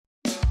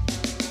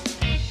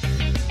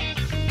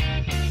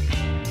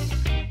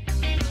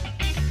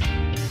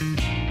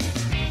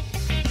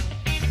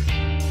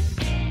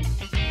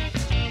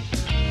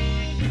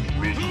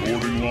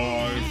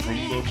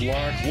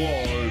Black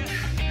Lodge,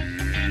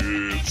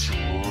 it's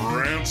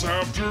Rants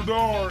After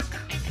Dark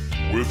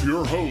with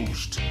your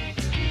host,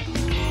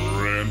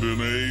 Brandon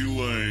A.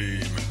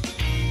 Lane.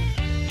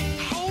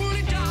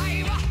 Holy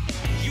diver,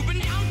 you've been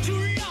down too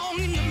long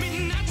in the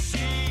midnight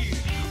sea.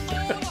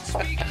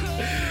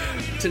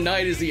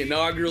 Tonight is the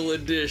inaugural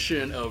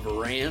edition of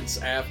Rants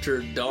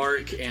After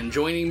Dark, and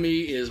joining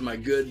me is my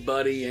good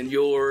buddy and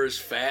yours,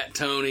 Fat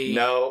Tony.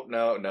 No.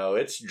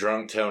 It's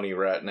Drunk Tony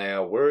right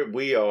now.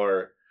 We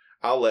are.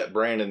 I'll let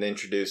Brandon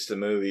introduce the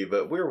movie,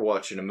 but we're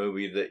watching a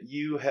movie that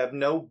you have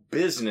no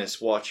business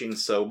watching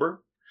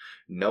sober.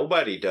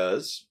 Nobody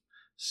does,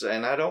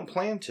 and I don't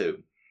plan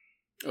to.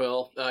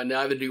 Well,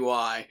 neither do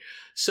I.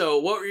 So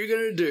what you're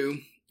going to do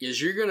is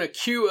you're going to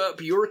queue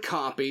up your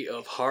copy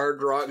of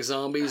Hard Rock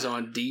Zombies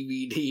on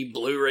DVD,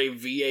 Blu-ray,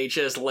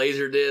 VHS,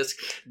 Laserdisc,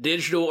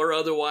 digital or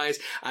otherwise.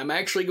 I'm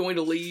actually going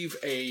to leave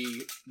a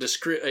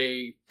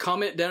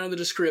comment down in the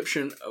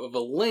description of a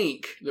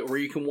link where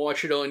you can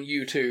watch it on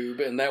YouTube,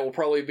 and that will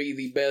probably be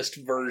the best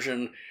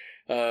version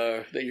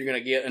that you're going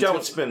to get.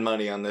 Don't spend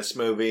money on this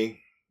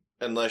movie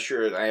unless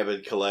you're an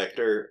avid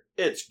collector.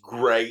 It's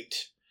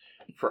great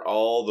for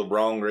all the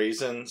wrong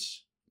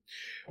reasons.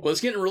 Well,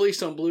 it's getting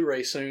released on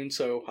Blu-ray soon,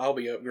 so I'll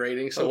be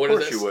upgrading. So what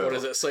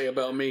does that say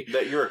about me?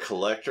 That you're a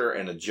collector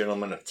and a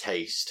gentleman of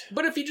taste.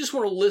 But if you just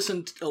want to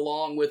listen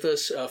along with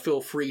us, feel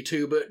free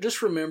to. But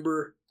just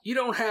remember, you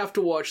don't have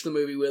to watch the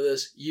movie with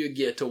us. You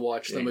get to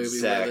watch the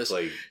movie with us.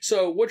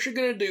 So what you're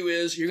going to do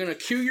is you're going to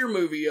queue your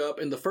movie up,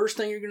 and the first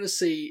thing you're going to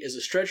see is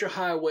a stretch of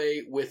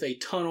highway with a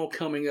tunnel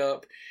coming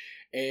up.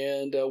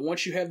 And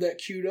once you have that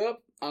queued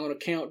up, I'm going to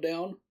count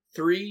down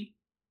 3,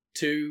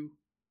 2,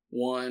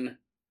 1...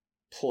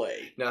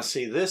 play. Now,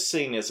 see, this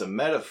scene is a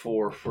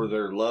metaphor for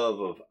their love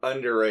of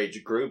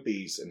underage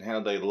groupies and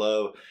how they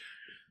love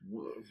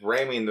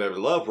ramming their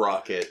love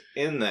rocket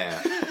in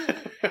that.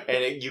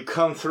 And you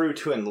come through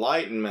to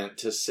enlightenment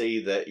to see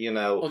that, you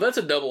know... Well, that's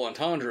a double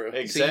entendre.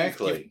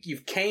 Exactly. See,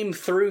 you've came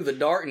through the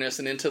darkness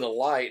and into the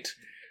light.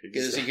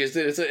 Because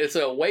it's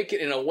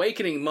an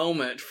awakening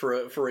moment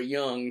for a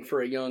young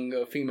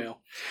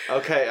female.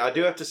 Okay, I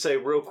do have to say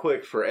real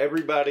quick, for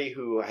everybody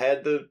who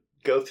had to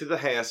go through the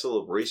hassle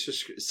of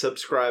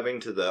resubscribing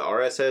to the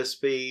RSS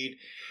feed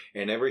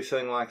and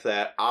everything like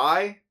that,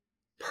 I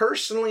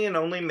personally and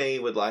only me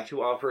would like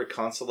to offer a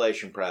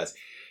consolation prize.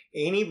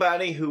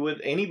 Anybody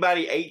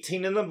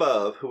 18 and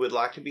above who would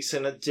like to be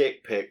sent a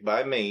dick pic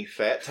by me,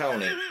 Fat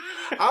Tony,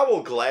 I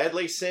will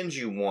gladly send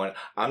you one.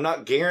 I'm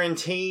not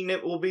guaranteeing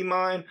it will be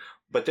mine,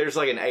 but there's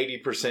like an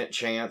 80%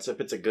 chance if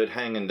it's a good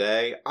hanging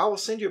day, I will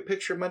send you a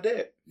picture of my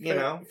dick.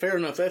 Fair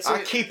enough.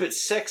 I keep it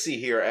sexy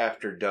here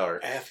after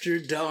dark. After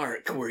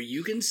dark, where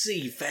you can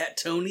see Fat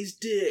Tony's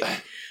dick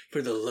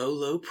for the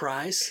low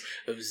price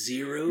of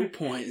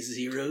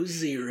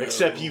 0.00.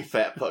 Except you,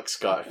 fat fuck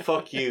Scott.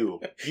 Fuck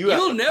you.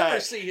 You'll never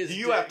see his dick.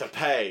 You have to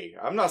pay.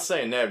 I'm not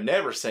saying never.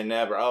 Never say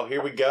never. Oh,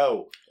 here we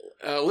go.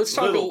 Let's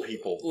talk a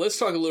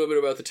little bit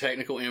about the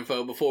technical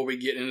info before we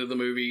get into the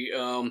movie.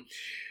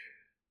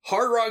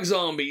 Hard Rock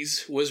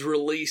Zombies was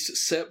released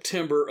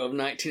September of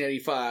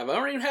 1985. I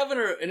don't even have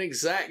an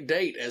exact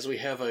date, as we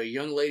have a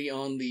young lady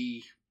on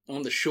the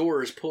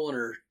shores pulling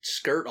her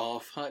skirt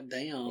off. Hot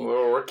damn.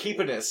 Well, we're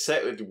keeping it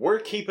set.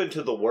 We're keeping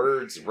to the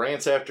words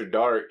Rants After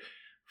Dark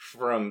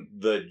from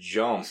the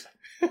jump.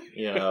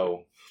 You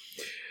know.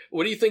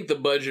 What do you think the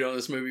budget on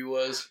this movie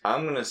was?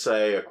 I'm going to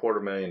say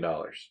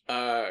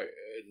 $250,000.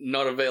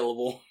 Not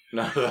available.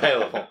 Not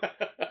available.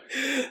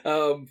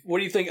 What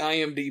do you think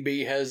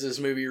IMDb has this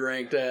movie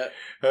ranked at?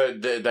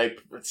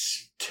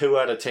 It's 2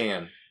 out of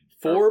 10.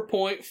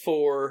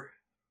 4.4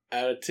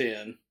 out of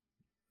 10.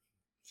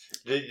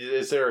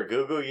 Is there a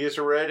Google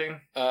user rating?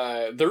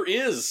 There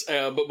is,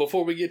 but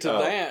before we get to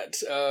that,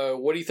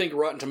 what do you think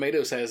Rotten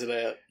Tomatoes has it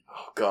at?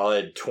 Oh,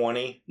 God,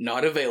 20?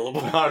 Not available.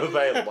 Not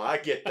available. I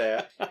get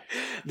that.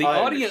 The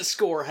audience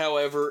score,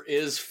 however,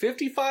 is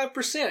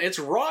 55%. It's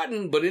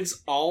rotten, but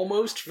it's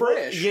almost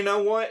fresh. Well, you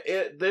know what?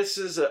 This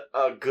is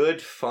a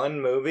good,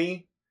 fun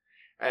movie.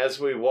 As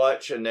we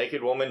watch a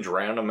naked woman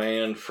drown a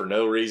man for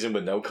no reason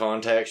with no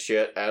context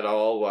yet at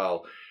all,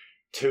 while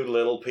two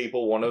little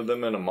people, one of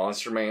them in a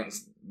monster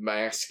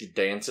mask,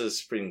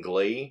 dances in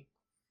glee.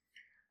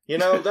 You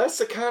know, that's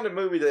the kind of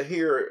movie that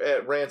here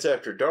at Rants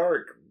After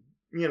Dark...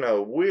 You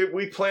know,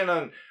 we plan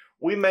on...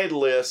 We made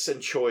lists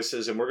and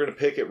choices, and we're going to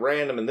pick at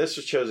random, and this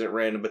was chosen at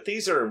random, but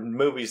these are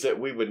movies that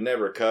we would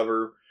never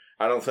cover.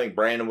 I don't think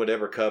Brandon would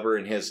ever cover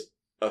in his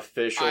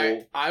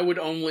official... I would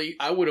have only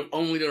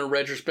done a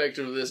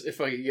retrospective of this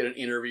if I could get an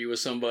interview with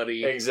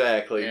somebody.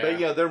 Exactly. Yeah. But,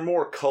 yeah, they're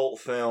more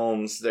cult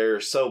films. They're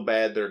so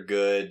bad they're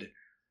good.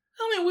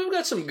 I mean, we've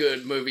got some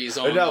good movies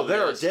on No,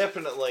 there are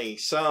definitely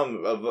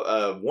some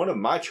of... one of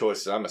my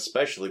choices I'm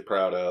especially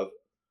proud of.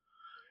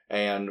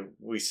 And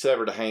we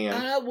severed a hand.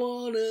 I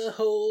wanna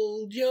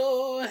hold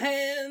your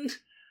hand.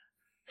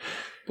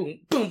 Boom,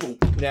 boom, boom.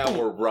 Now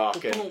we're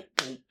rocking. Boom,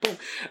 boom, boom.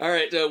 All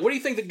right, what do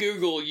you think the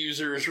Google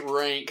users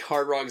rank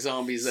Hard Rock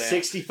Zombies at?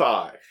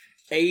 65.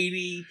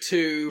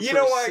 82%. You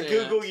know what,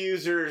 Google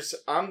users?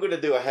 I'm going to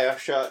do a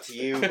half shot to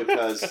you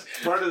because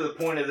part of the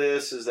point of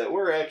this is that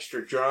we're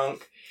extra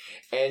drunk.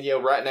 And,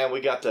 right now we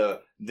got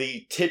the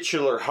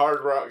titular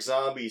Hard Rock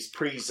Zombies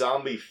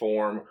pre-zombie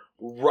form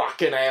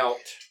rocking out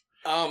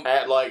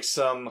at like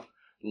some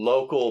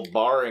local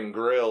bar and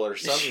grill or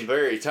something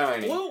very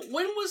tiny. Well,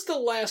 when was the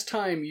last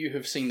time you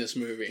have seen this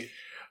movie?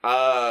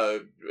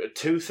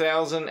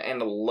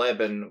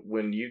 2011,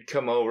 when you'd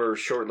come over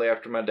shortly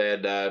after my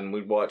dad died, and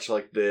we'd watch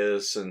like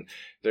this, and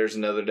there's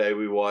another day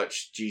we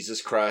watched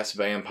Jesus Christ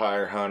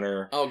Vampire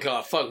Hunter. Oh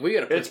god, fuck, we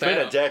gotta put It's been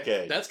a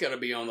decade. That's gotta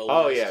be on the list.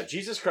 Oh yeah,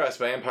 Jesus Christ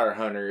Vampire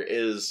Hunter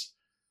is...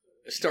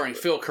 starring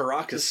Phil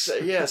Caracas.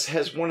 Yes,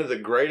 has one of the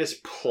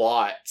greatest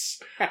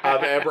plots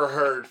I've ever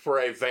heard for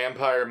a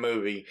vampire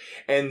movie.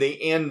 And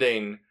the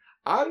ending,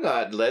 I'm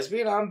not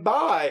lesbian, I'm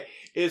bi,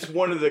 is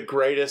one of the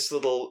greatest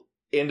little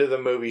end of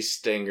the movie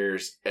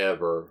stingers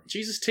ever.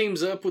 Jesus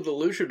teams up with the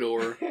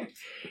luchador.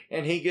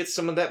 And he gets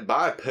some of that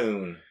bi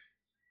poon.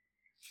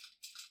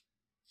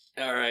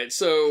 Alright,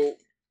 so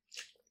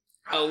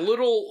a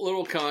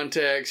little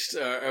context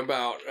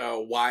about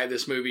why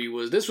this movie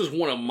was. This was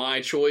one of my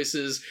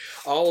choices.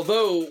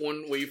 Although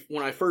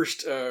when I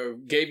first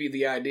gave you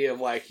the idea of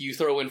like you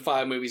throw in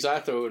 5 movies, I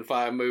throw in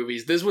 5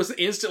 movies. This was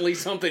instantly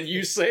something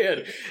you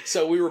said.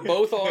 So we were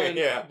both on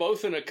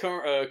both in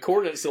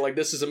accordance. So like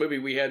this is a movie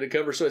we had to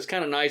cover. So it's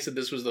kind of nice that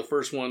this was the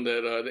first one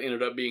that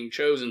ended up being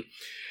chosen.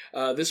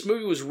 This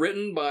movie was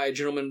written by a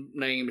gentleman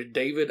named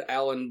David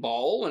Allen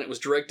Ball, and it was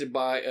directed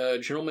by a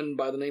gentleman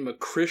by the name of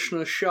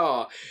Krishna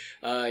Shah.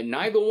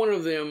 Neither one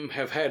of them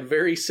have had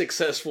very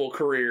successful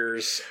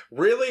careers.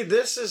 Really?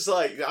 This is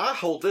like, I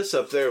hold this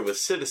up there with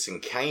Citizen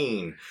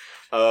Kane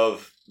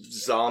of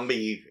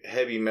zombie,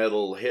 heavy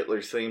metal,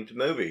 Hitler-themed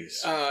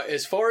movies.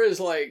 As far as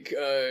like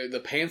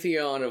the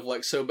pantheon of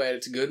like So Bad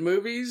It's Good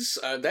movies,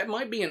 that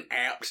might be an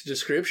apt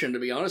description, to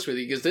be honest with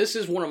you, because this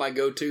is one of my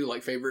go-to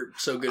like favorite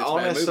So Good It's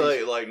Bad movies.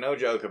 Honestly, like no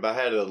joke, if I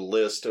had a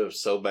list of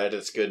So Bad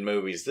It's Good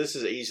movies, this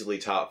is easily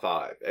top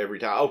 5 every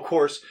time. Of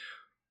course.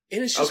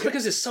 And it's just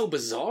because it's so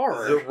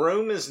bizarre. The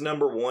Room is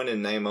number 1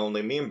 in name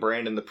only. Me and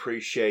Brandon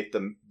appreciate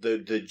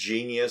the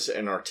genius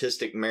and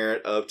artistic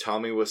merit of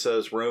Tommy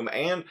Wiseau's Room,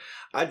 and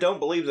I don't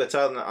believe that's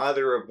on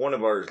either of one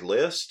of our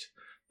list.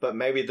 But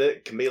maybe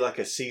that can be like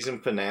a season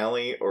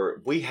finale,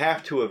 or we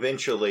have to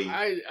eventually.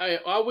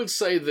 I would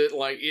say that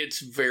like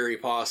it's very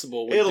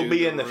possible it'll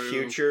be in the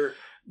future.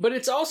 But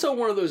it's also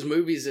one of those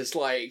movies that's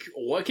like,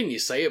 what can you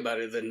say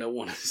about it that no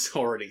one has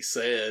already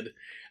said?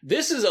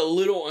 This is a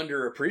little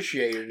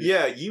underappreciated.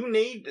 Yeah, you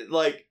need,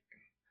 like,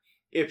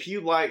 if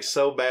you like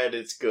So Bad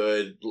It's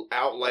Good,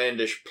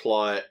 outlandish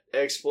plot,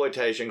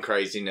 exploitation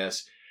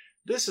craziness,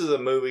 this is a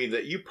movie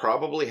that you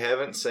probably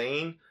haven't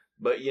seen,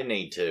 but you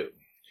need to.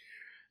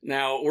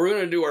 Now, we're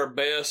going to do our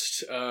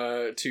best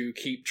to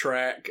keep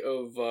track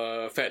of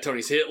Fat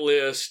Tony's hit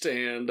list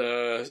and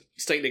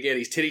Steak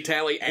Naggetti's titty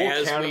tally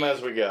we'll count them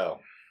as we go.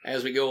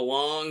 As we go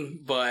along,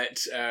 but...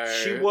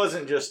 she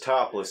wasn't just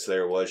topless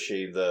there, was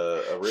she?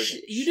 The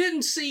original... You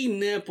didn't see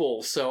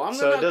nipples, so it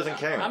doesn't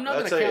count. I'm not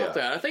going to count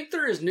that. I think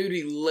there is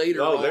nudity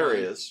later on. Oh, there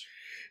is.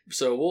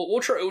 So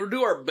we'll try. We'll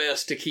do our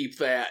best to keep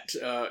that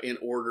in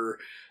order.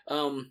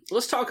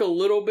 Let's talk a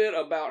little bit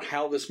about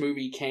how this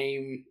movie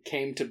came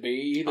to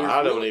be.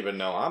 I don't even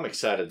know. I'm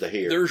excited to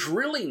hear. There's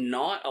really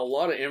not a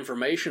lot of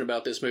information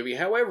about this movie.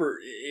 However,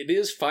 it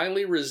is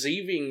finally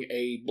receiving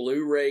a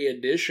Blu-ray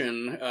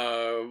edition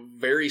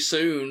very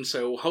soon,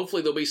 so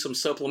hopefully there'll be some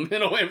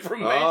supplemental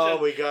information. Oh,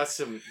 we got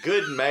some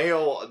good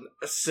male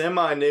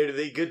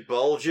semi-nudity, good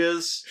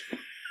bulges.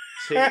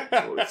 We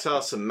saw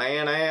some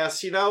man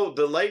ass. You know,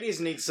 the ladies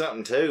need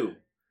something too.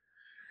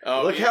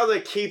 Look how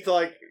they keep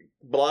like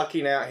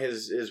blocking out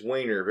his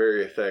wiener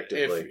very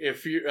effectively.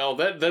 If you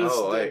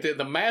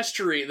the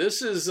mastery.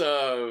 This is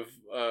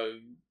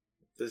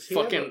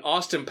fucking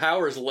Austin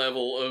Powers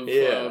level of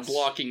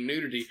blocking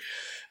nudity.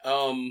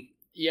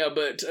 Yeah,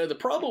 but the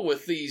problem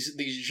with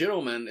these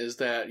gentlemen is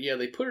that,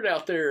 they put it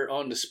out there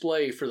on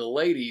display for the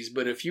ladies,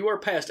 but if you are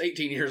past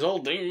 18 years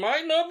old, they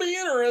might not be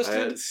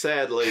interested.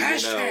 Sadly,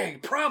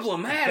 #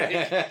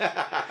 problematic.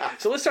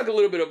 So let's talk a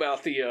little bit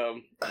about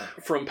the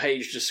From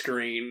Page to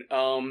Screen.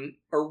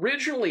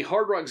 Originally,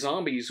 Hard Rock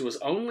Zombies was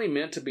only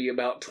meant to be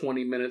about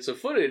 20 minutes of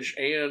footage,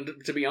 and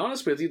to be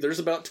honest with you, there's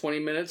about 20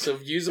 minutes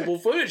of usable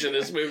footage in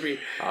this movie.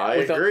 I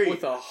agree.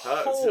 With a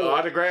whole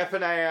autograph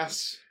and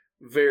ass.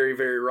 Very,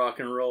 very rock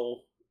and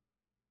roll.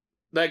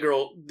 That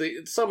girl,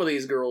 some of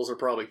these girls are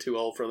probably too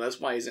old for him.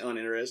 That's why he's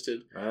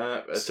uninterested.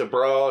 It's a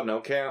bra,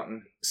 no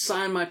counting.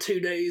 Sign my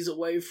 2 days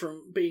away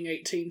from being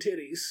 18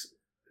 titties.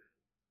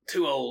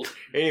 Too old.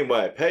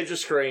 Anyway, Page of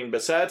Screen,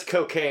 besides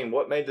cocaine,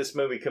 what made this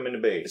movie come into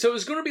being? So it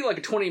was going to be like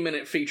a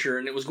 20-minute feature,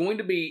 and it was going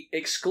to be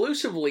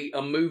exclusively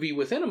a movie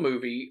within a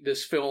movie,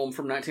 this film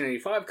from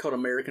 1985 called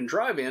American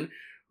Drive-In,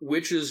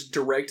 which is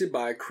directed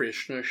by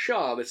Krishna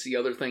Shah. That's the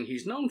other thing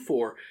he's known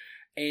for.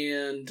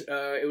 And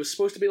it was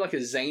supposed to be like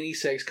a zany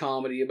sex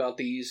comedy about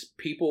these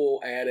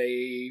people at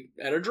a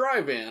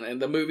drive-in,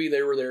 and the movie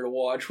they were there to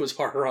watch was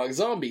Hard Rock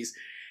Zombies.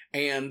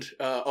 And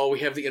we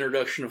have the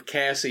introduction of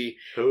Cassie,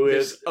 who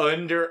is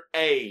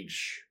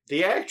underage.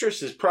 The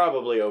actress is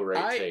probably over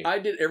 18. I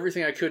did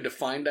everything I could to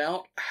find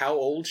out how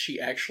old she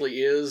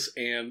actually is,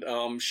 and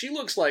she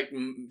looks like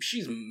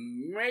she's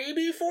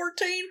maybe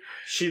 14.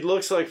 She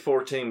looks like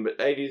 14, but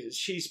 80,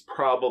 she's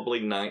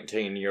probably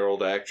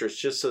 19-year-old actress,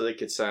 just so they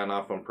could sign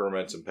off on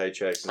permits and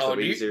paychecks and stuff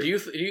easier.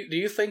 Do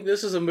you think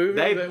this is a movie?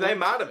 They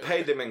might have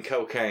paid them in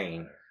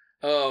cocaine.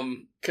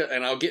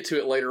 And I'll get to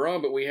it later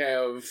on, but we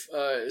have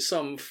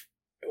some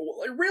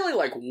really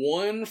like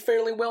one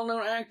fairly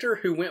well-known actor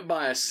who went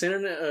by a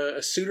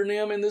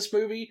pseudonym in this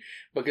movie,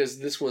 because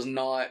this was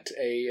not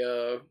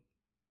a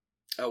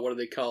what do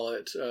they call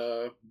it?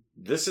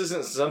 This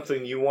isn't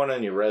something you want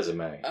on your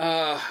resume.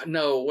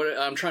 No. What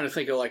I'm trying to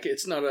think of, like,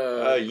 it's not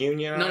a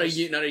union, not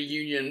a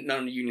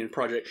union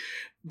project.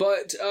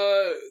 But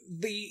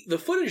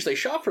the footage they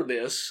shot for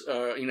this,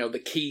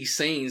 the key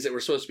scenes that were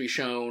supposed to be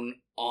shown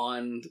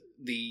on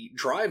the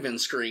drive-in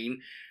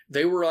screen,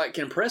 they were like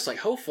impressed,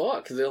 like, oh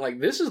fuck, they're like,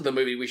 this is the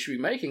movie we should be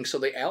making. So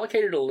they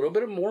allocated a little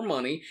bit of more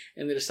money,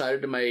 and they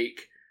decided to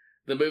make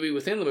the movie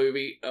within the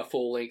movie a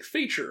full-length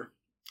feature.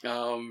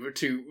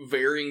 To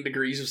varying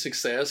degrees of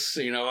success.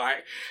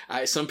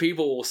 Some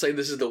people will say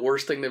this is the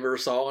worst thing they've ever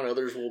saw, and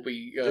others will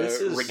be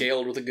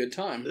regaled with a good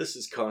time. This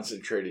is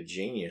concentrated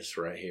genius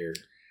right here.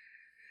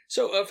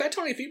 So, Fat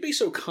Tony, if you'd be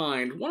so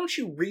kind, why don't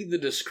you read the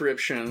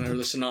description or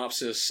the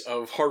synopsis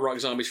of Hard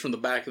Rock Zombies from the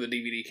back of the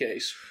DVD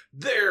case?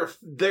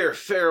 Their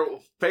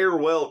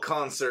farewell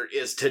concert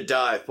is to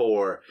die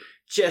for.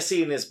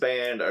 Jesse and his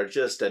band are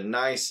just a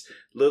nice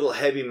little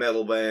heavy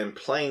metal band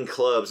playing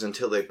clubs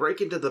until they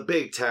break into the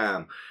big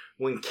time,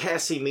 when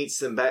Cassie meets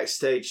them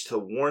backstage to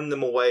warn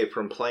them away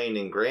from playing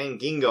in Grand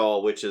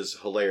Guignol, which is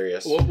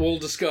hilarious. We'll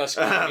discuss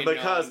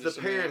because the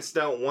parents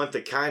don't want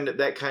that kind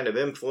of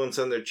influence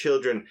on their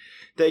children.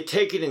 They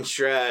take it in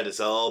stride as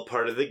all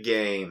part of the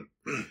game.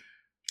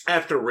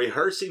 After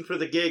rehearsing for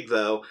the gig,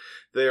 though,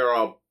 they are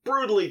all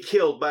brutally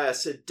killed by a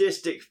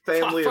sadistic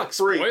family of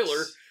freaks.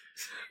 Spoiler.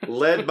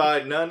 Led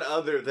by none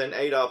other than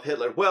Adolf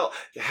Hitler. Well,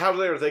 how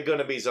are they going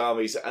to be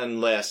zombies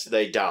unless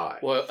they die?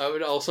 Well, I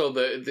would also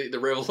the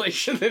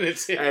revelation that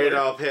it's Hitler.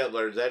 Adolf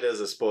Hitler, that is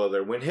a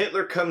spoiler. When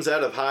Hitler comes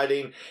out of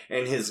hiding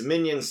and his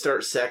minions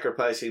start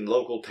sacrificing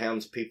local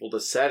townspeople to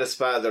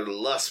satisfy their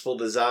lustful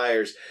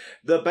desires,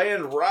 the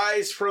band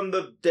rise from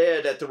the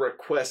dead at the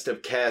request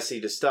of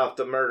Cassie to stop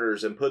the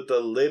murders and put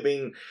the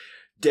living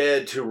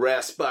dead to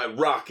rest by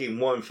rocking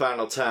one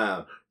final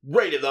time.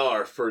 Rated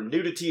R for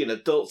nudity in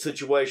adult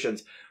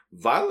situations.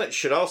 Violence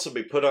should also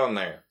be put on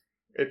there.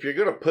 If you're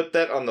going to put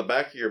that on the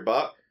back of your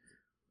box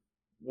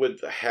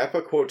with half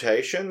a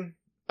quotation,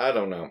 I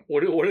don't know.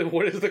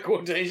 What is the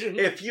quotation?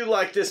 If you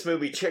like this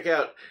movie, check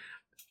out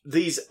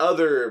these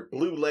other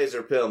Blue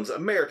Laser films: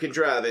 American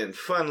Drive-In,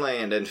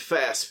 Funland, and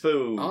Fast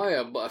Food. Oh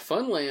yeah,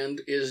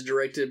 Funland is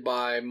directed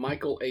by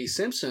Michael A.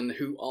 Simpson,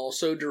 who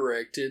also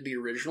directed the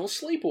original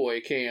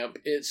Sleepaway Camp.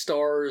 It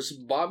stars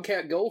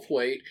Bobcat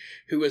Goldthwait,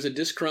 who is a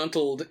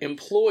disgruntled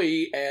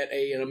employee at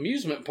an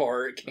amusement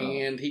park,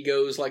 and he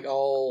goes like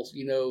all,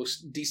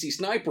 DC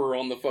Sniper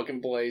on the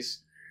fucking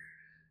place.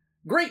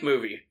 Great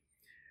movie.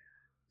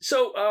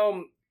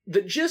 So,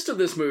 the gist of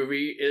this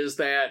movie is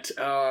that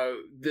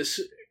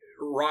this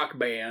rock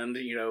band,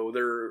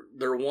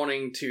 they're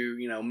wanting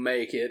to,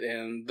 make it,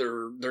 and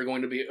they're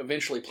going to be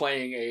eventually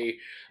playing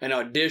an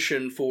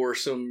audition for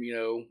some,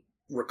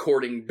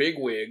 recording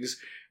bigwigs,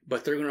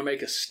 but they're going to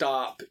make a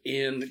stop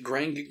in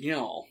Grand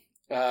Guignol.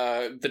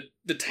 The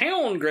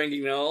town Grand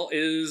Guignol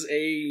is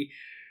a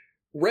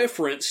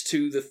reference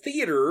to the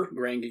theater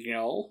Grand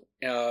Guignol,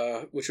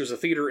 which was a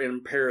theater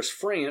in Paris,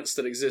 France,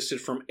 that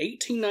existed from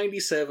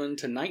 1897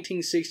 to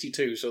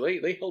 1962. So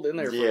they held in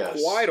there for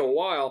quite a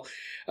while.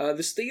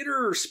 This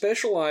theater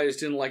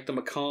specialized in like the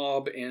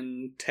macabre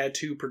and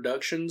tattoo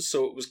productions,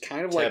 so it was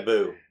kind of like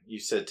taboo. You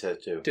said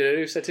tattoo.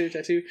 Did I do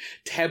tattoo?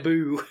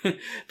 Taboo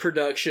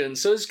production.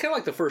 So it's kind of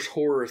like the first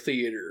horror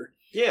theater.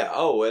 Yeah.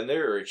 Oh, and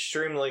they're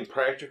extremely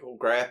practical,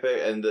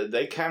 graphic, and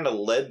they kind of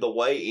led the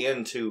way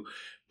into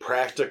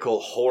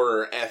practical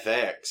horror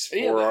FX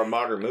for our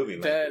modern movie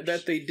makers.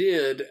 That they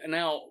did.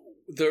 Now,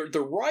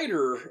 the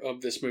writer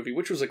of this movie,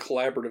 which was a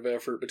collaborative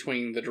effort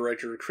between the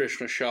director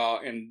Krishna Shah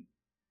and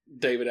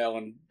David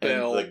Allen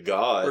Bell. And the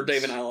Gods. Or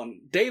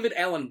David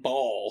Allen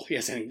Ball.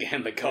 Yes, and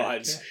again, the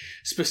Gods.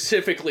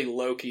 Specifically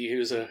Loki,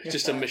 who's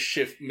just a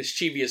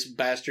mischievous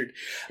bastard.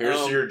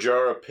 Here's your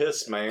jar of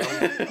piss, man.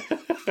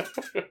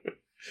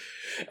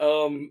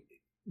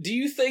 Do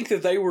you think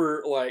that they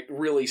were like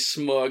really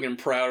smug and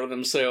proud of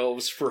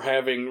themselves for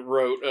having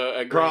wrote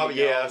a Grand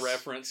Guignol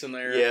reference in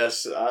there?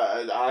 Yes,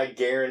 I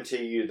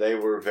guarantee you they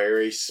were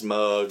very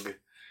smug.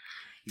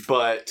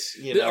 But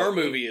our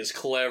movie is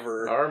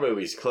clever. Our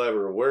movie's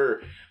clever.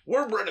 We're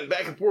running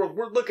back and forth.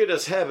 Look at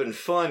us having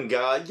fun,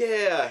 God.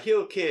 Yeah,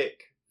 heel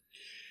kick.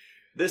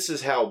 This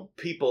is how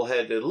people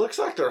had. It looks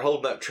like they're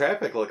holding up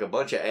traffic like a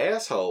bunch of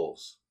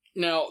assholes.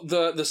 Now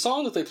the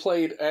song that they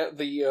played at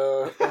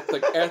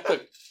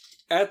the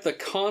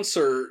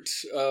concert,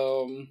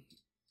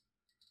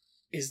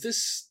 is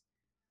this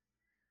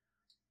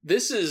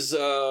This is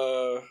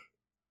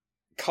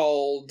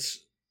called.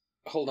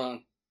 Hold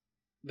on.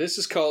 This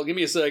is called. Give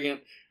me a second.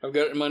 I've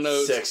got it in my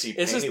notes. Sexy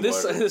panty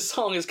water. This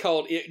song is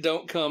called "It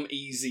Don't Come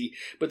Easy,"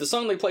 but the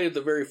song they played at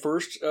the very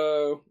first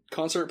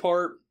concert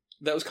part,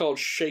 that was called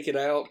 "Shake It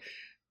Out."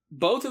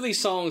 Both of these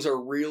songs are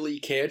really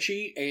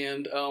catchy,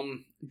 and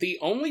the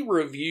only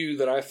review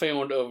that I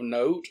found of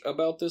note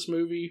about this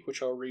movie,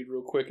 which I'll read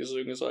real quick as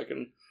soon as I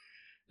can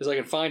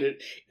find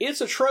it, it's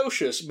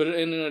atrocious, but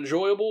in an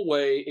enjoyable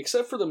way,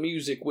 except for the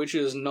music, which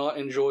is not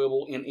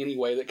enjoyable in any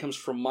way. That comes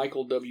from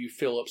Michael W.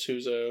 Phillips,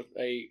 who's a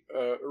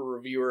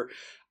reviewer.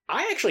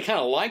 I actually kind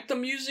of like the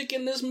music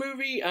in this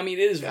movie. I mean,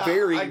 it is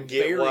very, I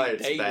get very why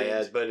it's dated.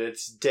 bad, but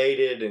it's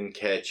dated and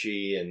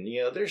catchy, and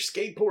they're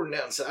skateboarding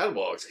down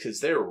sidewalks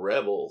because they're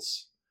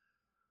rebels.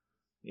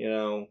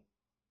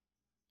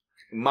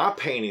 My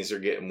panties are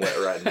getting wet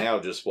right now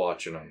just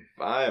watching them.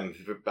 I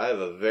have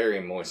a very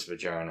moist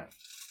vagina.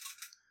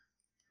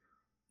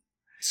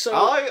 So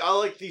I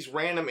like these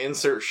random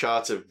insert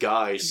shots of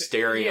guys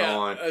staring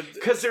on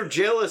because they're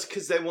jealous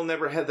because they will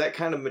never have that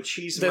kind of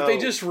machismo that they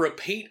just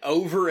repeat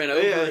over and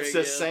over. Yeah, it's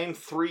again. the same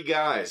three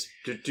guys.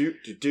 Do.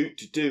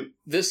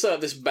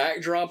 This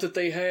backdrop that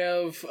they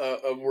have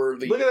of where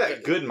the look at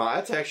that good mime.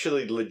 That's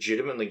actually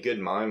legitimately good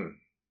mime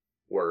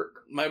work.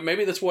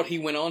 Maybe that's what he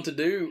went on to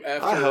do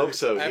after. I hope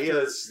so.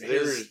 After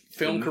his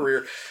film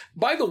career.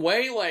 By the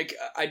way,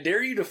 I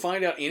dare you to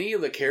find out any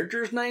of the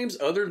characters' names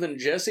other than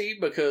Jesse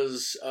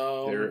because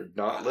they're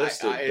not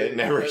listed. They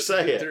never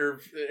say it.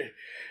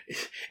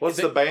 What's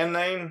the band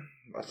name?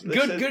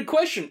 Good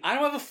question. I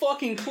don't have a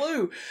fucking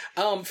clue.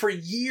 For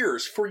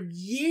years,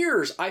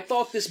 I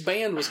thought this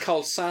band was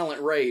called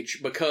Silent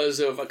Rage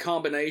because of a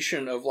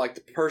combination of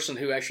the person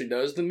who actually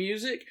does the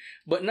music.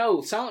 But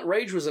no, Silent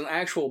Rage was an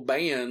actual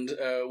band,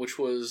 which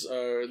was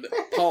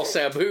Paul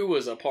Sabu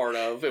was a part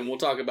of, and we'll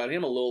talk about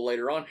him a little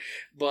later on.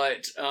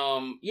 But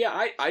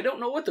I don't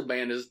know what the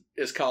band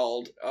is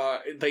called.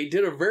 They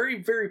did a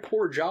very, very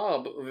poor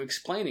job of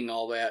explaining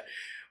all that.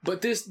 But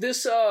this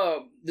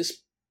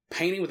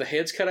painting with the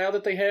heads cut out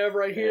that they have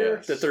right here,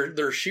 yes, that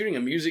they're shooting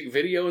a music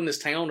video in this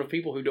town of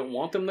people who don't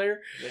want them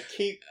there. They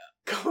keep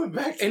going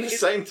back to the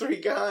same three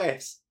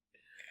guys.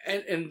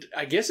 And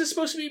I guess it's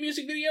supposed to be a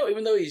music video,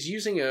 even though he's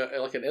using an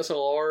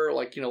SLR,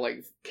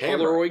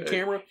 camera. Polaroid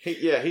camera.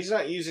 He's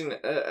not using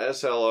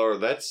SLR.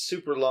 That's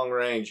super long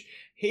range.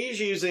 He's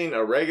using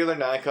a regular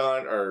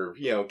Nikon or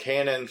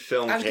Canon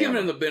film camera. I've given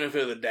him the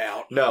benefit of the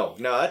doubt. No,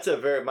 that's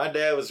my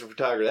dad was a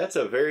photographer. That's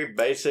a very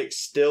basic,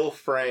 still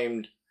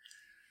framed.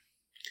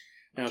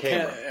 Now,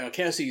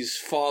 Cassie's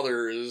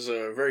father is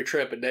very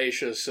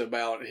trepidatious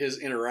about his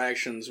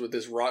interactions with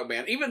this rock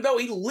band, even though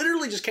he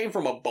literally just came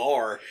from a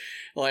bar.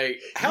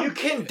 How you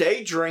can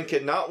day drink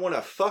and not want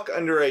to fuck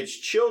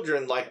underage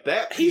children like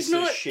that piece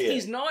of shit.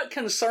 He's not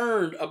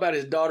concerned about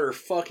his daughter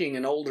fucking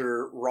an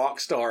older rock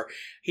star.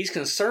 He's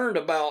concerned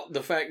about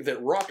the fact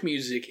that rock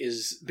music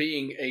is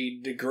being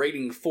a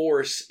degrading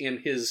force in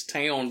his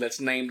town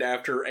that's named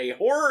after a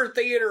horror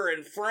theater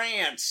in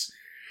France.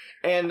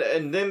 And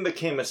then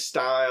became a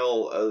stylistic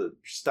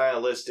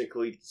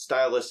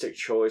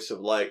choice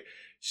of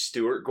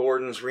Stuart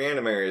Gordon's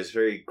Reanimator is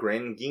very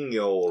grand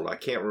guignol. I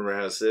can't remember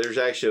how to say it. There's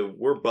actually,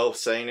 we're both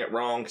saying it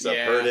wrong because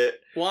I've heard it.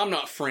 Well, I'm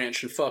not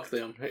French and fuck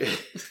them.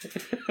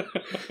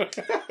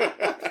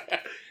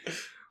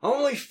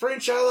 Only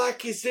French I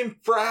like is them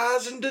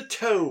fries and the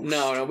toast.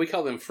 No, we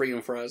call them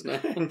freedom fries now.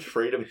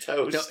 Freedom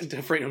toast.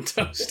 No, freedom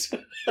toast.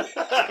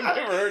 I've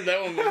never heard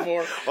that one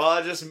before. Well,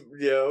 I just,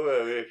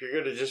 if you're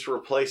going to just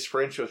replace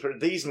French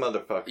with these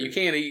motherfuckers. You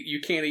can't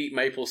eat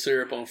maple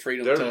syrup on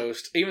freedom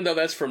toast, even though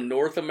that's from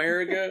North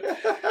America.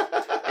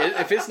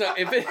 If it's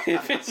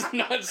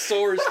not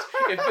sourced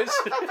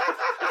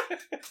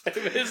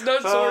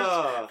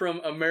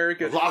from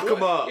America, lock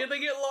them up. Yeah,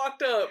 they get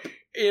locked up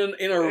in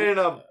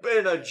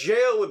a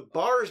jail with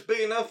bars big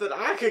enough that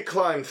I could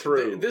climb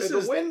through.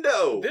 The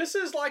window. This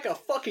is like a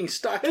fucking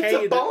stockade.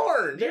 It's a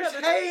barn. There's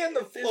hay in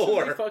the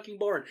floor. This is a fucking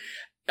barn.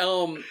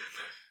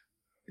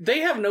 They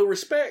have no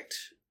respect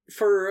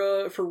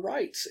for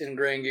rights in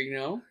Grand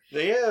Guignol.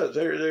 Yeah,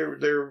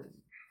 they're.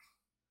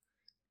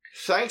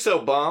 Thanks,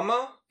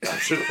 Obama. I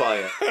should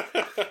buy it.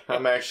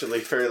 I'm actually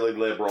fairly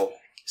liberal.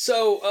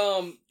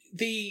 So,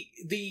 the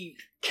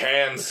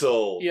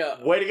cancel.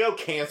 Yeah. Way to go,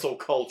 cancel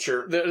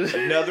culture.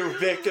 Another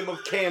victim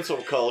of cancel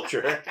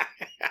culture.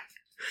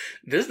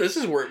 This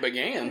is where it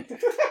began.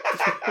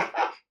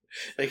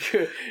 They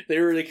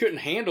couldn't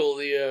handle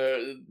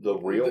the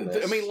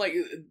realness. I mean,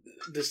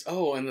 this.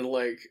 Oh, and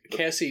then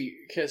Cassie.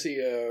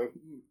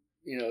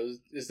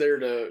 Is there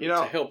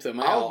to help them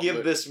out. I'll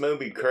give this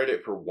movie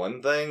credit for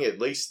one thing. At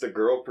least the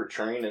girl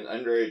portraying an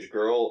underage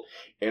girl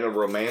in a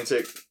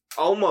romantic,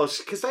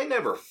 almost, because they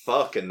never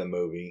fuck in the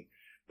movie,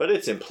 but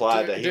it's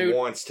implied that he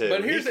wants to.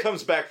 But he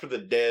comes back for the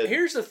dead.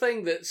 Here's the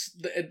thing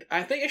I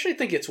actually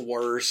think it's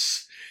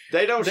worse.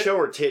 They don't show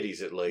her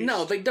titties, at least.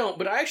 No, they don't.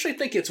 But I actually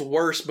think it's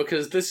worse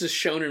because this is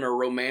shown in a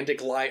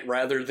romantic light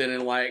rather than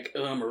in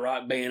a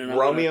rock band. And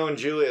Romeo and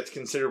Juliet's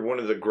considered one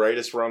of the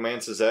greatest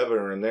romances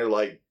ever, and they're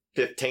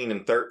 15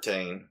 and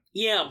 13.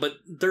 Yeah, but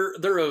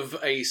they're of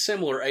a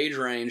similar age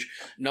range,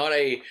 not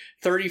a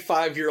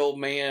 35-year-old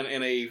man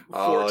and a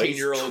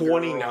 14-year-old he's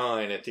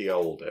 29 at the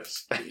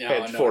oldest.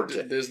 At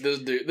 14. This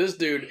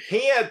dude.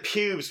 He had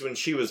pubes when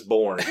she was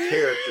born,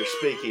 character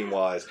speaking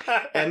wise,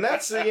 and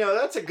that's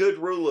a good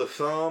rule of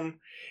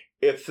thumb.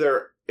 If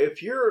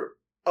you're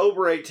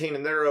over 18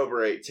 and they're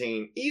over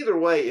 18, either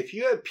way, if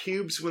you had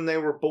pubes when they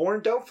were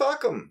born, don't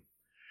fuck them.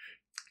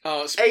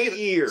 8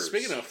 years.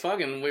 Speaking of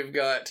fucking, we've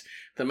got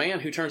the man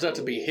who turns out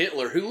to be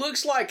Hitler, who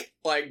looks like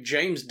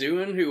James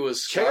Doohan, who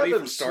was Scotty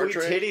from Star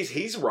Trek. Titties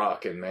he's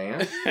rocking,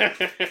 man.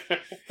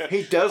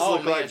 He does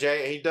look like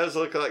Jay. He does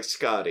look like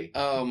Scotty.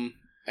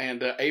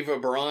 And Ava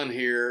Braun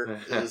here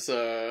is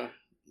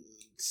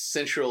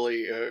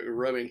sensually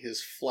rubbing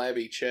his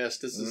flabby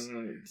chest. This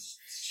is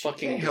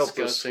fucking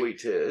disgusting. Sweet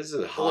titties. This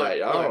is hot.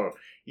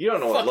 You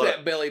don't know fuck what. Fuck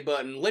that belly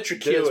button. Let your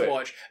kids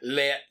watch.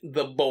 Let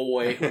the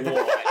boy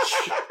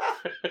watch.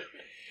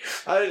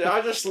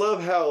 I just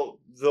love how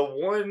the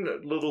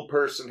one little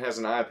person has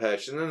an eye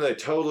patch, and then they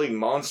totally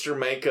monster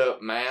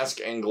makeup, mask,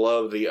 and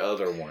glove the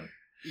other one.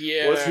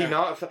 Yeah. Was he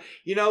not?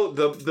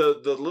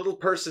 The little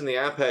person in the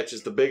eye patch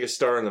is the biggest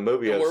star in the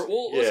movie.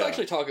 Let's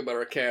actually talk about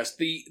our cast.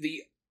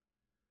 The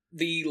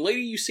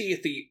lady you see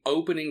at the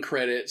opening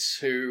credits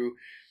who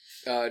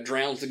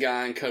drowns the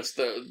guy and cuts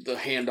the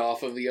hand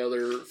off of the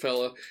other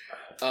fella.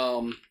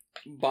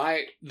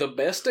 By the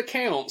best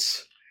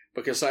accounts,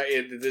 because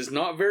it is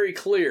not very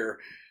clear,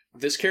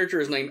 this character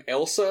is named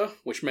Elsa,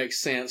 which makes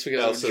sense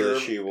because Elsa the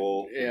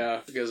She-Wolf. Yeah,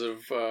 because of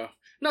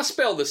not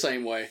spelled the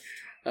same way.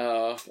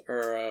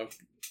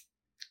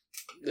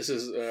 This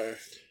is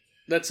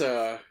that's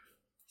the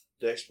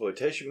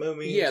exploitation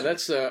movie. Yeah,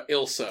 that's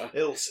Ilsa.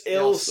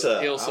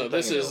 Ilsa.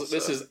 This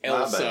is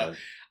Elsa.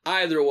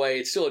 Either way,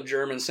 it's still a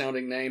German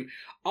sounding name.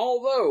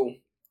 Although,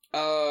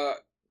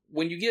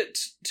 when you get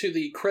to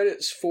the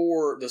credits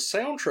for the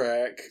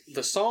soundtrack,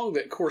 the song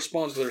that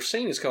corresponds to their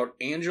scene is called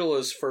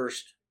Angela's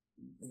First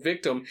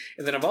Victim,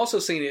 and then I've also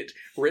seen it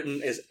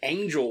written as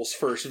Angel's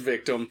First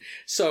Victim.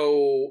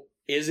 So,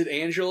 is it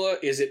Angela,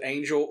 is it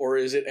Angel, or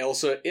is it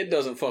Elsa? It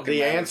doesn't fucking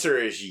matter. The answer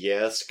is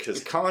yes,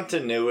 because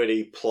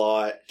continuity,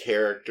 plot,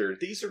 character,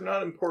 these are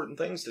not important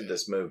things to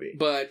this movie.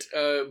 But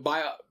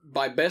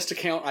by best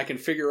account, I can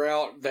figure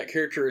out that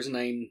character is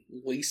named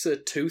Lisa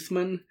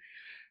Toothman.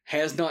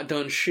 Has not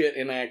done shit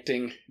in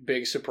acting.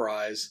 Big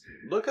surprise.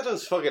 Look at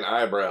those fucking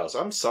eyebrows.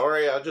 I'm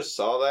sorry, I just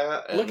saw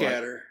that. Look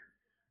at her.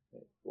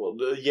 Well,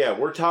 yeah,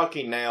 we're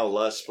talking now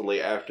lustfully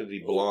after the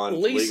blonde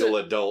legal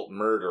adult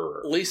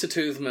murderer. Lisa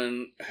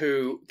Toothman,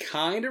 who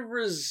kind of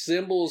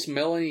resembles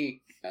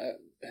Melanie,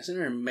 isn't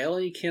her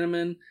Melanie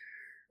Kinnaman?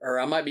 Or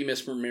I might be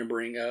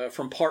misremembering.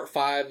 From Part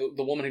 5,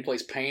 the woman who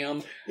plays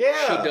Pam. Yeah.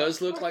 She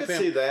does look like Pam. I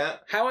can see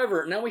that.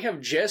 However, now we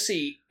have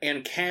Jesse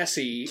and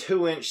Cassie.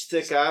 2-inch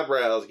thick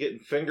eyebrows getting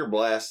finger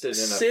blasted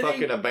in a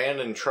fucking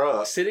abandoned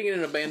truck. Sitting in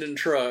an abandoned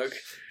truck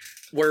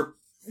where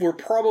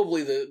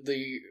probably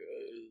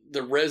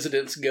the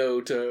residents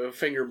go to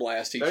finger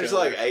blast each other. There's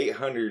like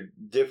 800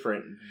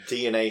 different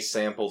DNA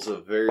samples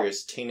of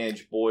various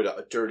teenage boy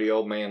to dirty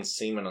old man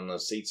semen on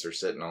those seats they're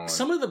sitting on.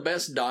 Some of the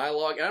best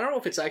dialogue, and I don't know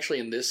if it's actually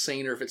in this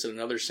scene or if it's in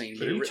another scene.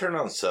 Can you turn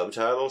on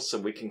subtitles so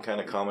we can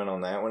kind of comment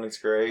on that when it's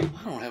great?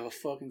 I don't have a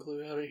fucking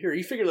clue how to hear.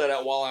 You figure that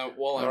out while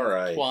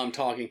I'm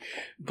talking.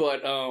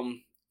 But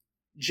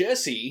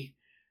Jesse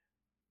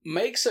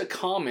makes a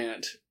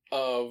comment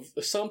of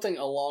something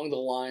along the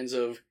lines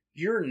of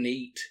 "You're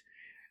neat."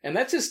 And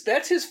that's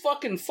his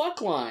fucking fuck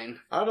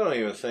line. I don't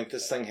even think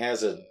this thing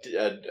has a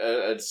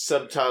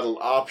subtitle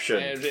option.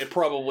 And it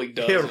probably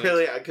doesn't. Yeah,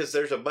 really, because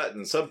there's a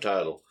button,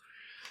 subtitle.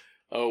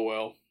 Oh,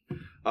 well.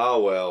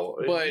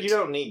 But you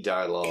don't need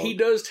dialogue. He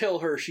does tell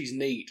her she's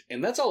neat,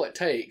 and that's all it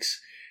takes.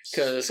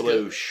 Because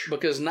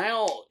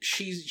now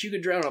you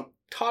could drown a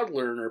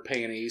toddler in her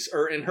panties,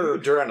 or in her...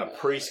 Drown a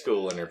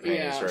preschool in her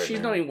panties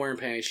she's not even wearing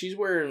panties. She's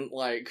wearing,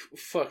 like,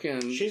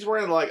 fucking... She's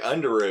wearing, like,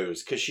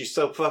 underoos, because she's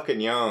so fucking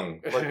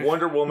young. Like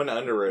Wonder Woman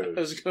underoos.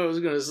 I was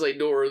going to say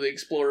Dora the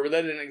Explorer, but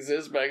that didn't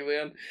exist back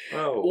then.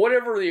 Oh.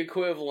 Whatever the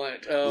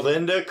equivalent.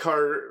 Linda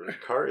Carter...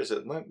 Is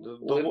it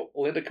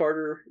Linda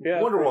Carter?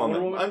 Yeah. Wonder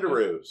Woman.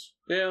 Underoos.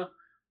 Yeah.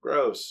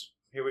 Gross.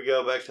 Here we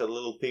go, back to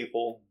Little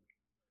People.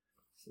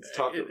 Let's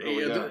talk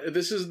about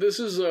This is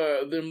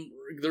them...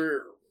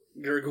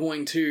 They're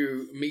going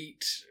to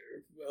meet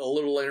a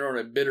little later on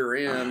a bitter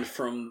end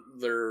from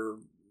where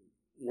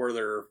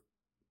they're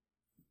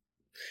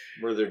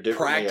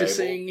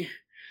practicing. Able.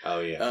 Oh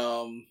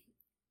yeah.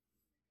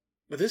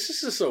 But this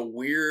is just a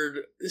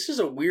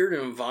weird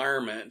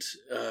environment.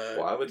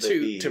 Why would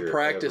they to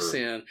practice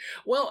ever? in?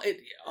 Well,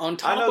 on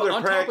top I know they're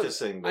on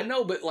practicing. I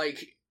know, but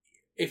like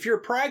if you're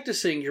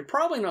practicing, you're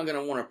probably not going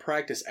to want to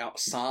practice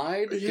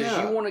outside because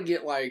Yeah. you want to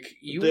get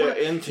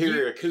The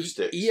interior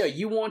acoustics. Yeah,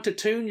 you want to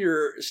tune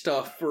your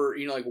stuff for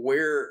like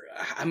where.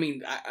 I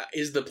mean,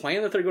 is the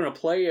plan that they're going to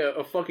play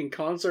a fucking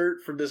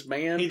concert for this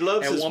man? He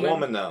loves and his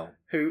woman though.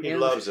 He ends-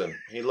 loves him.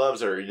 He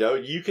loves her.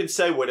 You can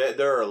say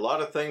there are a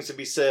lot of things to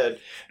be said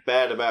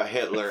bad about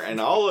Hitler, and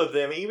all of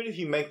them, even if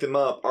you make them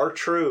up, are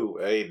true.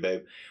 Hey,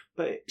 babe.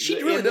 But She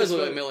in really this does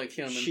look like movie, Millie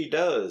Kidman. She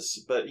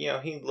does, but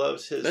he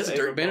loves his. That's Ava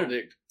Dirk Bond.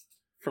 Benedict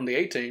from the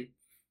A-Team.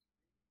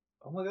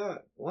 Oh my god!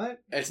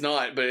 What? It's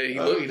not, but he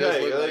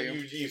does look like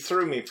him. You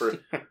threw me for.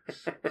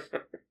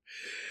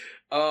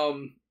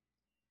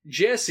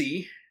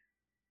 Jesse,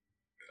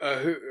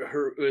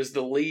 who is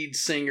the lead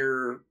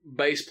singer,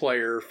 bass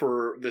player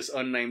for this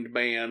unnamed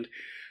band,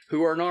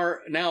 who are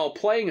now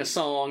playing a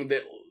song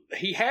that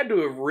he had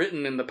to have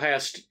written in the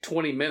past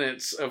 20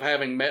 minutes of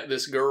having met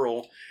this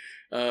girl,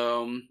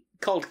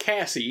 called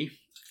Cassie,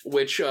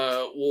 which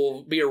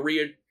will be a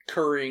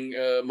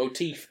reoccurring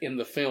motif in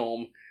the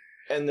film.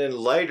 And then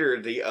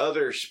later, the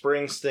other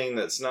Springsteen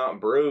that's not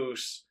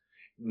Bruce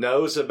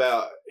knows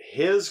about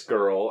his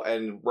girl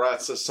and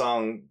writes a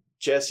song,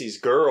 Jesse's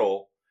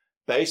Girl,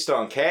 based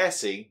on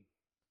Cassie.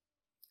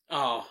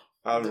 Oh,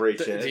 I'm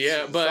reaching.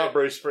 It's not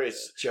Bruce Springsteen.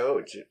 It's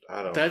Joe.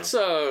 I don't that's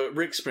know.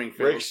 Rick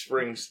Springfield.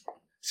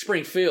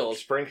 Springfield.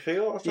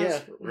 Springfield? I thought Yeah,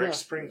 Rick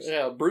Springs.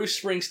 Yeah, Bruce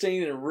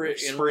Springsteen and Rick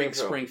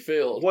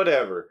Springfield.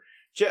 Whatever.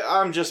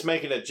 I'm just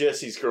making a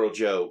Jesse's Girl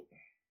joke.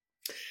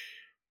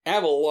 I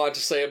have a lot to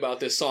say about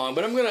this song,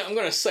 but I'm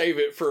gonna save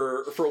it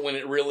for when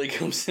it really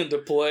comes into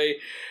play.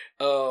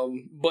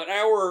 But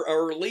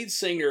our lead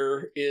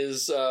singer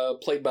is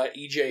played by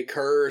E.J.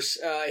 Curse.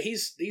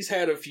 He's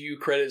had a few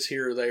credits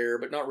here or there,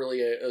 but not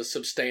really a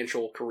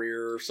substantial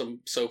career.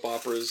 Some soap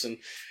operas and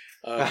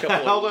a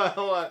couple.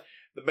 Hold on.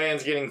 The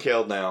band's getting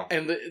killed now.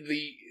 And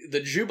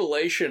the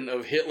jubilation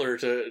of Hitler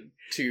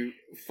to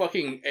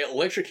fucking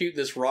electrocute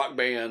this rock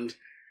band.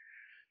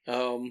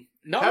 How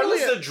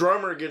does the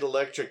drummer get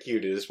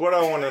electrocuted is what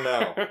I want to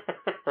know.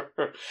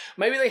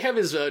 Maybe they have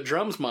his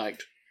drums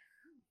mic'd.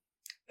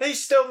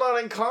 He's still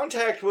not in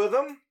contact with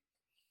them.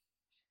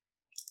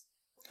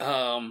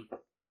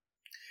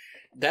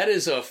 That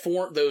is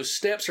those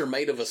steps are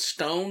made of a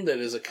stone that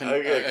is a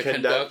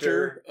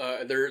conductor.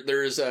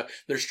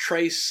 There's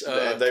trace.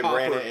 They copper.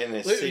 ran it in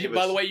his seat.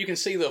 By the way, you can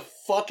see the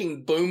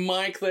fucking boom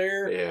mic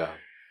there. Yeah.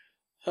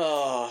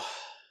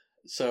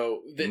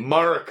 So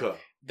America.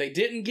 They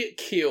didn't get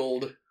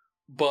killed,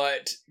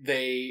 but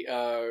they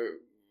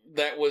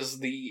that was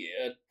the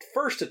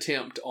first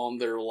attempt on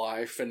their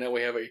life, and now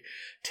we have a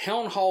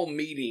town hall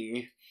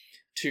meeting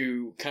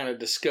to kind of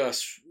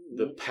discuss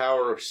the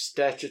power of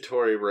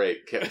statutory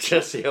rape kept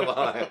Jesse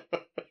alive.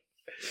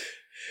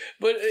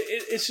 But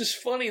it's just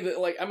funny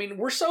that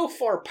we're so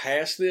far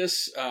past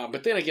this,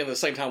 but then again at the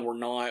same time we're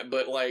not.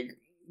 But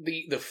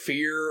the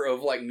fear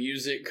of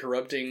music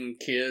corrupting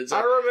kids.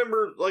 I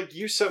remember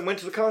you said went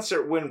to the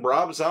concert when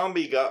Rob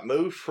Zombie got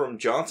moved from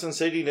Johnson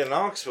City to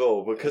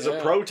Knoxville because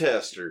of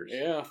protesters.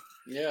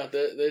 Yeah,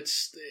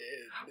 that's.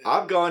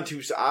 I've gone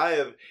to.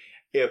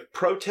 If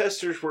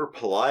protesters were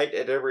polite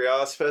at every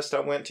Ozfest I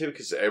went to,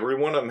 because every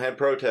one of them had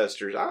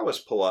protesters, I was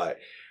polite.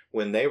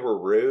 When they were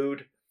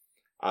rude,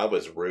 I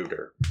was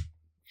ruder.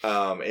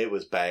 It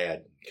was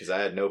bad because I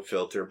had no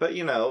filter. But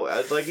even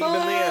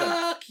then,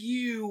 fuck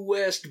you,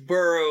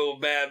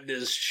 Westboro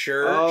Baptist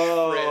Church.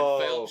 Oh,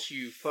 Fred Phelps,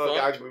 you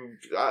fuck.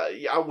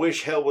 I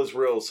wish hell was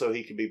real so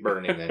he could be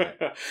burning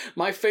that.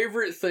 My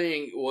favorite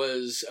thing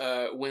was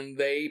when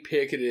they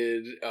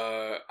picketed.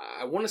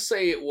 I want to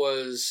say it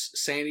was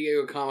San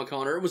Diego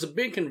Comic-Con, or it was a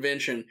big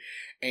convention.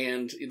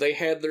 And they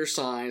had their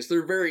signs.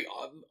 They're very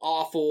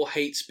awful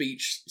hate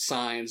speech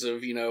signs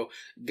of,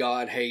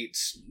 God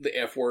hates the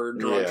F word,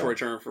 derogatory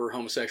term for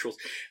homosexuals.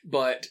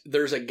 But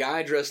there's a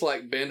guy dressed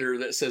like Bender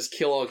that says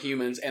kill all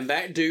humans, and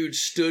that dude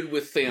stood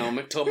with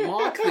them to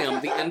mock them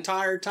the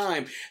entire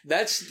time.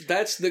 That's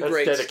the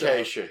great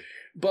dedication. Stuff.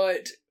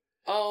 But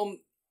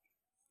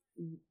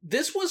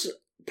this was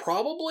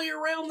probably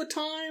around the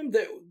time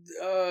that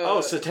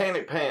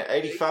Satanic Panic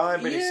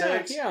 85,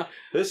 86. Yeah.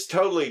 This is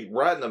totally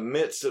right in the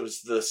midst of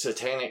the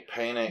Satanic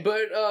Panic.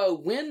 But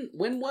when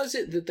was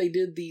it that they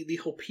did the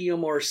whole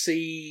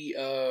PMRC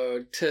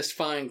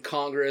testifying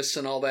Congress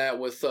and all that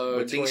with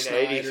between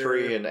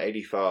 83 and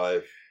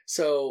 85?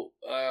 So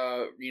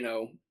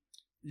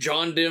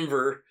John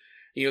Denver,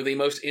 the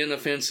most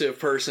inoffensive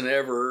person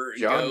ever.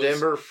 John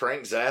Denver,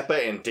 Frank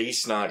Zappa, and Dee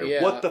Snider.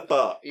 Yeah, what the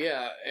fuck?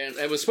 Yeah, and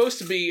it was supposed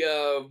to be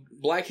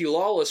Blackie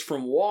Lawless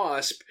from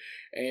Wasp,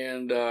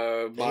 and he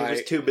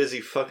was too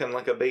busy fucking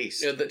like a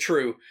beast.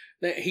 True.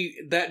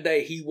 That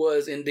day he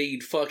was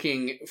indeed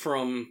fucking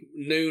from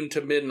noon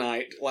to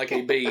midnight like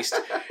a beast,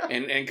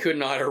 and could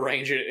not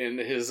arrange it in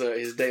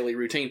his daily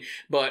routine.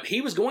 But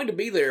he was going to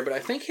be there, but I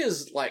think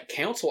his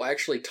council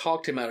actually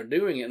talked him out of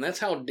doing it, and that's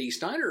how Dee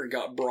Snider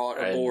got brought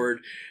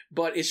aboard.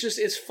 But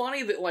it's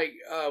funny that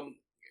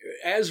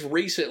as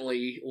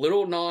recently,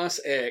 Lil Nas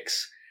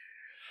X.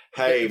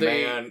 Hey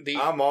man,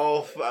 I'm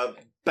all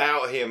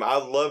about him. I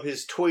love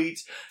his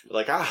tweets.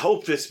 Like, I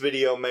hope this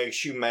video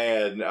makes you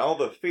mad. And all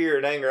the fear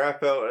and anger I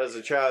felt as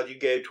a child you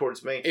gave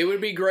towards me. It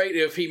would be great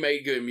if he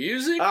made good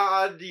music.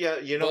 Yeah,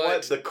 you know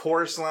what? The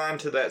chorus line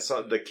to that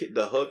song,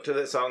 the hook to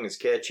that song is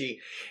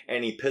catchy,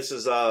 and he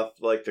pisses off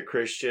like the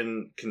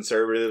Christian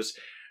conservatives,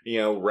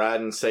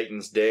 riding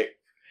Satan's dick.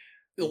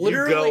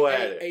 Literally, you go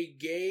at it. A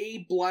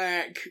gay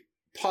black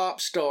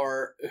pop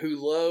star who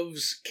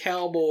loves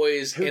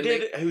cowboys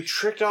who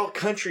tricked all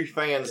country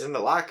fans into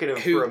liking him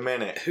for a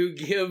minute, who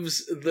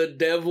gives the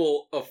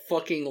devil a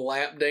fucking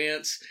lap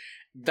dance.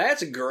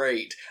 That's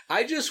great.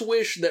 I just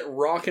wish that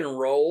rock and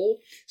roll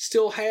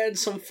still had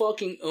some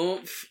fucking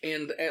oomph,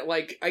 and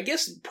I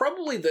guess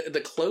probably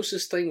the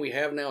closest thing we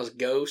have now is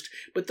Ghost,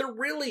 but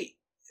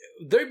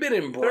they've been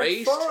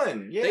embraced. They're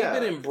fun, yeah.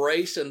 They've been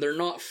embraced, and they're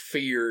not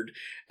feared.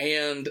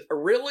 And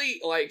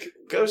really,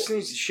 Ghost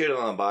needs to shit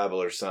on the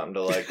Bible or something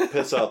to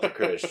piss off the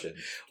Christians.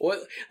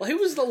 Well, who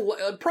was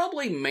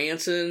probably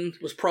Manson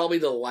was probably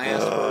the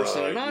last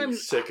person, and I'm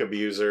sick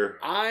abuser.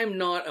 I'm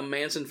not a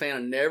Manson fan.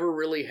 I never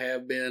really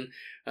have been.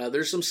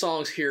 There's some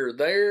songs here or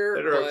there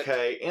that are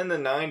okay. In the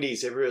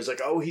 90s, everybody was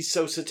like, "Oh, he's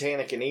so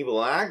satanic and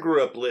evil." And I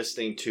grew up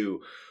listening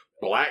to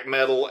black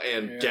metal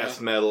and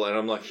death metal, and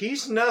I'm like,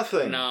 he's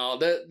nothing. No,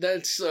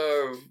 that's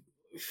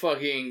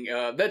fucking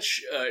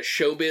that's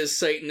showbiz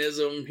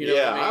Satanism. You know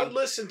what I mean? I'd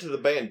listen to the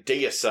band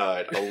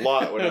Deicide a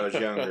lot when I was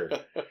younger.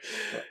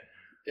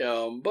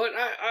 But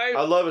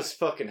I love his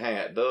fucking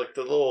hat. The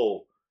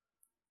little.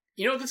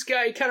 You know what this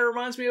guy kind of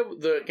reminds me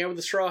of? The guy with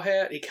the straw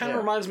hat. He kind of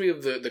reminds me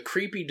of the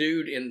creepy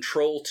dude in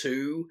Troll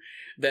 2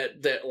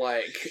 that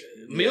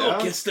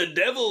milk it's the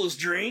devil's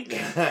drink,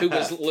 who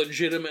was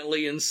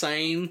legitimately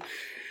insane.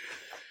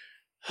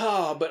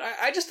 But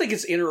I just think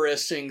it's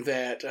interesting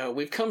that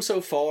we've come so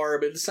far,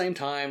 but at the same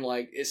time,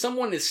 if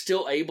someone is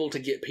still able to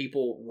get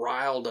people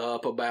riled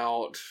up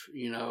about,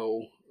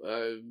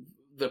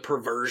 the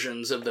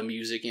perversions of the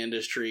music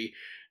industry.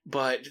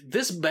 But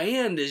this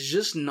band is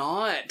just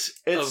not.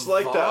 It's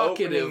like the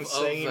opening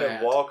scene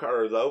of Walk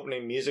Hard, or the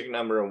opening music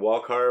number in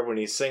Walk Hard when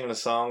he's singing a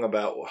song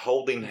about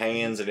holding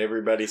hands and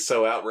everybody's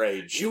so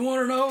outraged. You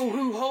want to know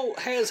who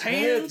has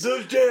hands?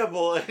 The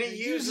devil, and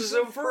he uses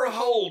them for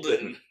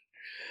holding.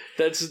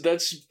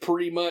 That's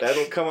pretty much.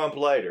 That'll come up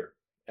later.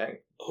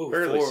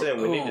 Fairly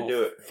soon. We need to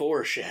do it.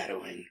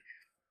 Foreshadowing.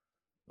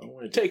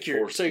 Take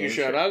your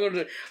shot.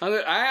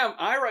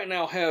 I right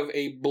now have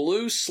a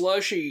blue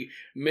slushy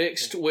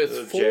mixed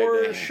with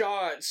 4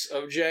 shots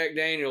of Jack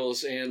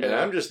Daniels, and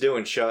I'm just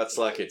doing shots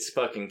like it's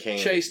fucking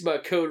candy. Chased by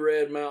Code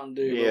Red Mountain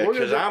Dew. Yeah,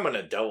 because I'm an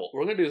adult.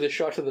 We're gonna do this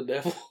shot to the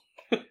devil.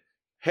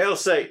 Hail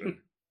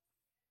Satan.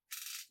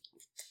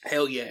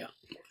 Hell yeah.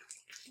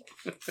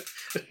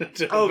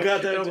 Oh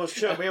god, that almost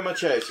shot me in my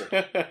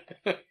chaser.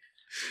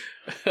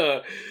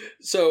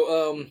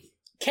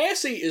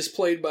 Cassie is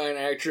played by an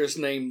actress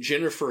named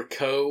Jennifer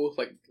Coe,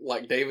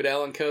 like David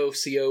Allan Coe,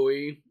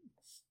 Coe.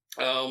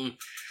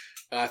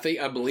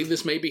 I believe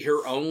this may be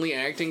her only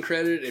acting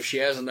credit. If she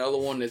has another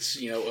one, it's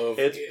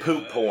it's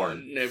poop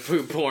porn.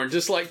 Poop porn,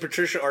 just like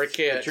Patricia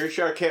Arquette.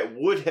 Patricia Arquette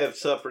would have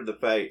suffered the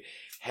fate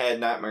had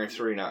Nightmare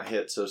 3 not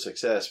hit so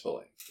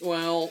successfully.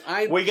 Well,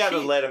 we got to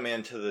let him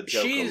into the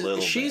joke a little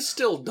bit. She's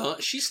still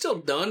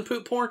done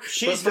poop porn.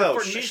 She's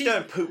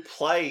done poop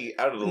play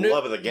out of the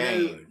love of the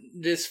game.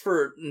 It's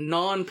for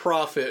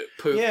non-profit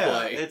poop play.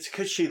 Yeah, it's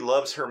because she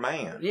loves her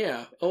man.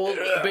 Yeah. Well,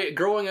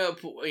 growing up,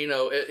 in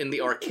the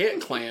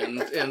Arquette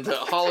clan and the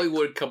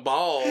Hollywood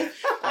cabal,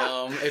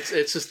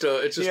 it's just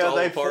all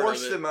they part of it.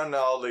 forced them into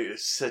all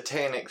these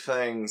satanic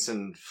things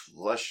and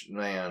flesh.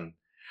 Man,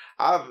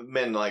 I've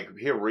been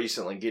here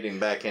recently getting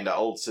back into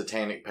old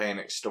Satanic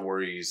Panic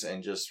stories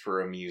and just for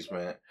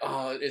amusement.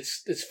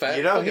 It's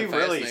he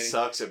really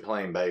sucks at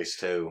playing bass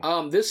too.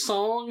 This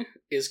song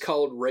is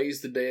called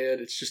 "Raise the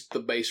Dead." It's just the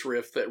bass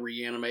riff that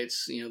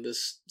reanimates,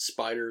 this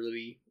spider that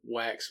he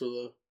whacks with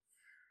a.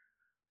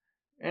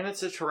 And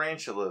it's a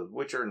tarantula,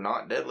 which are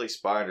not deadly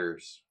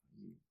spiders.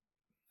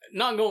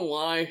 Not gonna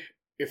lie,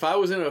 if I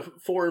was in a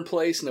foreign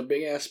place and a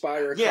big ass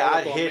spider,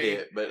 I'd hit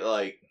it, but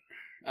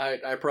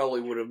I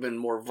probably would have been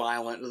more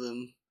violent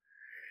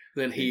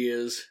than he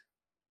is.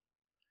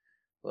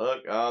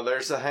 Look,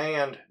 there's the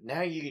hand.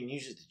 Now you can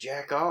use it to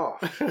jack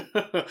off.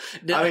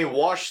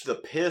 Wash the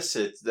piss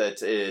it's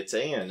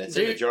in. It's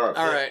in a jar of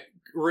piss. All right,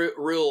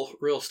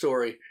 real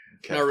story.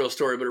 Okay. Not a real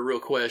story, but a real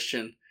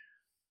question.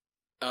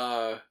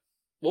 What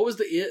was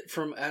the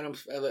from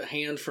Adam's? The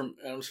hand from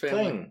Adam's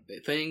Family?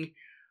 Thing.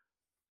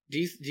 Do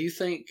you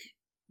think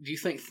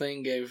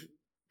Thing gave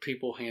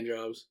people hand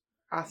jobs?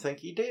 I think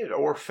he did,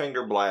 or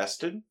finger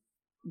blasted.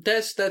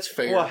 That's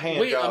fair. Well,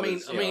 hand job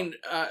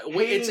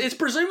it's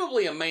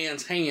presumably a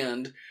man's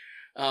hand,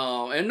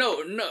 and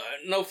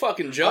no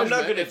fucking judgment. I'm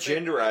not going to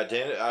gender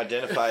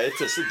identify.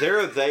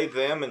 They're they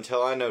them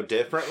until I know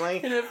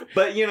differently.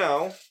 But you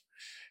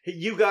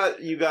got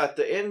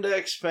the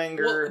index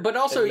finger, but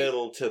also and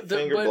middle to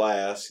finger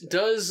blast.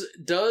 Does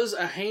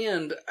a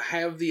hand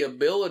have the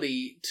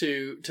ability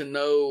to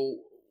know?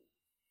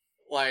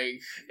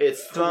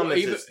 Its thumb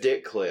is its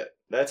dick clip.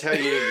 That's how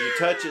you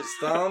touch its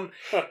thumb,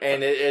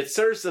 and it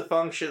serves the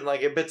function,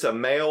 like if it's a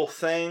male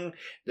thing,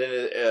 then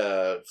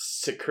it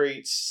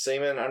secretes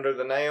semen under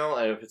the nail,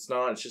 and if it's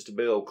not, it's just a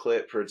big old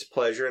clip for its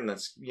pleasure, and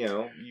that's,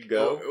 you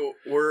go.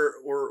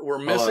 We're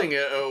missing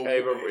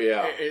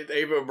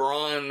Ava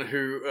Braun,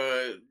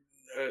 who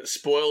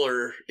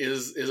spoiler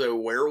is a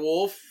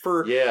werewolf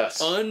for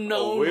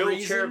unknown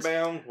wheelchair reasons.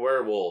 bound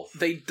werewolf.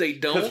 They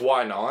don't, because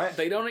why not?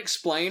 They don't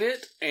explain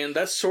it, and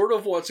that's sort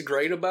of what's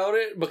great about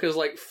it, because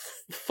like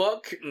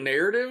fuck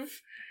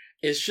narrative.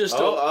 It's just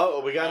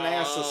we got an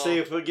ass to see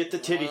if we get the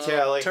titty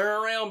tally.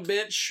 Turn around,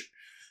 bitch.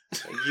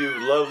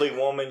 You lovely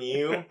woman,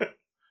 you.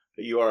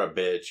 You are a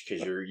bitch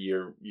because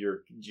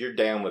you're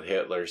down with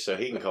Hitler, so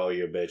he can call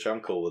you a bitch.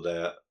 I'm cool with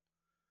that.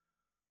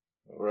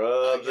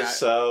 Rub the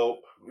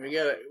soap. We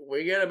gotta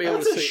be able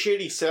to see.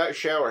 That's a shitty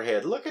shower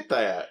head. Look at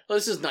that. Well,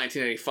 this is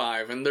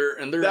 1985, and they're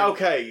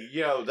okay.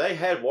 They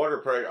had water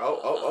pressure.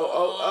 Nipples.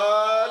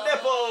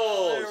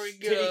 There we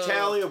go. Titty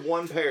tally of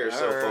one pair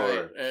so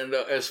far. And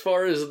as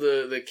far as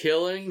the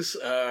killings,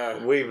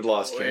 we've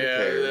lost count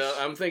pairs.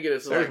 I'm thinking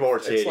there's more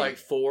titty. It's like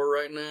 4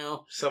 right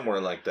now,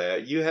 somewhere like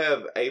that. You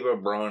have Ava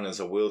Braun as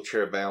a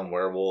wheelchair bound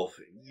werewolf.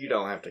 You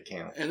don't have to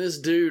count. And this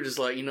dude is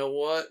like, you know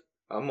what?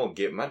 I'm gonna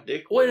get my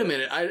dick. Wait a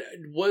minute. I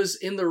was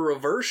in the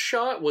reverse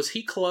shot. Was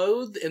he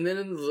clothed? And then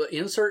in the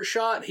insert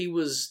shot, he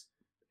was.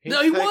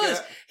 No, he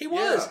was. He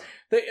was.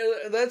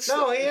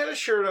 No, he had a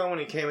shirt on when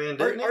he came in.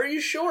 Didn't he? Are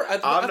you sure? I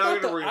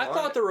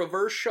thought the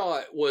reverse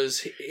shot was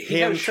he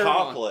him had a shirt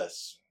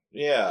topless. On.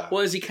 Yeah.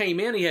 Well, as he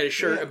came in, he had a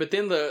shirt, but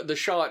then the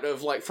shot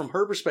of like from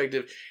her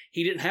perspective,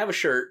 he didn't have a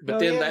shirt. But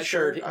then that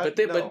shirt, but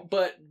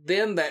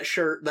then that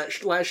shirt,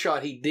 that last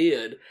shot he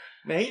did.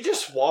 Now he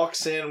just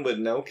walks in with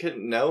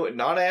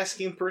not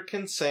asking for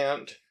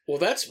consent. Well,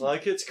 that's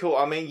like it's cool.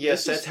 I mean,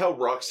 yes, that's how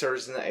rock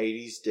stars in the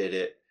 '80s did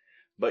it.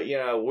 But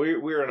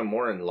we're in a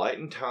more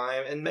enlightened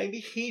time, and maybe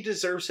he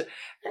deserves it.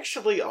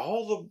 Actually,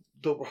 all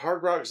the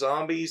Hard Rock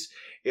Zombies,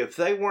 if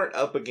they weren't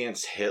up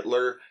against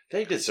Hitler,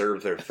 they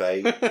deserve their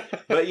fate.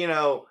 But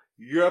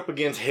you're up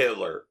against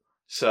Hitler,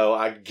 so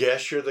I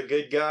guess you're the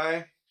good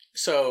guy.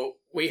 So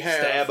we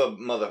have stab a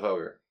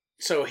motherfucker.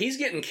 So he's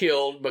getting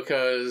killed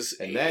because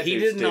he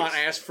did not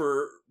ask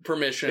for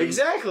permission.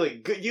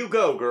 Exactly. You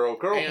go, girl.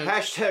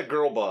 Hashtag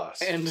girl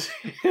boss.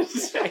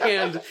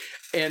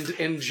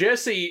 And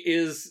Jesse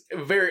is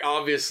very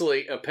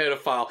obviously a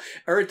pedophile.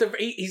 Or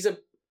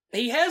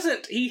he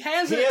hasn't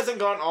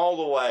gone all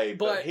the way,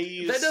 but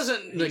that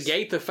doesn't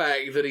negate the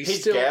fact that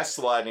he's still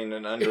gaslighting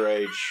an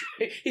underage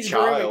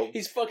child.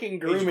 He's fucking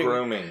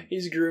grooming.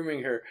 He's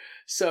grooming her.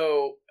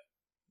 So,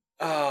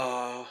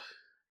 and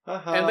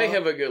they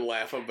have a good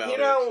laugh about it.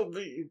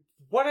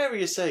 Whatever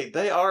you say,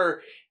 they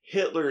are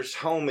Hitler's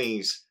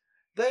homies.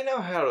 They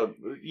know how to,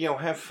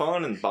 have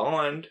fun and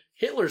bond.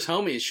 Hitler's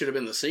Homies should have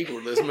been the sequel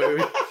to this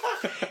movie.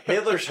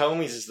 Hitler's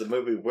Homies is the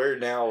movie we're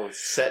now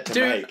set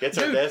to make. It's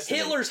our destiny.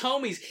 Hitler's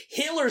Homies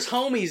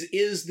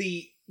is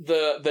the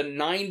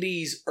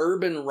 90s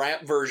urban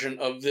rap version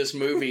of this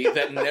movie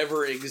that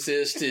never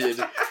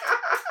existed.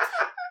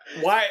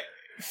 Why?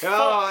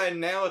 Oh,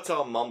 and now it's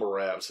all mumble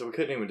rap, so we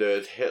couldn't even do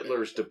it.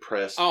 Hitler's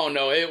depressed. Oh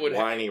no, it would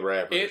whiny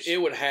rappers. It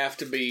would have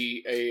to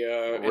be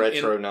a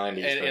retro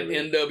 '90s an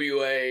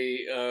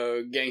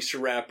NWA gangster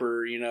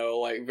rapper.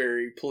 Like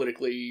very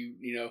politically,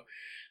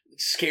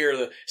 scare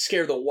the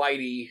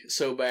whitey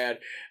so bad.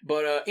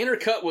 But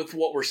intercut with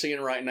what we're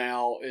seeing right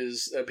now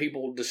is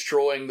people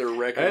destroying their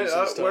records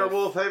and stuff.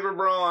 Werewolf Ava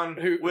Braun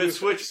with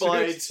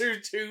switchblades,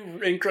 two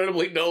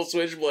incredibly dull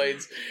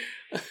switchblades.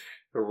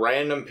 A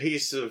random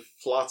piece of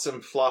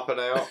flotsam flopping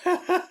out.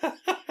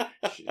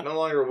 She's no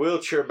longer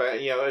wheelchair bound.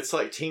 It's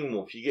like Teen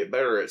Wolf. You get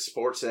better at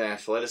sports and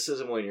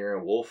athleticism when you're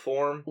in wolf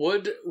form.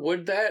 Would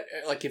that,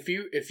 like, if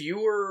you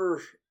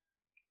were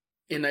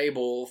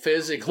unable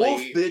physically,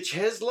 wolf bitch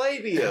has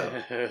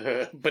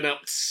labia. But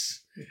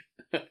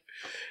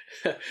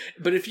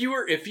if you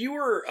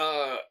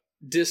were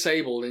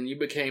disabled and you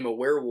became a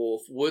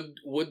werewolf,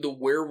 would the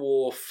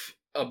werewolf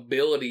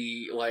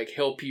ability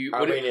help you?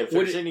 If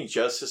there's any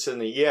justice in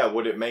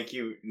would it make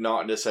you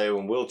not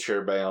disabled and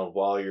wheelchair bound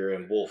while you're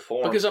in wolf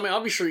form? Because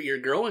obviously you're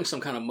growing some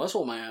kind of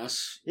muscle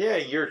mass. Yeah,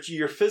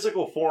 your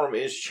physical form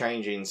is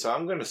changing. So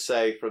I'm going to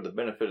say, for the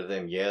benefit of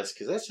them, yes,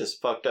 because that's just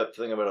fucked up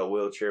to think about a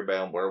wheelchair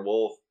bound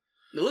werewolf.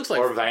 It looks like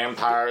or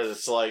vampire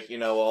that's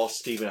all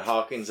Stephen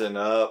Hawking's and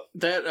up.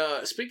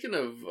 That speaking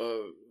of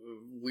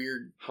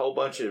weird, whole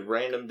bunch of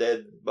random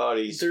dead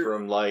bodies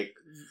from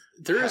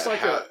there's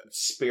a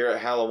Spirit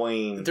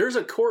Halloween. There's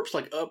a corpse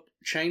up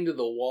chained to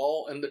the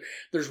wall, and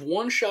there's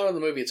one shot of the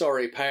movie. It's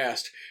already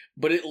passed,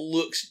 but it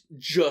looks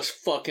just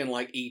fucking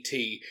like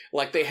E.T.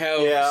 Like they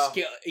have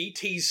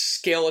E.T.'s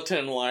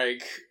skeleton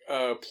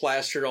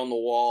plastered on the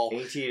wall.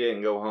 E.T.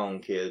 didn't go home,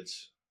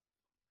 kids.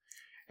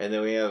 And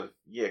then we have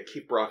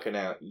keep rocking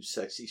out, you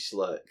sexy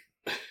slut.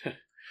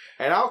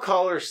 And I'll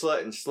call her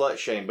slut and slut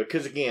shame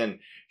because again,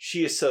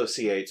 she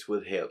associates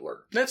with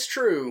Hitler. That's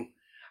true.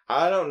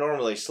 I don't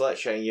normally slut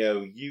shame.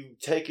 You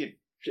take it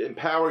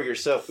empower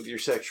yourself with your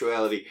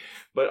sexuality.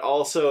 But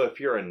also, if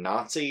you're a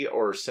Nazi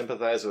or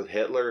sympathize with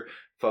Hitler,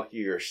 fuck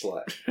you, you're a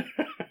slut.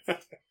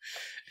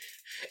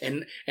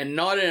 And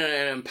not in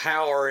an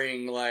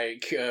empowering,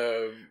 like,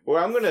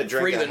 well, I'm gonna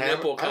drink free the I'm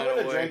nipple kind of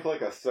gonna way. drink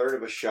like a third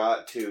of a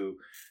shot to,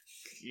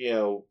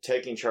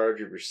 taking charge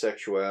of your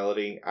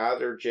sexuality,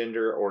 either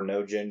gender or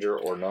no gender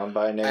or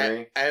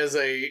non-binary. As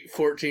a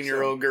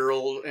 14-year-old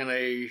girl and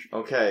a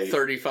Okay.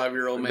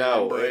 35-year-old man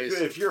No, embrace.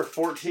 if you're a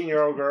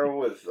 14-year-old girl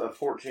with a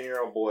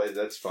 14-year-old boy,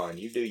 that's fine.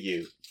 You do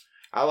you.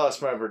 I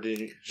lost my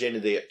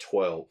virginity at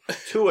 12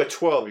 to a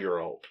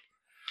 12-year-old.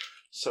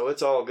 So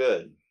it's all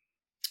good.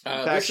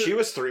 In fact, she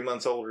was 3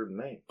 months older than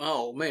me.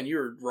 Oh, man, you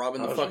were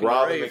robbing I the was fucking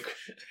robbing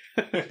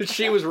grave.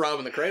 She was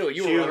robbing the cradle.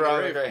 You she were was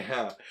robbing the robbing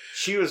grave. the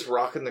She was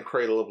rocking the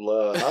cradle of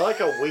love. I like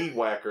a weed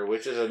whacker,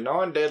 which is a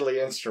non-deadly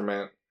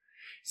instrument.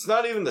 It's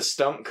not even the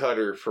stump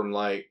cutter from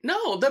like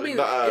No, I mean,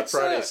 it's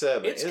Friday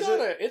 7. It's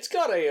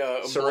got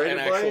an Serrated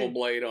actual blade?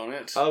 blade on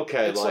it.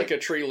 Okay, It's like a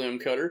tree limb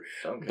cutter.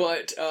 okay.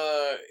 But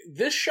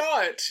this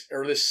shot,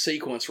 or this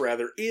sequence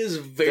rather, is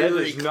that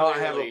very does not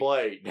have a clearly-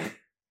 blade.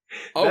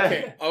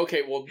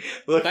 Okay, well,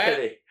 Look that- at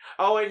it.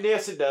 Oh, wait,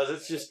 yes, it does.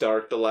 It's just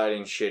dark. The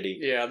lighting's shitty.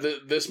 yeah,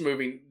 this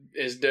movie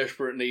is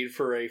desperate need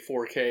for a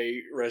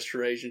 4K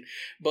restoration.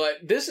 But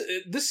this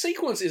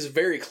sequence is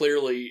very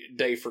clearly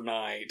day for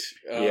night.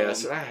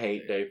 Yes, I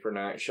hate day for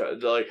night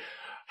shot. Like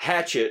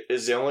Hatchet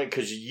is the only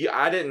because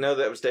I didn't know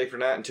that was day for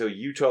night until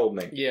you told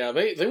me. Yeah,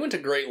 they went to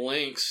great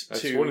lengths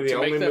That's to one of the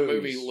make only that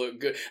movies. movie look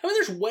good. I mean,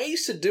 there's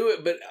ways to do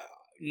it, but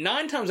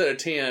 9 times out of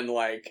 10,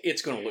 like,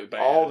 it's going to look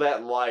bad. All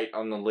that light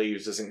on the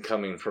leaves isn't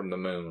coming from the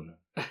moon.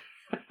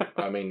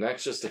 I mean,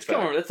 that's just a It's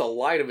fact. that's the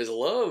light of his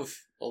love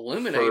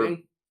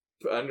illuminating.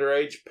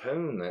 Underage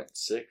poon, that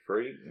sick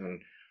freak,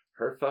 and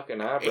her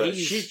fucking eyebrows.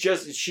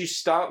 He's- She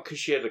stopped because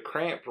she had a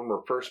cramp from her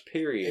first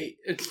period.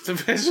 It's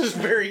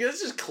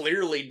just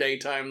clearly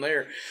daytime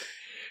there.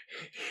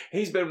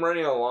 He's been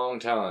running a long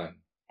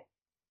time.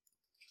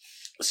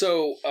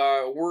 So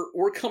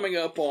we're coming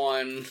up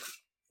on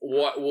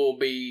what will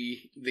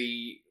be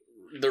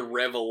the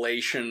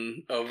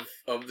revelation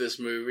of this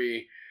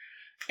movie,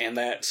 and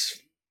that's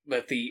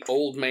that the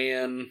old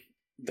man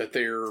that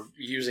they're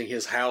using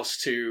his house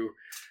to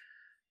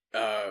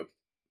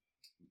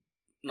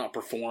not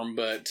perform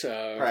but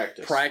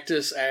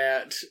practice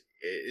at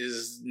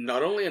is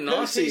not only a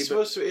Nazi.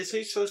 Is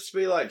he supposed to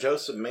be like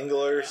Joseph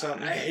Mengele or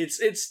something?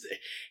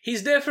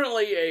 He's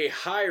definitely a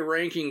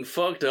high-ranking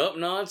fucked up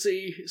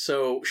Nazi.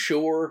 So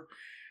sure.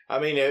 I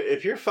mean,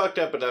 if you're fucked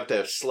up enough to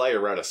have Slayer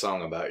write a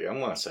song about you, I'm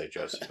going to say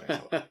Joseph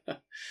Mengele.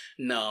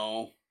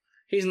 No,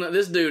 he's not.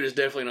 This dude is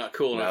definitely not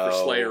cool enough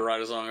for Slayer to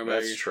write a song about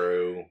That's you.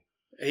 true.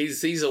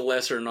 He's a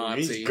lesser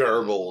Nazi. He's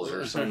Goebbels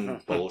or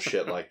some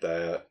bullshit like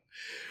that.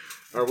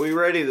 Are we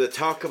ready to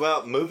talk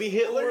about movie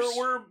Hitlers?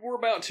 We're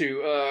about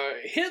to.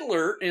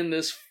 Hitler in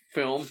this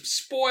film,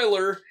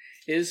 spoiler,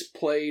 is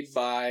played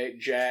by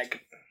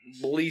Jack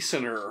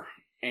Bleesener.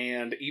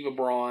 And Eva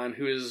Braun,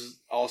 who is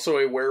also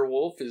a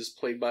werewolf, is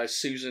played by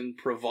Susan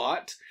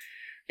Pravat.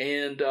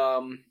 And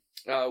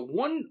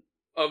one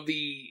of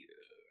the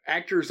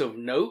actors of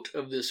note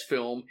of this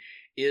film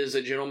is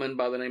a gentleman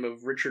by the name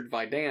of Richard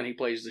Vidan. He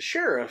plays the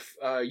sheriff.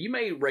 You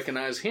may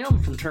recognize him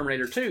from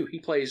Terminator 2. He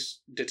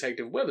plays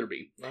Detective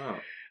Weatherby. Oh.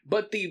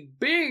 But the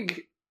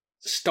big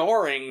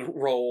starring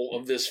role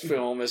of this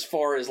film, as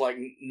far as like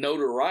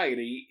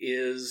notoriety,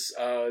 is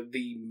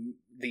the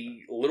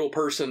little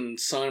person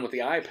son with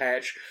the eye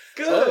patch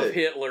of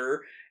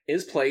Hitler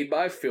is played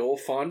by Phil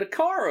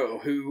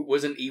Fondacaro, who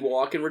was an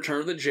Ewok in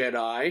Return of the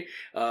Jedi.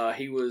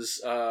 He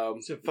was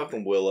He's in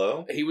fucking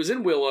Willow. he was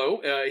in Willow.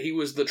 He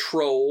was the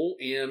troll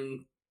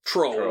in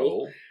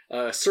Troll.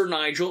 Sir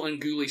Nigel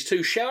and Ghoulies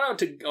 2. Shout out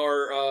to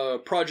our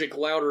Project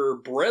Louder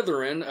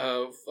brethren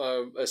of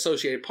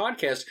Associated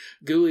Podcast,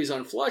 Ghoulies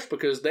on Flush,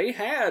 because they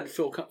had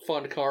Phil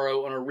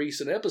Fondacaro on a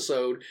recent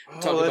episode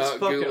talking about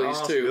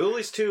Ghoulies 2.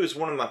 Ghoulies 2 is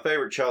one of my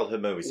favorite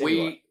childhood movies.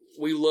 Anyway.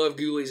 We love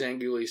Ghoulies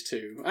and Ghoulies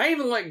 2. I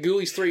even like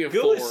Ghoulies 3 and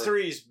 4. Ghoulies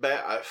 3 is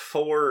bad.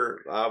 4,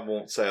 I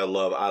won't say I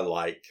love, I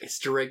like. It's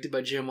directed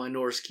by Jim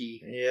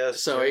Wynorski.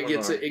 Yes. So it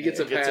gets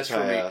a pass for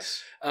me.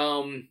 pass.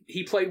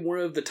 He played one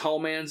of the Tall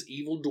Man's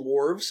evil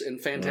dwarves in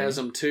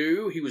Phantasm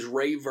 2. He was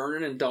Ray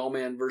Vernon in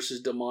Dollman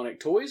vs. Demonic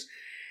Toys.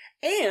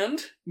 And,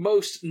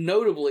 most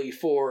notably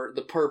for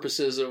the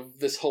purposes of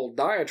this whole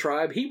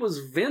diatribe, he was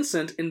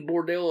Vincent in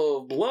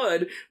Bordello of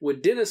Blood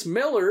with Dennis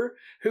Miller,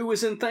 who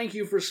was in Thank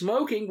You for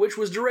Smoking, which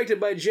was directed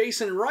by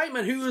Jason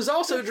Reitman, who is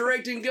also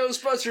directing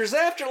Ghostbusters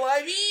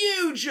Afterlife.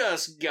 You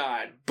just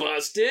got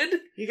busted.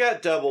 You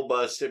got double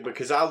busted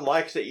because I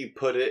like that you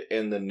put it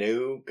in the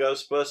new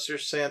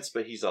Ghostbusters sense,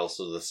 but he's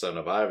also the son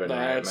of Ivan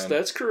Reitman.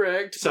 That's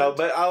correct. So,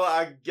 but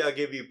I'll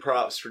give you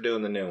props for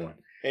doing the new one.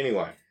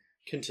 Anyway,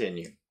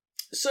 continue.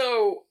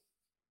 So,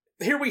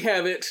 here we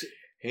have it.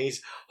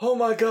 Oh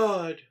my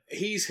god.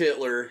 He's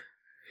Hitler.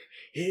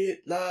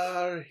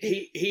 Hitler.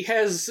 He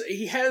has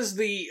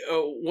the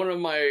one of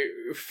my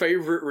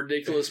favorite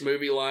ridiculous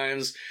movie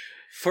lines: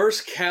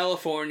 "First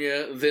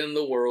California, then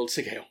the world."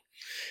 Sick hell.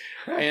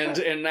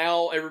 and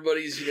now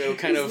everybody's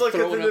kind He's of looking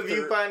throwing through up the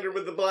their, viewfinder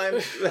with the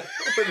blind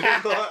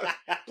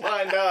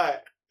blind eye.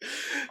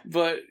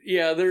 But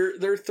yeah,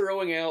 they're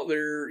throwing out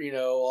their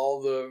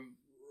all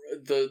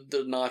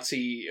the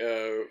Nazi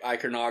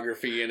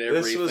iconography and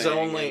everything. This was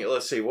only,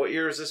 let's see, what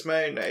year is this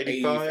made?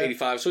 85?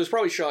 85. So it's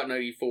probably shot in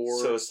 84.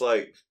 So it's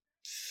like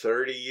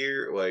 30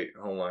 years. Wait,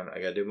 hold on. I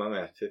gotta do my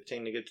math.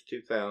 15 to get to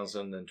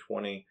 2000, then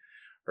 20.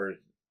 Or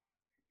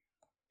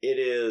it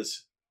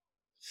is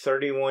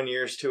 31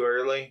 years too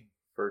early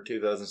for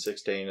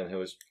 2016, and who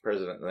was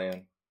president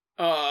then?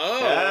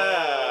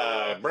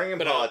 Bringing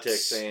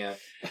politics in.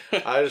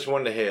 I just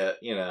wanted to hit,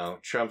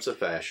 Trump's a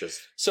fascist.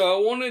 So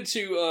I wanted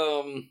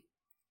to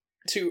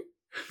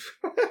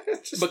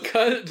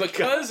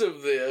because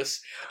of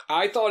this,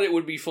 I thought it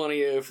would be funny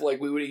if we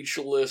would each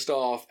list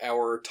off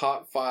our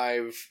top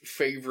 5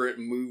 favorite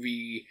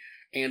movie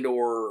and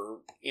or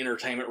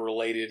entertainment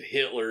related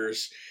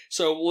Hitlers.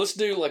 So let's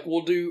do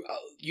we'll do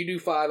you do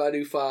 5, I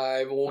do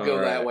 5, and we'll go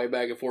that way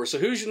back and forth. So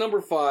who's your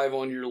number 5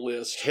 on your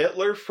list?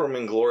 Hitler from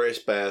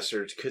Inglourious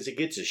Basterds, because he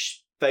gets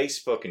his face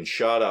fucking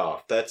shot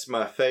off. That's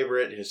my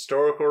favorite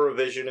historical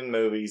revision in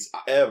movies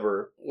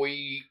ever.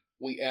 We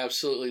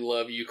absolutely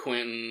love you,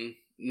 Quentin.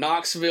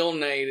 Knoxville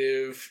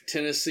native,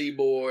 Tennessee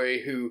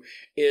boy, who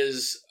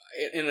is,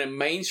 in a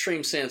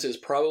mainstream sense, is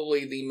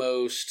probably the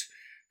most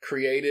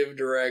creative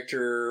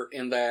director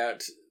in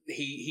that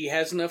he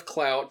has enough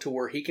clout to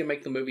where he can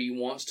make the movie he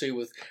wants to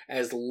with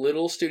as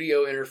little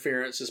studio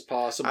interference as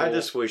possible. I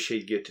just wish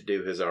he'd get to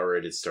do his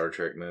R-rated Star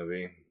Trek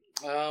movie.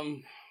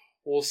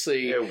 We'll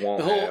see. It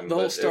won't happen, the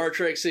whole Star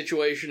Trek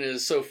situation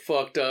is so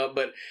fucked up,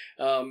 but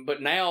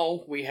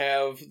now we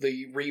have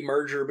the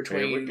remerger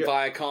between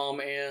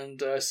Viacom and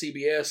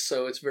CBS,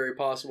 so it's very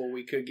possible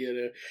we could get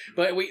a.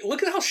 But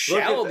look at how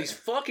shallow these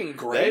fucking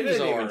graves are. They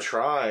didn't even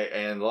try,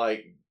 and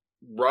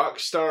rock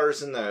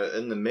stars in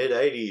the mid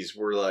 '80s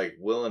were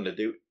willing to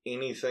do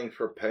anything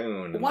for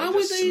Poon. Why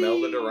would they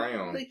smelled it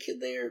around?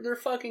 They're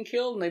fucking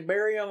killed, and they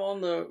bury them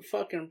on the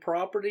fucking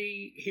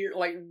property here.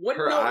 What?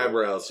 Her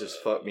eyebrows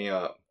just fucked me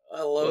up.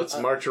 Let's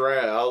march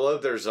around. I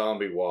love their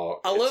zombie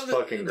walk. It's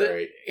fucking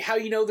great. How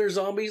they're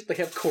zombies? They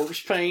have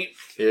corpse paint.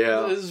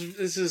 Yeah.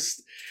 This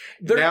is.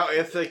 Now,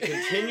 if they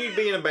continued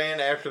being a band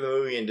after the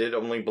movie and did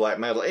only black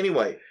metal,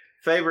 anyway.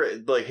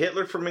 Favorite,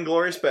 Hitler from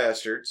Inglourious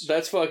Basterds.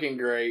 That's fucking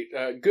great.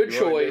 Good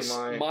choice.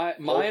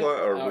 Mine,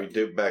 or we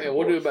do back and forth?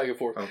 We'll do it back and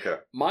forth. Okay.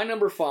 My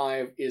number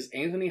 5 is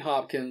Anthony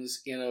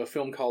Hopkins in a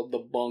film called The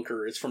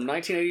Bunker. It's from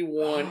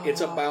 1981.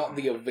 It's about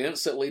the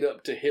events that lead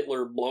up to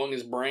Hitler blowing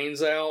his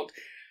brains out.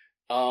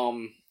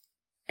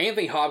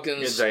 Anthony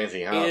Hopkins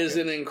is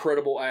an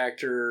incredible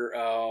actor.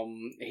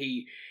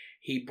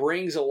 He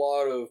brings a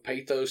lot of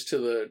pathos to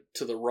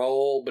the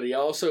role, but he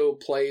also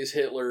plays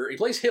Hitler. He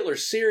plays Hitler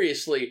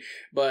seriously,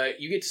 but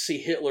you get to see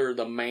Hitler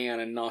the man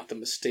and not the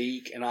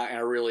mystique, and I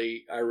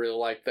really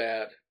like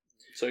that.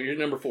 So you're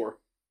number 4.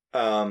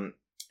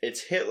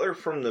 It's Hitler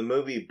from the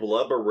movie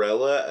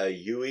Blubberella,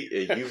 a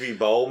UV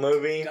Bowl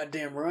movie.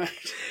 Goddamn right.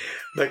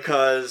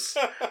 Because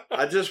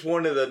I just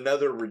wanted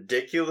another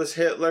ridiculous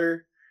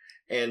Hitler.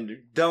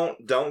 And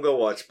don't go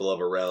watch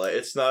Blubberella.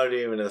 It's not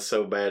even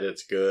so bad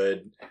it's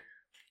good.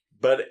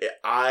 But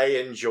I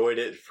enjoyed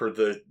it for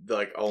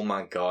oh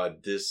my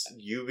god, this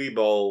UV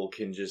Bowl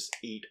can just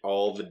eat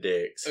all the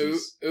dicks.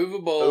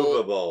 Uwe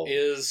Boll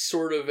is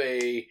sort of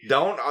a...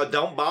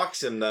 Don't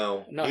box him,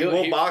 though. No, he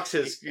won't box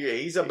his...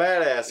 He's a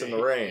badass in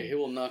the ring. He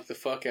will knock the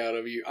fuck out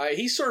of you.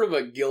 He's sort of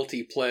a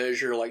guilty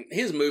pleasure.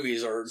 His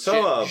movies are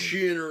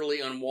generally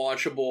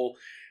unwatchable.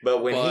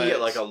 But when he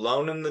get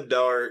Alone in the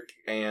Dark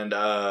and...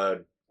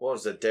 what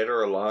was it, Dead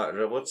or Alive?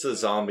 What's the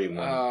zombie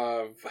one?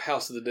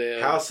 House of the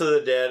Dead. House of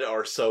the Dead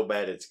are so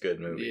bad it's good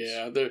movies.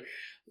 Yeah,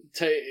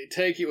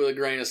 take it with a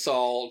grain of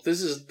salt.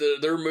 This is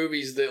their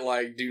movies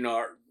that do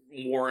not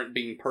warrant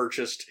being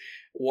purchased.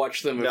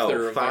 Watch them if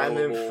they're available. Find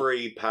them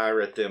free,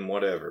 pirate them,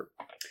 whatever.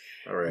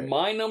 All right.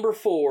 My number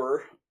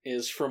 4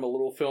 is from a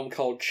little film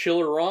called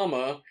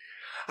Chillerama.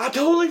 I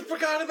totally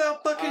forgot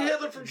about fucking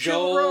Hitler from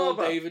Joel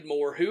Chillerama. David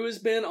Moore, who has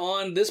been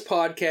on this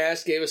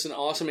podcast, gave us an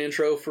awesome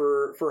intro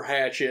for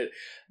Hatchet.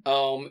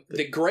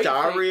 The great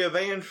Diary of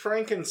Anne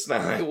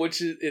Frankenstein,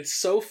 which it's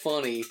so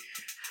funny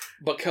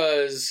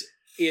because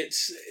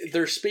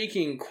they're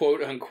speaking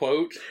quote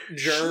unquote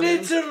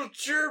German. Schnitzel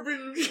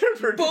German.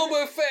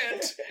 Boba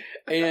Fett.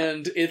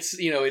 And it's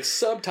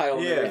subtitled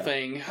and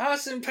everything.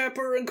 Hasen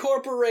Pepper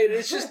Incorporated.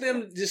 It's just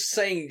them just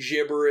saying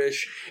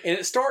gibberish. And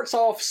it starts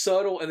off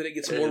subtle and then it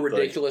gets more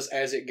ridiculous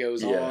as it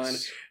goes on.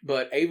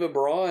 But Ava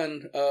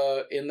Braun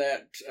in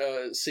that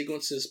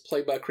sequence is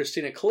played by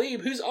Christina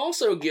Klebe, who's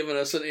also given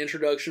us an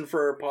introduction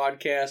for our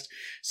podcast.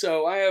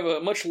 So I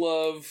have much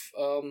love.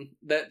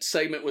 That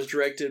segment was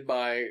directed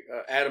by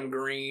Adam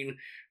Green,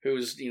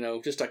 who's,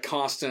 just a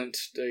constant,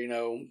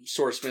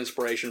 source of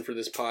inspiration for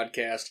this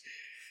podcast.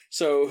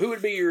 So, who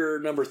would be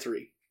your number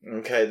 3?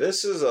 Okay,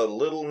 this is a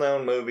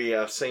little-known movie.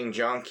 I've seen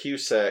John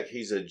Cusack.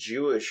 He's a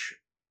Jewish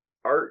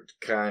art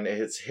kind.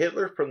 It's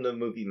Hitler from the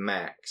movie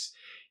Max.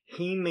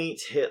 he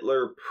meets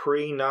Hitler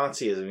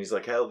pre-Nazism. He's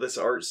like, oh, this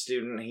art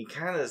student, he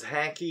kind of is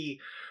hacky,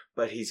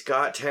 but he's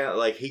got talent.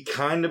 Like, he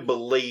kind of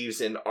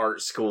believes in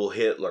art school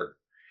Hitler.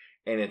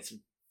 And it's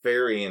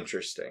very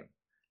interesting.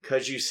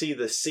 Because you see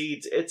the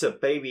seeds. It's a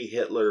baby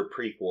Hitler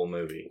prequel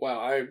movie. Wow,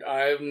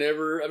 I've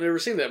never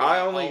seen that.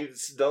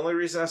 The only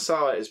reason I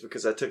saw it is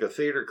because I took a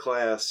theater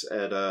class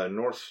at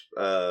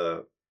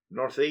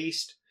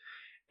Northeast,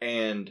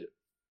 and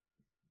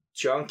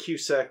John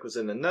Cusack was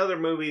in another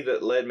movie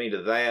that led me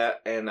to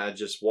that, and I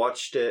just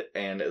watched it,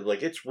 and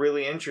it's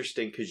really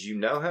interesting because you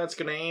know how it's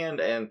going to end,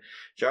 and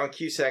John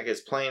Cusack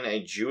is playing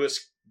a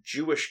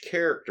Jewish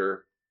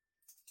character.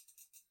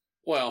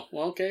 Well,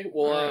 okay.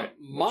 Well, right.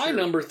 My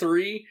number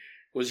 3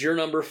 was your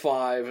number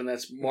 5, and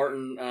that's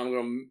Martin. I'm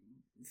going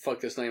to fuck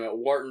this name out.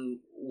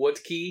 Martin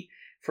Wuttke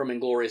from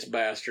Inglourious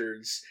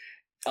Bastards.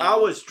 I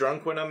was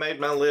drunk when I made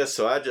my list,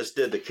 so I just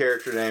did the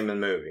character name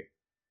and movie.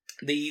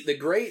 The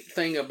great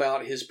thing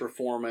about his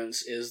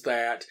performance is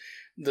that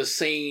the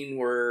scene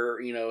where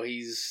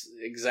he's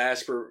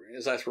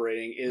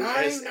exasperating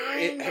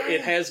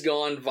it has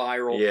gone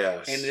viral.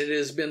 Yes, and it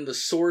has been the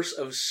source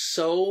of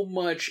so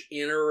much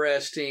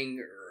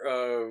interesting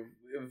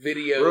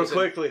videos. Real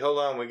quickly, hold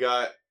on. We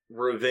got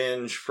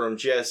revenge from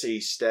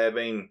Jesse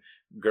stabbing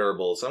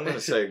Goebbels. I'm going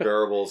to say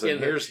Goebbels, and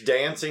here's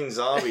dancing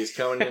zombies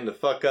coming in to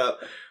fuck up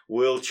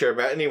wheelchair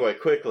back. Anyway,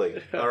 quickly.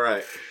 All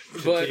right.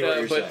 But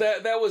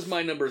that was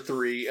my number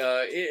 3.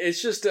 It's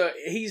just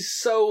he's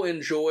so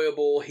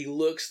enjoyable. He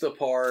looks the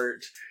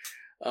part.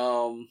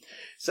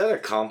 Is that a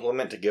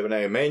compliment to give an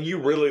A? Man, you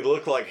really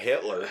look like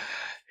Hitler.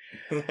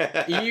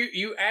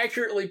 you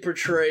accurately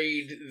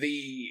portrayed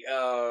the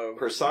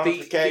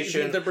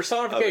personification the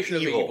personification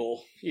of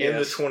evil in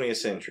the 20th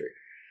century.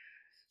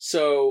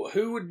 So,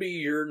 who would be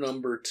your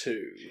number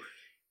 2?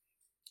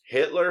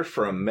 Hitler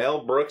from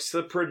Mel Brooks,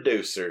 The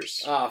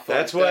Producers.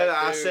 That's what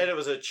I said. It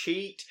was a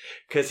cheat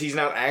because he's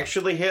not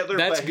actually Hitler.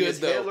 That's but good, he's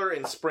though. Hitler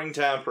in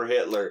Springtime for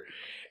Hitler.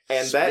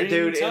 And that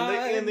dude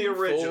in the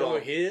original,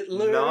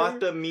 Hitler, not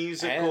the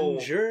musical, and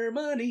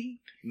Germany,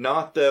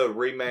 not the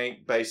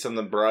remake based on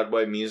the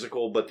Broadway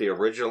musical, but the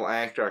original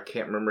actor. I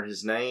can't remember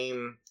his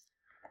name.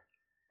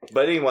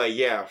 But anyway,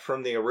 yeah,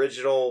 from the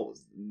original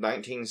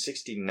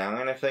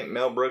 1969, I think,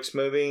 Mel Brooks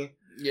movie.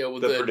 Yeah,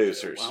 with the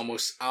Producers.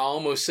 I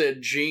almost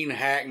said Gene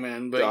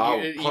Hackman, but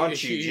I'll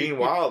punch you, Gene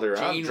Wilder.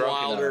 Gene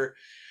Wilder.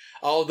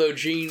 Although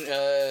Gene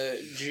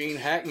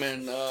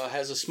Hackman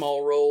has a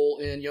small role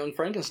in Young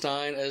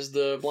Frankenstein as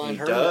the blind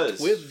hermit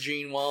with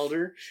Gene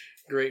Wilder.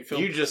 Great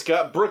film. You just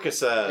got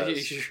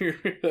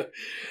Brookicized.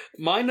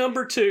 My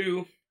number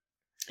 2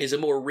 is a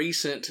more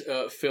recent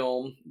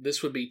film.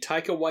 This would be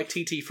Taika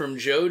Waititi from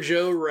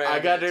Jojo Rabbit. I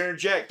got to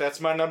interject.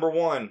 That's my number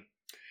 1.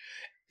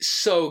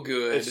 So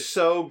good. It's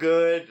so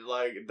good.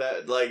 Like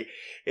that. Like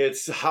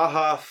it's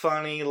haha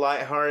funny,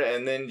 lighthearted,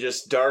 and then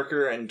just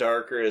darker and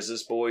darker as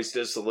this boy's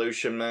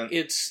disillusionment.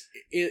 It's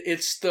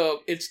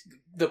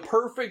the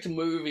perfect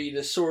movie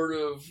to sort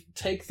of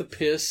take the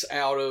piss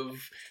out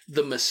of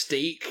the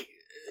mystique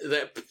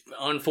that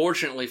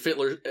unfortunately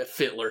Hitler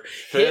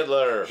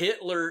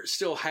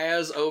still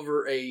has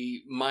over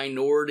a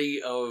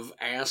minority of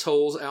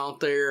assholes out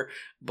there,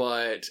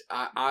 but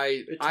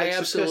I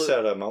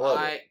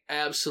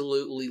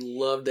absolutely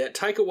love that.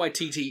 Taika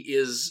Waititi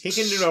he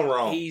can do no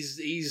wrong.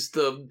 He's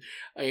the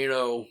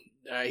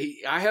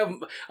I have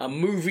a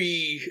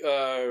movie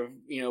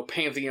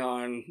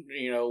pantheon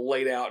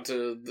laid out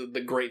to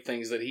the great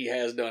things that he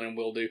has done and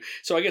will do.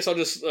 So I guess I'll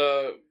just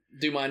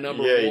do my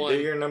number 1. Yeah,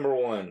 do your number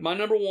 1. My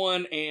number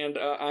 1, and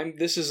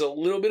this is a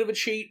little bit of a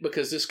cheat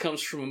because this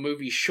comes from a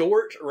movie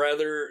short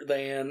rather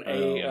than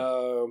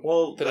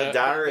The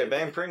Diary of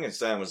Van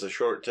Frankenstein was a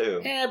short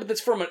too. Yeah, but it's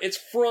from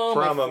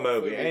a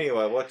movie.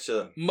 Anyway, what's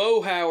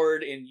Mo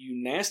Howard in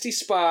You Nasty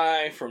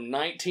Spy from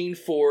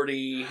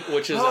 1940,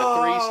 which is a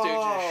Three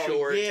Stooges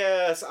short.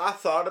 Yes, I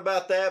thought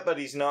about that, but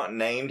he's not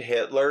named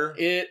Hitler.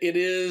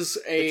 It's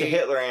a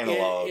Hitler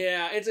analog.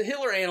 It's a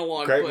Hitler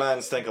analog. Great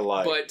minds think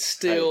alike. But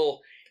still.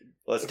 Hey.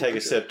 Let's take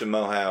a sip to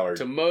Mo Howard.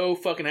 To Mo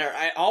fucking Howard.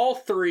 All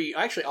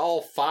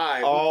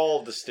 5.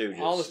 All the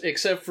Stooges.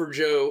 Except for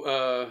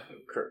Joe,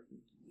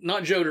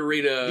 not Joe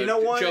DeRita. You know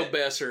what? Joe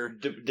Besser.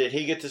 Did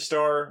he get to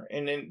star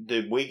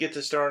did we get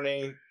to star in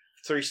any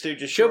Three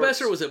Stooges shorts? Joe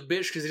Besser was a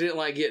bitch because he didn't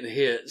like getting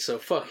hit, so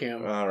fuck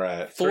him. All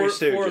right. 4 of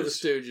the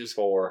Stooges.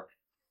 4.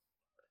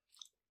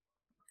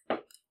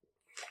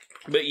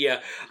 But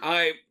yeah,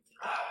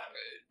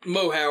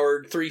 Mo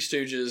Howard, Three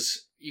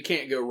Stooges, you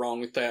can't go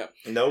wrong with that.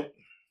 Nope.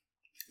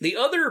 The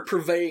other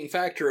pervading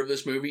factor of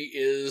this movie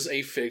is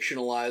a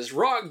fictionalized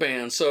rock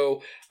band.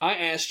 So I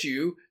asked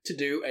you to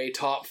do a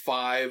top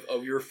 5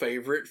 of your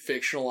favorite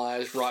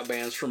fictionalized rock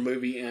bands from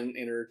movie and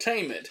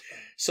entertainment.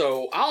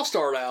 So I'll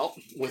start out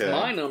with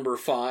my number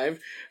 5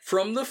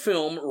 from the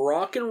film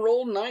Rock and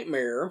Roll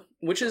Nightmare,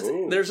 which is,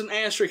 there's an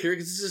asterisk here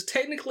because this is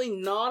technically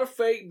not a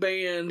fake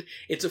band.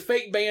 It's a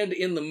fake band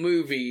in the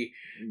movie,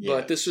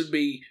 but this would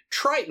be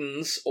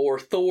Tritons, or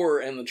Thor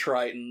and the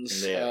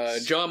Tritons.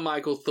 Yes. John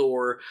Michael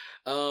Thor.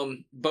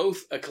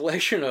 Both a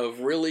collection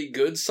of really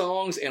good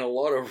songs and a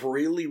lot of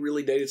really,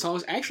 really dated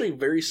songs. Actually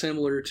very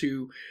similar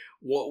to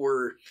what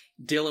we're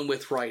dealing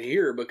with right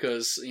here,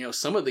 because, you know,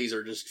 some of these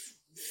are just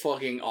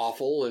fucking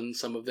awful and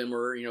some of them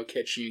are, you know,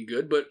 catchy and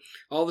good, but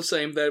all the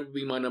same, that would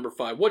be my number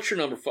 5. What's your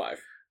number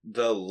 5?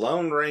 The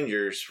Lone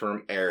Rangers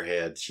from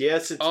Airheads.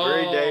 Yes, it's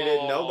very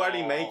dated.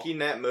 Nobody making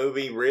that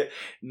movie.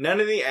 None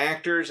of the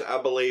actors, I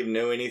believe,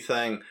 knew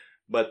anything,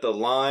 but the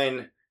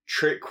line,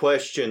 "Trick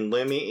question,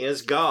 Lemmy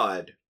is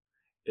God,"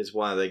 is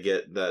why they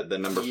get the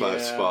number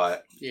 5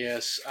 spot.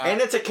 Yes.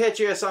 And it's a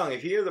catchy ass song.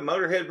 If you hear the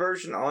Motorhead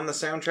version on the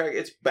soundtrack,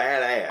 it's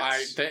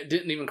badass. That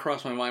didn't even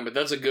cross my mind, but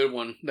that's a good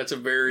one. That's a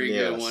very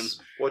good one.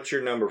 What's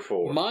your number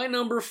 4? My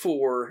number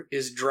 4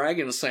 is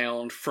Dragon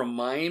Sound from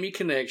Miami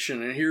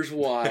Connection, and here's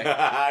why.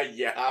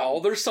 All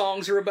their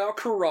songs are about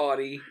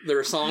karate. There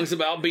are songs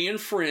about being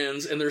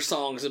friends, and there are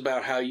songs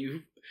about how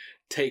you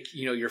take,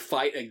 you know, your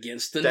fight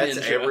against the ninja.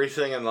 That's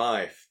everything in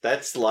life.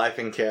 That's life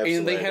encapsulated.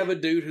 And they have a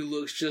dude who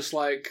looks just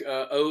like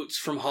Oates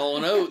from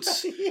Hall &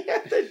 Oates.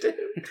 Yeah, they do.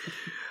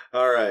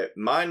 All right,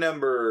 my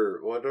number,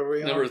 what are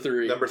we on? Number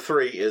 3. Number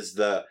 3 is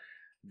the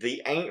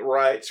Ain't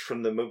Rights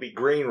from the movie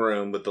Green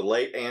Room with the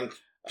late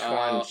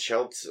Anton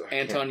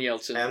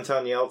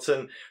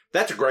Yelchin.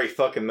 That's a great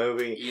fucking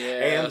movie.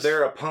 Yes. And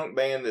they're a punk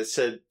band that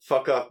said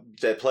 "fuck off,"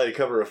 that played a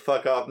cover of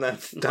 "Fuck Off"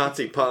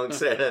 Nazi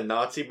punks at a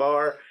Nazi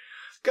bar.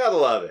 Gotta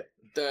love it.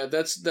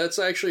 That's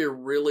actually a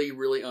really,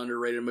 really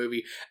underrated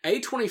movie.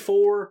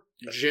 A24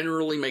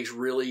 generally makes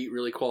really,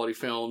 really quality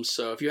films,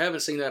 so if you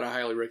haven't seen that, I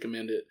highly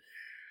recommend it.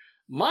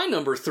 My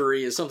number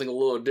 3 is something a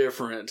little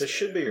different. This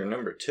should be your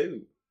number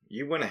 2.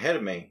 You went ahead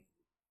of me.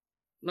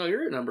 No,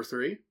 you're at number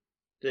 3.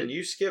 Then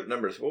you skipped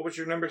numbers. What was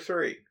your number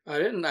 3? I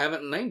didn't. I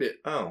haven't named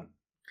it. Oh.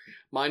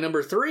 My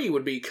number 3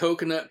 would be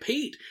Coconut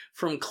Pete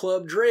from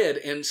Club Dread,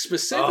 and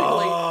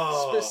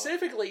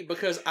specifically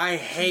because I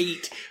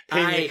hate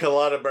Pina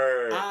Colada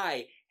Bird.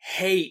 I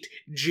hate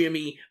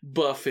Jimmy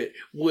Buffett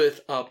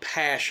with a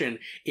passion.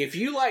 If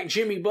you like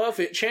Jimmy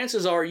Buffett,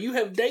 chances are you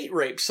have date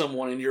raped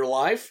someone in your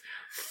life.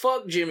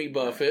 Fuck Jimmy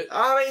Buffett.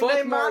 I mean, Fuck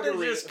they might have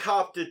Marguerite. just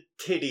copped a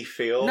titty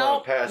feel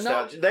and passed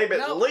out. They've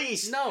at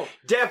least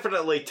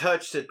definitely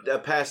touched a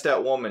passed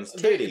out woman's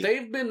titty.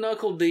 They've been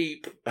knuckle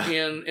deep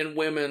in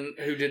women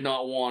who did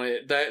not want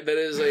it. That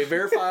is a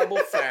verifiable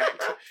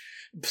fact.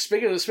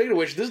 Speaking of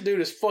which, this dude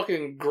is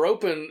fucking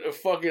groping a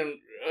fucking.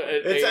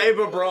 It's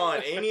Ava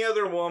Braun. Any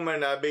other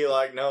woman, I'd be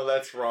like, no,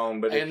 that's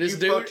wrong. But and this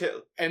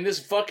dude, and this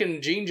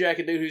fucking jean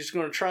jacket dude who's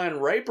going to try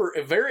and rape her,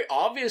 very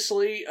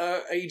obviously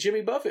a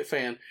Jimmy Buffett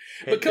fan.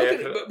 But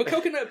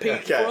Coconut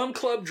Pete from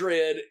Club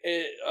Dread,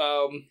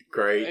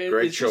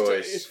 great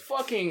choice. It's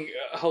fucking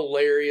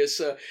hilarious.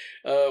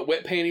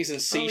 Wet panties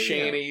and sea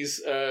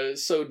shanties.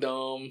 So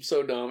dumb.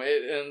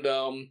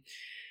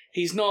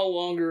 He's no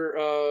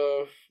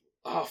longer.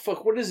 Oh,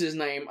 fuck, what is his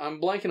name?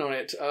 I'm blanking on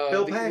it.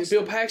 Bill Paxton.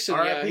 Bill Paxton,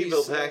 R.I.P.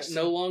 Bill Paxton.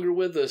 No longer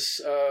with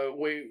us.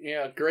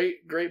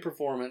 Great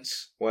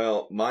performance.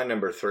 Well, my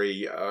number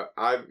 3,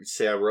 I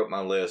wrote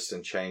my list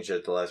and changed it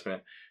at the last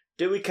minute.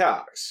 Dewey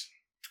Cox.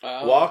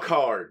 Walk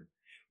Hard.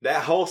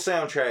 That whole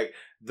soundtrack,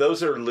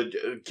 those are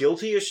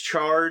Guilty as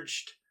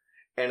Charged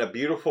and A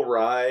Beautiful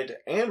Ride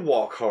and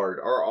Walk Hard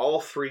are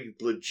all 3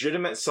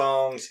 legitimate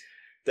songs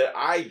that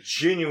I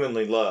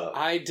genuinely love.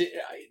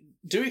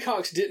 Dewey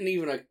Cox didn't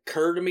even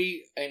occur to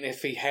me, and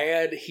if he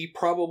had, he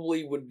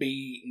probably would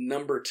be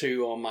number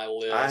 2 on my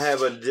list. I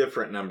have a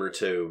different number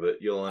 2,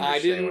 but you'll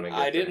understand when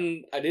I get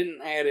there. I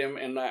didn't add him,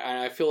 and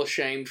I feel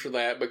ashamed for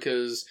that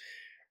because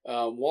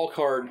Walk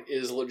Hard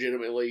is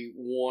legitimately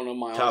one of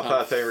my top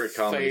 5 favorite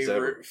comedies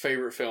ever.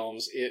 Favorite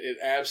films. It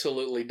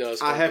absolutely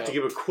does. I have to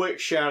give a quick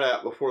shout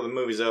out before the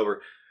movie's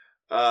over.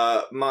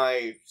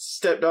 My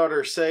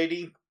stepdaughter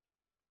Sadie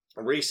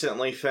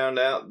recently found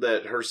out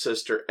that her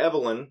sister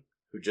Evelyn,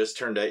 who just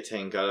turned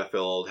 18, God, I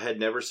feel old, had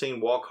never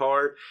seen Walk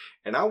Hard.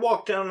 And I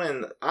walked down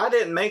and I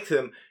didn't make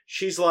them.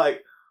 She's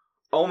like,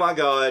 oh my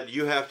God,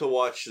 you have to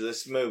watch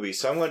this movie.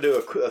 So I'm going to do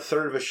a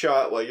third of a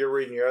shot while you're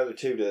reading your other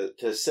 2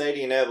 to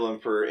Sadie and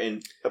Evelyn for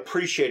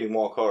appreciating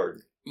Walk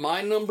Hard.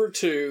 My number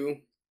 2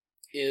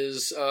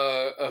 is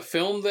a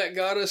film that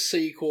got a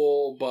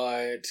sequel,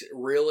 but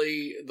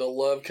really the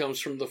love comes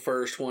from the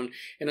first one.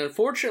 And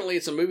unfortunately,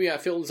 it's a movie I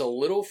feel is a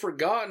little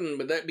forgotten,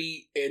 but that'd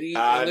be Eddie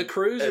and the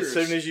Cruisers. As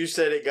soon as you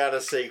said it got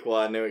a sequel,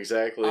 I knew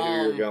exactly who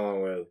you were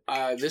going with.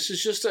 This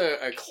is just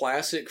a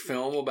classic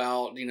film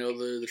about, you know,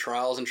 the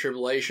trials and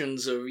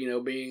tribulations of, you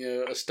know, being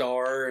a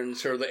star and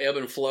sort of the ebb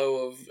and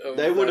flow of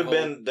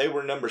they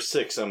were number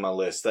 6 on my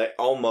list. They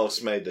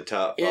almost made the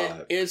top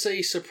 5. It's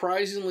a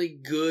surprisingly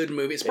good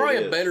movie. It's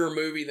probably a better movie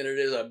movie than it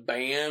is a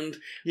band.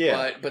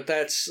 Yeah. But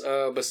that's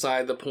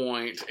beside the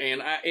point.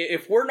 And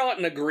if we're not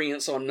in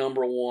agreement on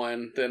number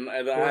one, then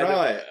We're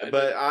not.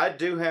 But I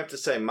do have to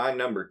say my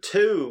number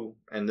 2,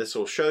 and this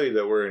will show you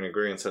that we're in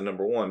agreement on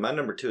number 1. My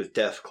number 2 is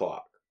Death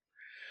Clock.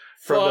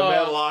 From the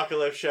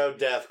Metalocalypse show,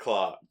 Death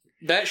Clock.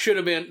 That should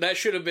have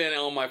been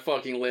on my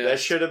fucking list. That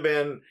should have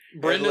been.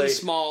 Brendan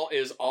Small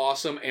is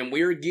awesome, and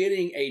we're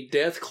getting a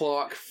Death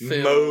Clock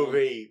film.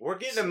 Movie. We're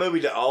getting a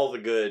movie to all the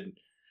good.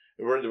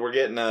 We're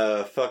getting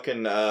a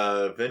fucking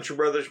Venture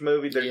Brothers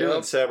movie. They're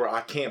doing several.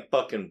 I can't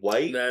fucking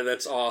wait.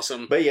 That's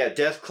awesome. But yeah,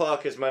 Death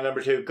Clock is my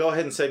number 2. Go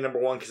ahead and say number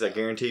 1 because I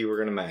guarantee you we're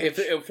going to match.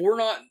 If we're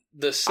not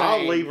the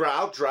same...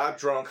 I'll drive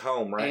drunk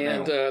home now.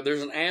 And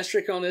there's an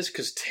asterisk on this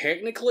because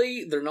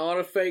technically they're not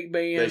a fake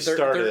band. They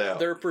started out.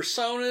 Their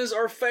personas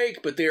are fake,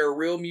 but they are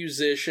real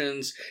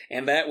musicians,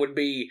 and that would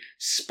be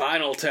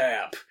Spinal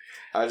Tap.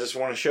 I just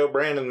want to show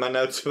Brandon my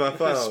notes on my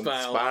phone.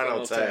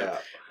 Spinal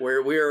Tap.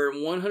 Where we are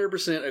 100%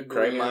 agreeing.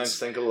 Great minds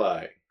think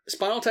alike.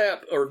 Spinal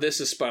Tap, or This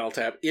Is Spinal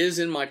Tap, is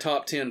in my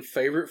top 10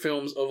 favorite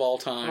films of all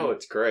time. Oh,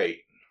 it's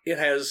great. It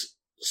has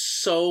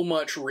so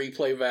much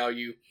replay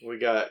value. We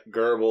got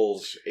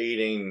Goebbels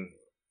eating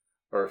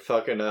or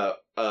fucking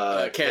up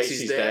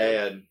Casey's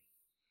dad.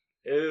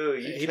 Ooh,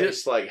 he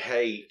tastes like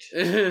hate.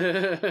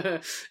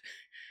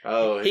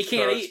 Oh, his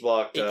throat's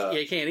blocked up.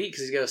 He can't eat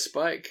because he's got a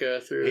spike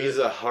through it. He's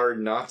a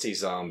hard Nazi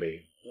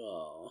zombie.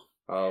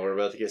 Oh, we're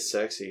about to get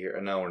sexy here.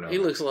 No, we're not. He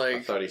looks like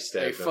I thought he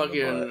stabbed a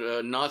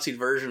fucking Nazi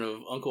version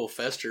of Uncle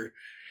Fester.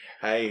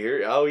 Hey,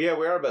 here. Oh, yeah,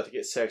 we are about to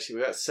get sexy.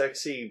 We got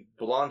sexy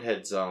blonde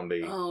head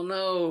zombie. Oh,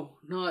 no.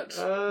 Not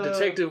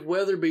Detective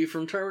Weatherby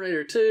from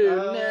Terminator 2.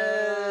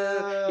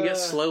 No. He got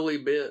slowly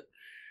bit.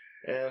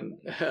 And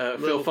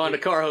Phil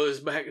Fondacaro is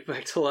back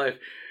to life.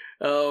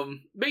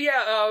 But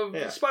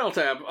yeah, Spinal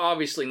Tap,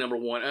 obviously number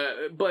 1.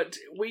 But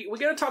we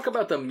got to talk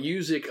about the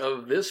music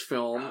of this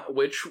film,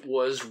 which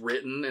was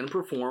written and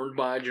performed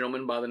by a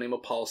gentleman by the name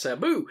of Paul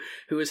Sabu,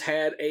 who has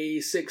had a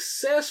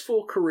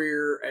successful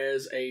career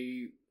as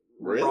a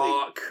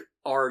rock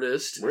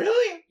artist.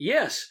 Really?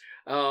 Yes.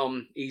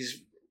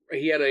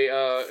 He had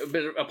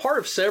been a part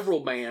of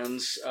several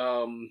bands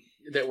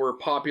that were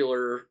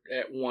popular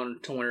at one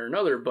point or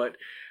another. But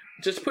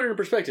just to put it in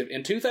perspective,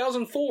 in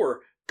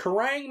 2004.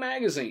 Kerrang!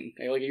 Magazine,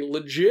 like a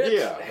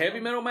legit heavy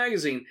metal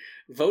magazine,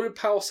 voted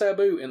Paul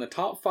Sabu in the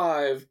top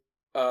 5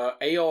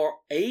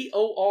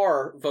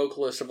 AOR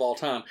vocalists of all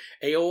time.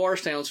 AOR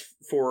stands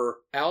for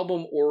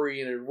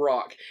Album-Oriented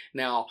Rock.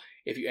 Now,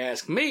 if you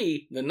ask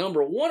me, the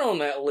number 1 on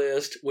that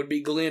list would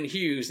be Glenn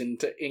Hughes, and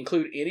to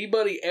include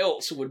anybody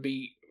else would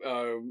be,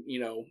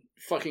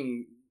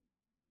 fucking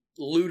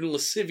lewd and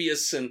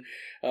lascivious and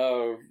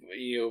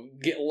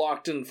get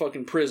locked in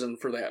fucking prison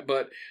for that.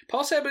 But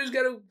Paul Sabu's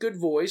got a good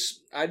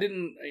voice. I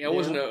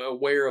wasn't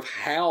aware of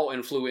how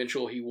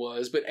influential he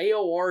was, but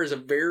AOR is a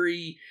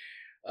very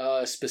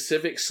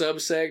specific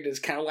subsect. It's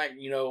kind of like,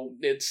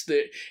 it's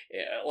the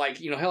how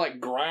like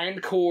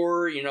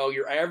grindcore,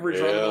 your average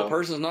run-of-the-mill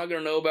person is not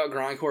going to know about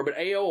grindcore, but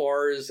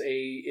AOR is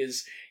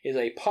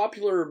a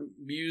popular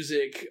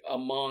music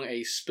among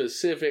a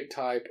specific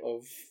type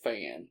of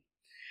fan.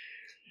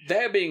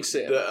 That being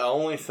said, the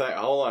only thing,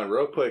 hold on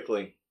real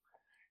quickly,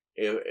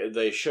 if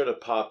they should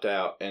have popped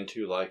out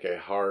into like a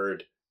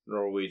hard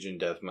Norwegian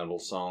death metal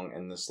song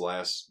in this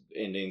last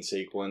ending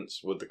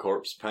sequence with the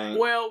corpse paint.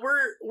 Well,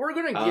 we're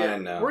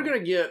gonna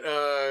get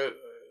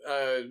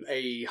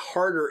a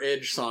harder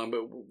edge song,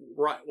 but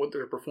what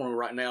they're performing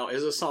right now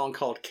is a song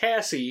called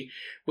Cassie,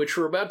 which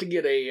we're about to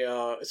get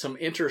some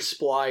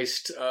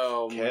interspliced.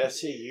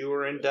 Cassie, you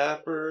were in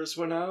diapers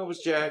when I was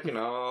jacking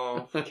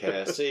off.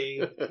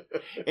 Cassie.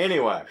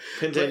 Anyway,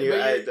 continue.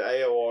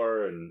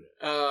 AOR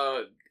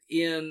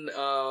and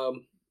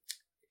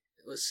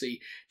let's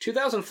see,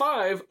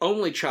 2005,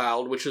 Only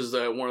Child, which is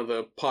one of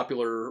the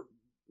popular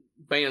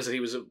bands that he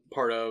was a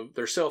part of,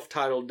 their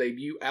self-titled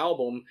debut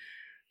album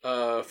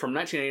from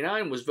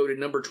 1989 was voted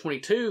number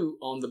 22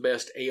 on the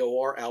best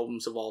AOR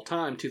albums of all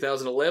time.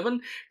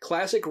 2011,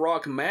 Classic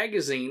Rock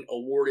Magazine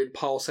awarded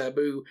Paul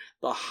Sabu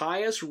the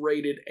highest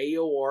rated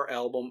AOR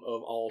album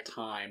of all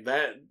time.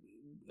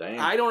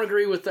 I don't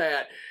agree with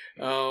that.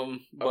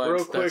 But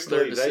real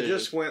quickly, they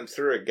just went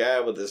through a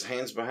guy with his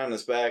hands behind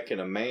his back in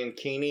a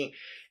mankini.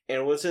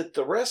 And was it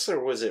the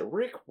wrestler? Was it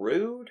Rick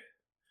Rude?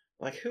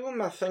 Like, who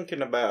am I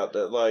thinking about?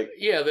 That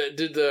that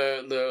did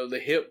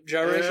the hip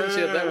gyrations.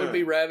 Yeah, that would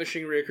be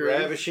Ravishing Rick Rude.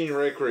 Ravishing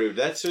Rick Rude.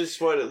 That's just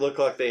what it looked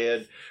like they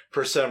had,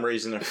 for some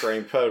reason, a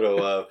framed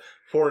photo of.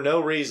 For no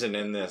reason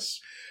in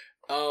this.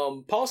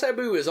 Paul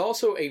Sabu is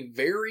also a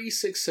very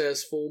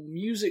successful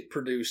music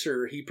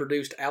producer. He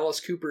produced Alice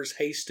Cooper's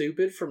Hey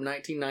Stupid from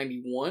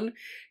 1991.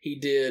 He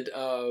did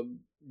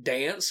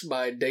Dance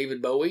by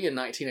David Bowie in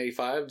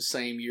 1985, the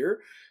same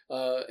year.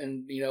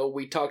 And,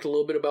 we talked a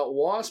little bit about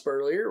Wasp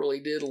earlier. Well,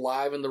 he did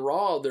Live in the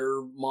Raw,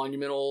 their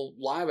monumental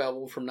live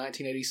album from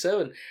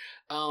 1987.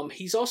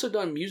 He's also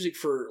done music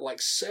for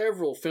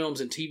several films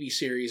and TV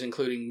series,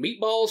 including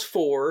Meatballs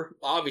 4,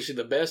 obviously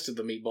the best of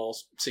the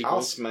Meatballs sequels.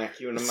 I'll smack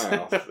you in the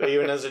mouth,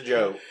 even as a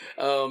joke.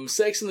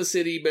 Sex and the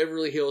City,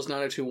 Beverly Hills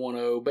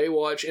 90210,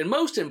 Baywatch, and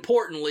most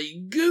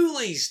importantly,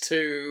 Ghoulies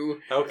 2.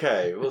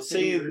 Okay, well,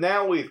 see,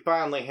 now we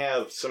finally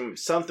have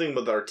something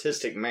with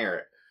artistic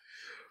merit.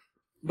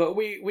 But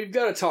we've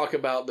got to talk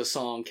about the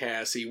song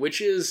Cassie,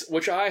 which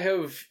I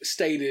have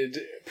stated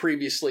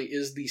previously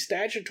is the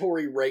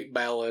statutory rape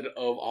ballad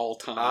of all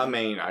time. I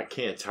mean,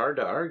 it's hard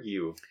to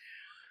argue.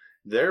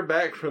 They're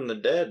back from the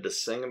dead to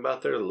sing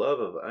about their love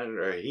of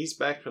he's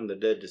back from the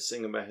dead to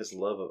sing about his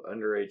love of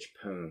underage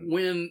poon.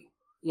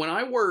 When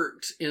I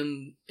worked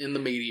in the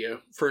media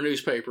for a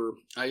newspaper,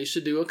 I used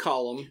to do a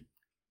column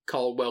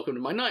called Welcome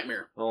to My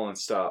Nightmare. Hold on,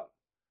 stop.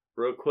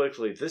 Real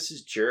quickly, this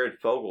is Jared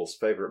Fogel's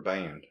favorite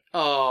band.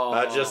 Oh,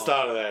 I just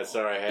thought of that.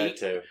 Sorry, I had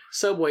to.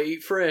 Subway,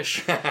 eat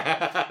fresh.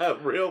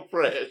 Real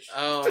fresh.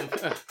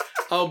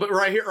 But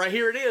right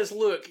here it is.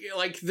 Look,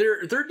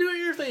 they're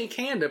doing everything they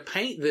can to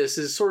paint this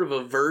as sort of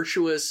a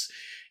virtuous,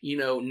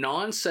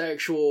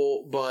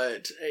 non-sexual,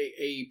 but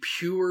a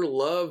pure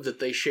love that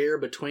they share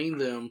between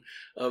them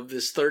of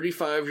this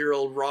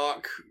 35-year-old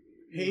rock.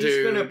 He's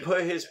dude. gonna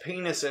put his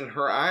penis in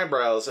her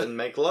eyebrows and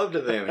make love to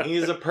them.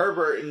 He's a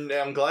pervert, and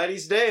I'm glad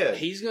he's dead.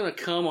 He's gonna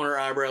come on her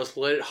eyebrows,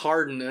 let it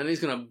harden, and then he's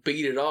gonna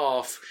beat it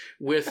off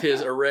with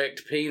his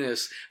erect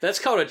penis. That's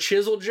called a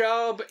chisel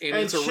job, and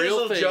it's a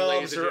real thing. Chisel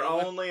jobs are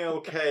only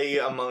okay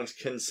amongst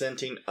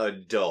consenting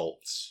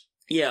adults.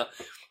 Yeah.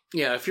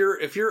 Yeah, if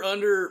you're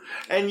under,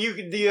 and you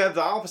have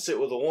the opposite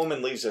with a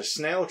woman leaves a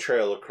snail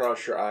trail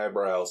across your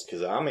eyebrows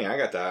because I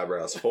got the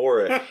eyebrows for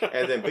it,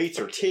 and then beats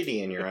her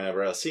titty in your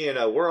eyebrows. See,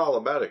 we're all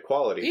about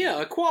equality.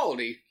 Yeah,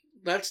 equality.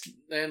 This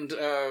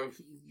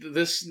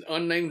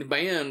unnamed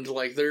band,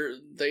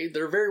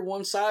 they're very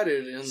one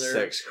sided in their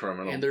sex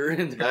criminal. And they're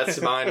in their, that's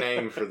my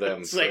name for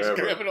them. Sex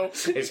forever. criminal.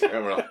 Sex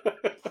criminal.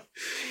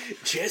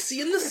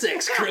 Jesse and the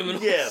Sex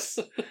Criminals. Yes.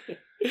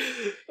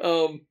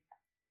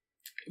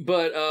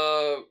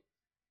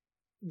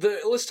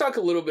 Let's talk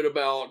a little bit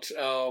about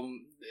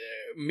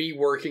me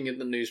working in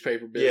the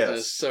newspaper business.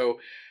 Yes. So,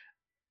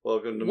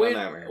 welcome to my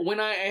nightmare. When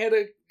I had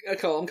a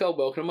column called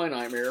 "Welcome to My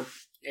Nightmare,"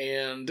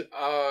 and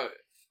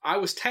I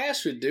was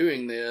tasked with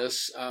doing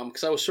this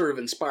because I was sort of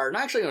inspired. And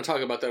I'm actually going to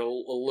talk about that a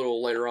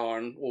little later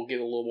on. We'll get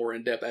a little more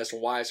in depth as to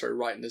why I started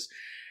writing this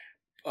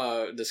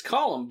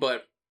column.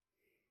 But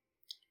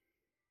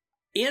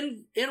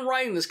in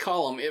writing this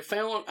column,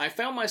 I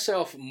found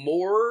myself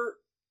more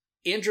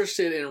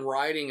interested in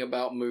writing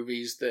about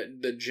movies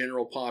that the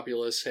general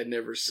populace had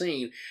never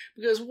seen,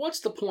 because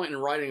what's the point in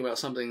writing about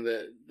something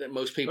that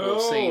most people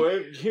have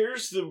seen?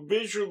 Here's the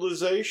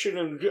visualization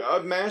and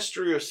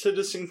mastery of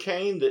Citizen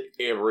Kane that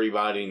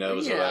everybody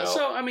knows about.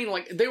 So I mean,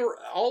 they were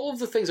all of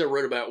the things I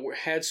wrote about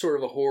had sort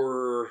of a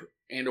horror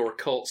and or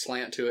cult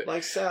slant to it,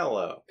 like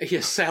Sallow.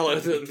 Yes, Sallow,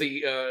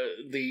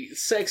 the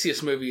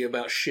sexiest movie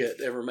about shit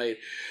ever made.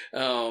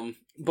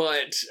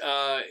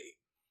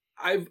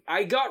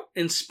 I got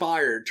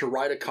inspired to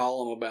write a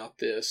column about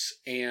this,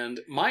 and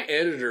my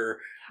editor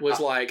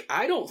was like,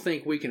 I don't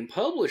think we can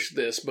publish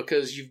this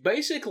because you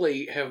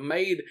basically have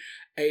made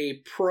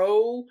a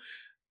pro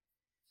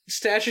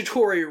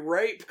statutory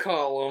rape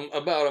column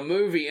about a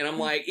movie. And I'm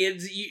like,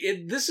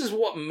 this is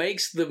what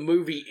makes the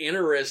movie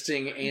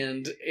interesting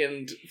and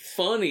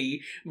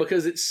funny,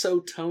 because it's so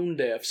tone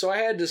deaf. So I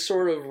had to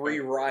sort of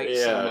rewrite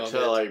some of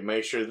it. To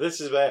make sure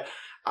this is bad.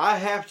 I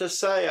have to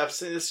say,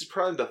 this is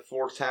probably the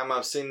fourth time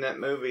I've seen that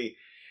movie,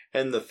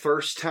 and the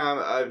first time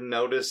I've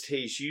noticed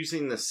he's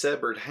using the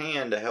severed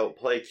hand to help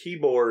play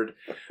keyboard,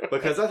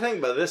 because I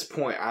think by this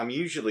point I'm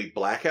usually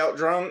blackout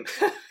drunk,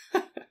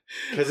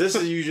 because this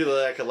is usually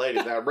like a lady.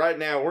 Now, right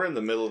now, we're in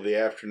the middle of the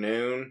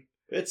afternoon.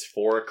 It's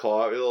 4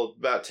 o'clock,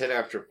 about 10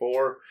 after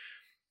 4.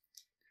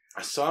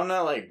 So I'm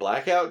not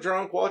blackout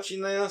drunk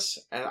watching this,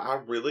 and I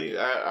really,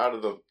 out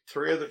of the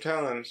 3 other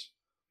times...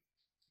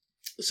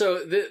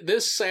 So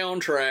this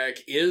soundtrack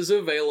is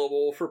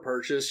available for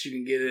purchase. You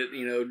can get it,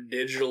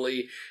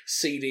 digitally,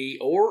 CD,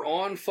 or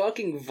on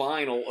fucking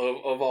vinyl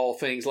of all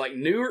things,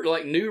 new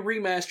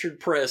remastered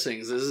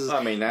pressings.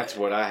 That's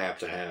what I have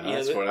to have.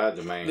 That's what I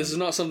demand. This is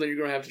not something you're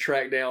going to have to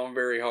track down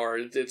very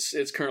hard.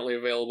 It's currently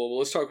available. But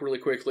let's talk really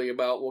quickly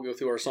about. We'll go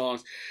through our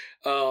songs.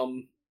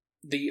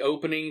 The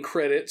opening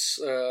credits.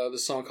 The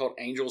song called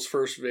 "Angel's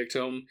First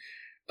Victim."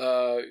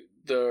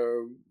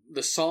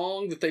 The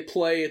song that they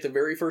play at the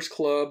very first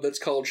club, that's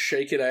called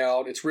 "Shake It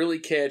Out." It's really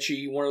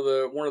catchy. One of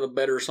the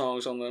better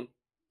songs on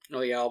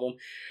the album.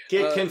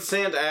 Get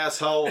consent,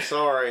 asshole.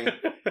 Sorry.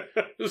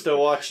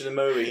 Still watching the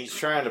movie. He's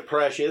trying to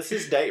pressure you. This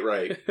is date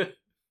rape.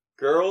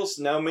 Girls,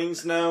 no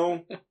means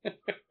no.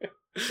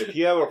 If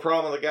you have a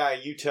problem with a guy,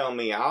 you tell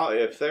me.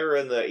 If they're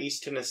in the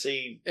East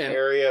Tennessee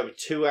area of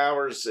 2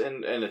 hours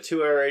in a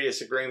 2 hour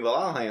radius of Greenville,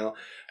 I'll handle.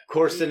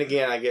 course, then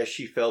again, I guess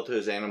she fell to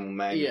his animal Yeah,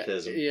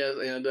 magnetism.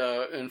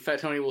 and Fat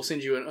Tony will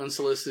send you an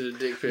unsolicited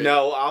dick pic.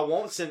 No, I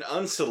won't send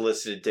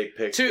unsolicited dick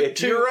pics.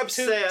 If you're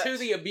upset... To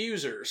the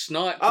abusers,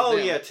 not to Oh,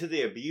 them. yeah, to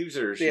the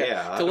abusers,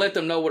 yeah. To let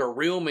them know what a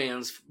real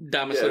man's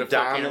diamond-studded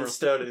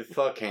diamond-studded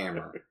fuck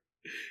hammer.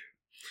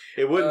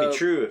 It wouldn't be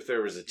true if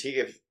there was a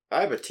I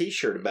have a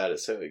T-shirt about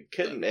it, so it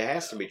couldn't. It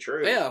has to be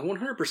true. Yeah,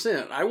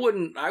 100%. I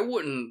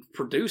wouldn't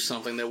produce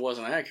something that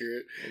wasn't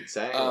accurate.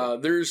 Exactly.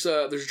 There's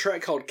a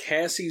track called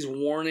Cassie's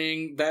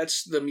Warning.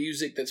 That's the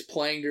music that's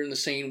playing during the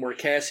scene where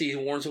Cassie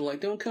warns him, like,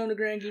 "Don't come to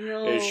Grand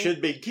Guignol." It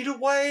should be, "Get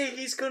away!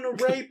 He's gonna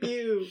rape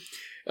you."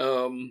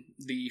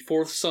 The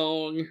fourth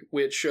song,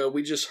 which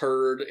we just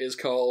heard, is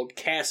called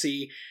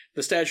Cassie,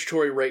 the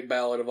statutory rape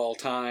ballad of all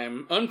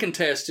time,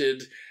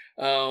 uncontested.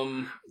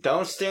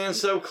 Don't Stand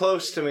So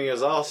Close to Me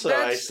is also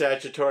a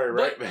statutory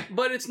rape.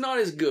 But it's not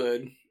as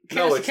good.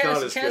 No, it's not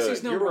as good.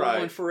 Cassie's number You're right.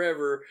 one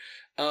forever.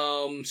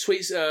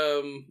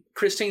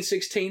 Christine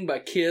 16 by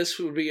Kiss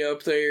would be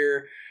up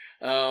there.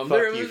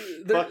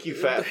 Fuck you,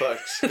 fat fuck,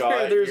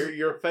 Scott.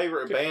 Your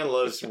favorite band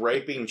loves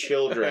raping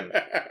children.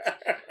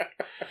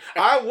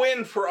 I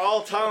win for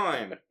all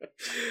time.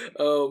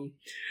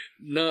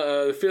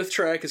 The fifth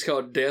track is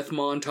called Death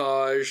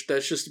Montage.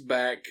 That's just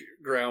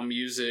background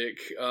music.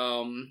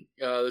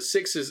 The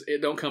sixth is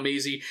It Don't Come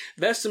Easy.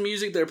 That's the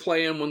music they're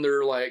playing when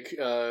they're like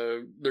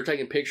they're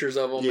taking pictures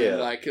of them and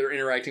like they're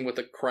interacting with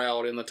the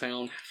crowd in the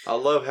town. I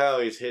love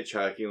how he's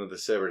hitchhiking with the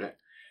severed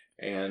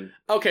and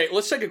okay,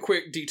 let's take a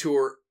quick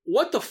detour.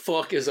 What the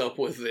fuck is up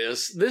with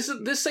this?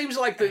 This seems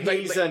like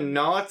he's a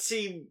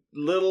Nazi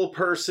little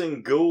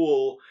person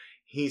ghoul.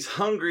 He's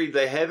hungry.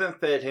 They haven't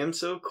fed him,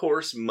 so of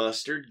course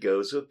mustard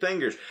goes with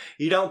fingers.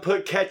 You don't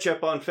put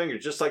ketchup on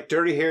fingers, just like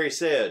Dirty Harry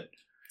said.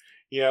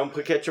 You don't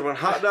put ketchup on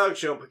hot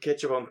dogs. You don't put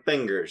ketchup on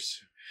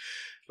fingers.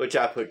 Which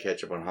I put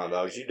ketchup on hot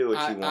dogs. You do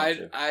what you want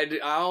to.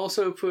 I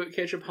also put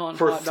ketchup on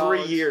For hot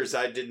dogs. 3 years,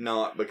 I did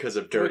not because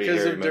of Dirty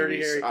Harry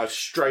movies. I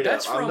straight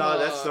up.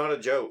 That's not a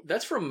joke.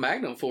 That's from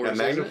Magnum Force.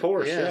 Magnum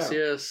Force,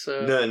 yes.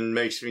 Nothing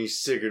makes me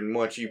sicker than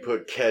what you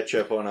put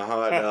ketchup on a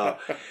hot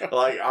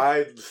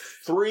dog.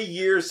 3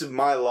 years of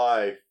my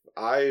life,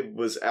 I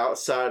was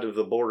outside of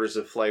the borders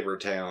of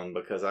Flavortown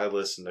because I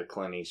listened to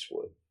Clint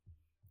Eastwood.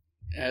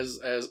 As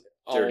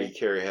Dirty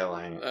Carrie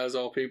Hallahan. As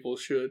all people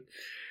should.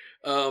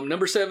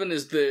 Number 7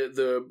 is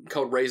the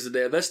called Raise the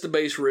Dead. That's the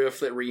bass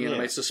riff that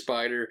reanimates the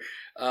spider.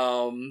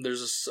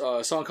 There's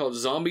a song called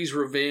Zombie's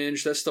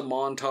Revenge. That's the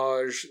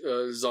montage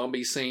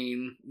zombie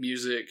scene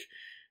music.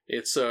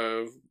 It's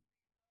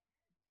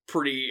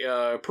pretty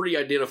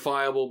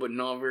identifiable, but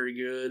not very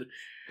good.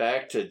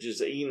 Back to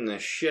just eating the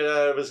shit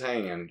out of his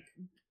hand.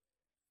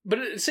 But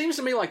it seems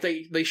to me like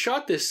they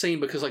shot this scene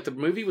because like the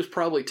movie was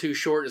probably too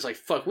short. It's like,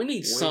 fuck, we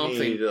need something.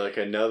 We need like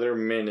another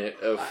minute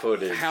of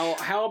footage.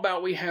 How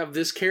about we have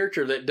this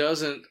character that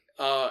doesn't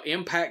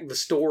impact the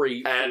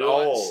story at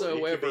whatsoever? all?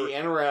 He could be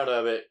in or out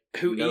of it.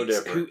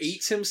 Who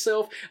eats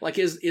himself? Like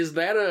is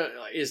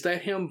that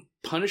him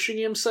punishing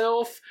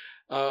himself?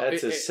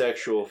 That's a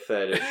sexual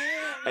fetish.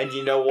 And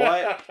you know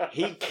what?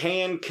 He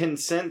can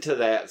consent to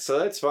that, so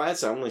that's fine.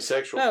 It's only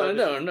sexual fetish.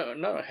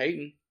 No,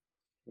 hating.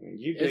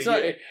 It's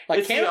not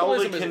like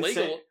cannibalism is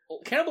legal.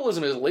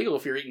 Cannibalism is legal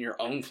if you're eating your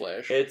own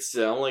flesh. It's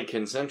the only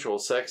consensual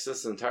sex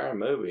this entire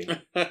movie.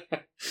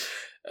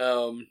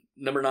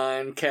 Number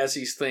 9,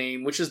 Cassie's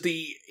Theme, which is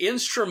the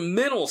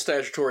instrumental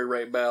statutory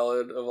rape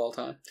ballad of all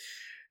time.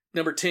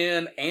 Number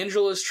 10,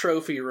 Angela's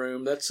Trophy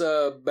Room. That's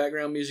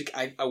background music.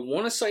 I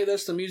want to say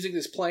that's the music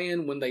that's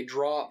playing when they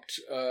dropped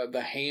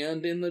the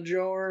hand in the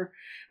jar.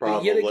 Probably.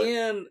 But yet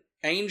again,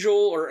 Angel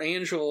or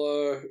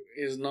Angela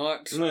is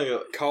not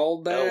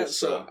called that, Elsa.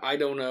 so I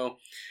don't know.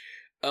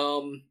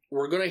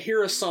 We're going to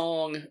hear a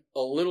song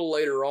a little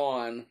later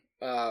on,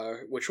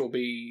 which will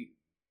be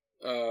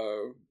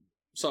a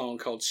song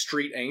called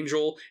Street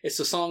Angel. It's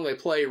the song they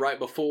play right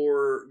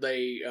before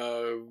they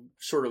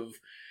sort of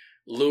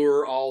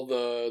lure all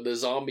the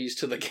zombies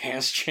to the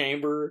gas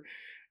chamber.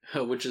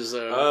 Which is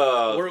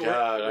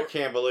I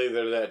can't believe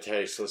they're that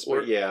tasteless.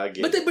 But yeah, I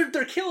get it. But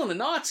they're killing the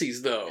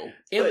Nazis though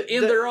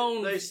in their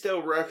own. They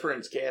still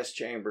reference gas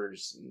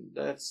chambers.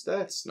 That's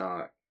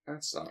not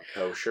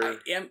kosher.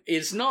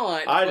 It's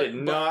not. I did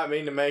not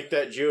mean to make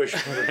that Jewish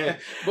point.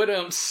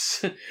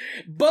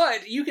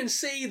 but you can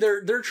see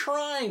they're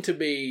trying to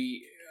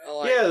be.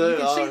 Like,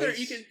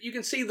 you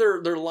can see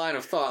their line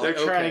of thought. They're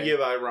trying to give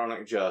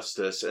ironic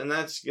justice, and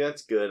that's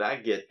good. I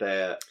get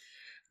that.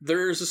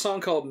 There's a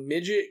song called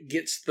Midget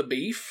Gets the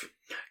Beef.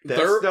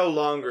 That's no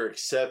longer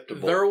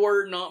acceptable. Their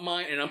word, not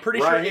mine, and I'm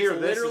pretty right sure here,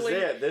 it's literally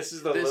this is it. This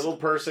is the little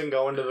person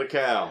going to the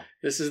cow.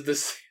 This is the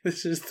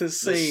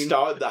scene.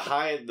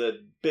 The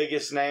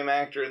biggest name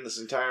actor in this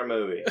entire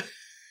movie.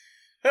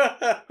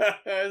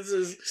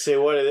 See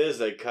what it is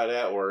they cut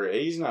out where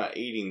he's not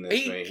eating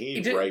this meat.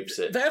 He rapes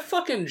it. That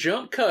fucking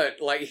jump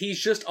cut, like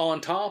he's just on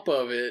top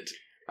of it.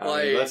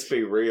 I mean, let's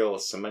be real.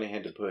 Somebody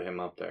had to put him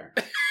up there.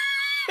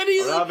 And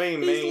he's not being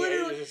mean.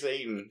 He's just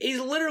eating. He's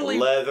literally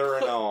leather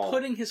and all,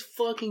 putting his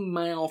fucking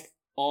mouth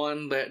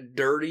on that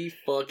dirty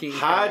fucking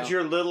Hide cow.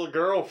 your little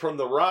girl from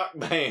the rock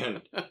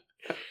band.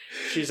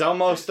 She's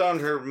almost on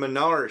her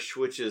menarche,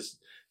 which is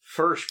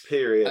first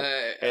period.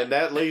 And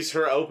that leaves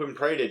her open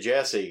prey to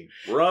Jesse.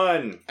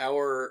 Run!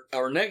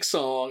 Our next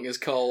song is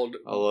called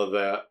I love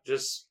that.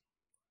 Just,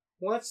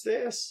 what's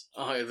this?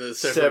 the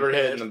Severed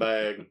head in the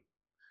bag.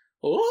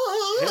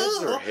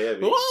 Heads are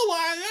heavy. Oh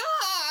my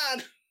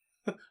god!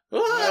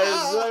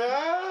 It's like,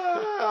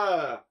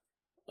 ah!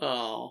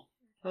 Oh.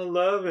 I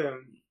love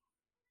him.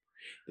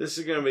 This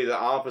is going to be the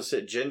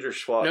opposite gender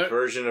swap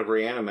version of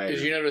Reanimator. Did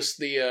you notice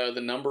the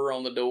number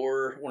on the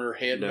door when her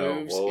head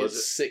moves? What was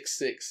it's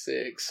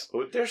 666.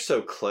 Oh, they're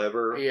so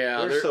clever.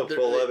 Yeah, they're so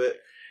full of it.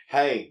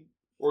 Hey,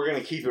 we're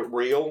going to keep it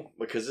real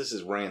because this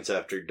is Rants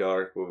After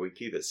Dark where we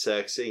keep it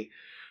sexy.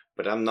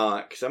 But I'm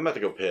not because I'm about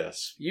to go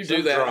piss. You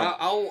do that.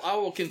 I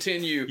will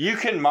continue. You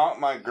can mock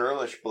my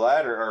girlish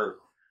bladder or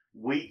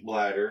weak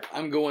bladder.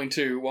 I'm going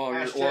to while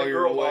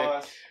you're girl away.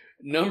 boss.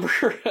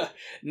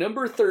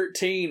 Number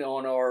 13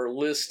 on our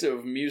list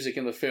of music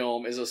in the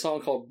film is a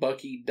song called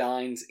Bucky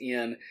Dines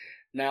In.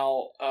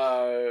 Now,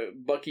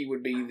 Bucky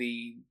would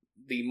be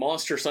the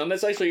monster son.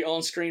 That's actually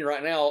on screen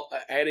right now,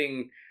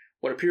 adding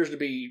what appears to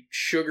be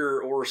sugar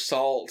or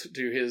salt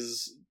to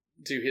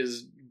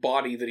his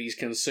body that he's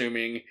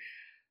consuming.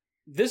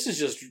 This is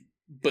just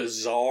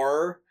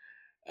bizarre.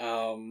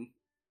 And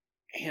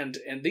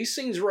these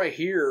scenes right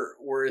here,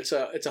 where it's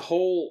a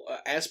whole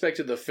aspect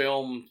of the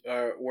film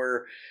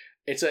where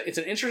it's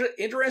an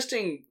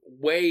interesting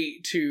way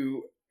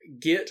to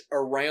get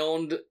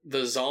around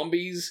the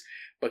zombies,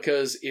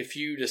 because if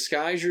you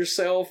disguise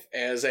yourself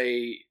as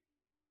a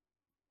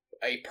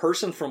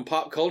person from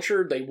pop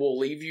culture, they will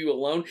leave you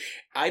alone.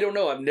 I don't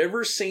know. I've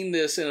never seen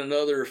this in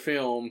another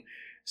film,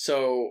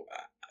 so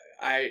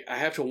I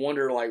have to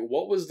wonder, like,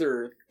 what was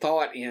their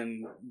thought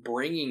in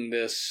bringing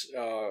this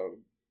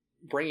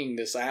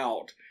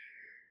out.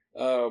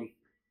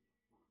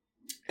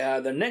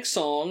 The next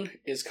song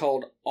is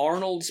called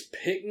Arnold's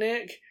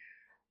Picnic.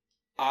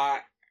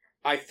 I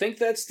think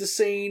that's the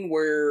scene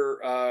where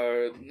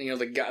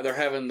the guy, they're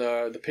having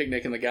the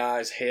picnic and the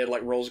guy's head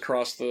like rolls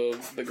across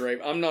the grave.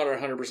 I'm not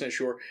 100%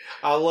 sure.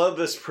 I love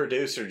this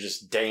producer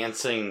just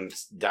dancing,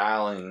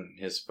 dialing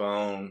his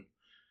phone.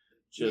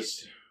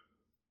 Just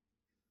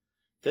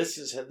this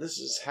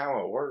is how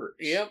it works.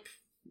 Yep.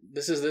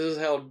 This is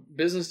how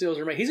business deals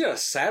are made. He's got a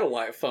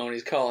satellite phone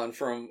he's calling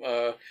from,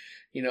 a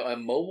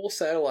mobile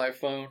satellite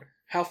phone.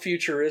 How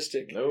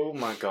futuristic. Oh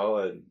my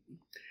god.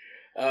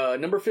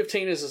 Number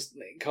 15 is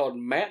called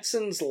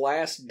Matson's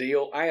Last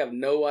Deal. I have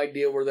no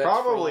idea where that's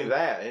Probably from.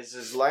 that. It's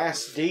his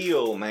last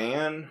deal,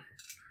 man.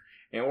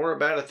 And we're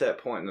about at that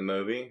point in the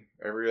movie.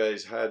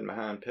 Everybody's hiding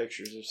behind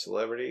pictures of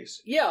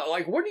celebrities. Yeah,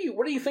 like what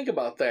do you think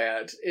about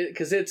that?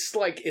 Because it's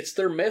like it's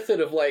their method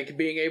of like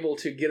being able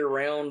to get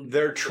around.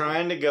 They're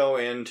trying to go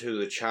into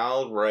the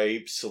child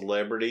rape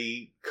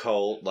celebrity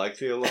cult, like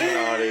the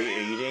Illuminati,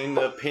 eating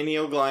the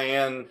pineal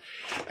gland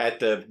at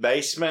the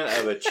basement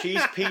of a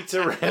cheese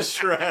pizza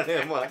restaurant.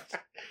 And like,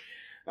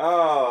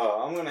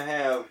 oh, I'm gonna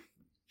have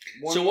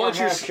one more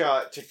half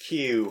shot to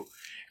Q.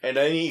 And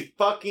any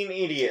fucking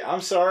idiot. I'm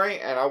sorry,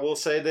 and I will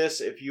say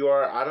this,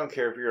 I don't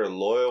care if you're a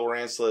loyal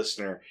Rants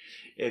listener,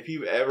 if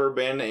you've ever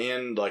been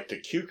in, like, the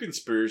Q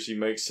conspiracy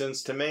makes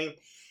sense to me,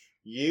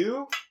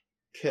 you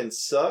can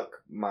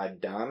suck my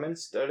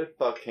diamond-studded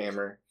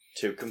fuckhammer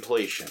to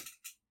completion.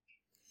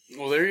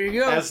 Well, there you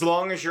go. As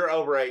long as you're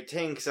over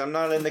 18, because I'm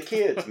not into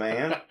kids,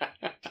 man.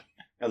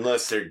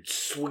 Unless they're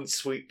sweet,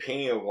 sweet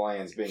pineal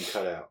glands being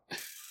cut out.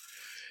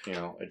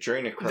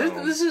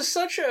 Adrenochrome. This is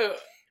such a...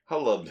 I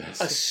love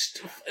this.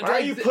 Why are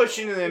you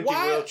pushing an empty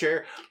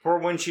wheelchair for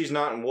when she's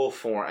not in wolf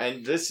form?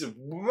 And this is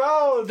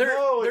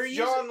it's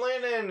John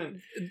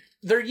Lennon.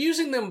 They're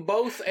using them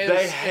both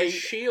as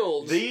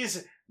shields.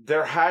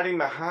 They're hiding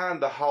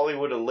behind the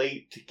Hollywood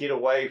elite to get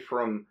away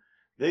from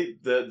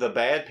the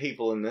bad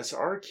people in this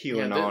are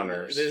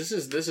QAnoners. This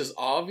is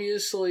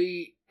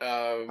obviously.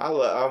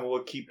 I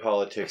will keep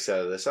politics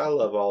out of this. I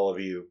love all of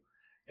you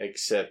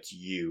except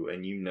you,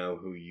 and you know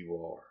who you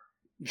are.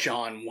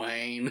 John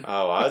Wayne.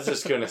 Oh, I was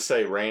just going to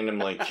say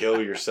randomly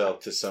kill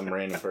yourself to some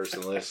random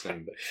person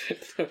listening.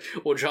 But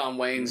well, John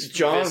Wayne,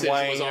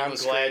 I'm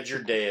glad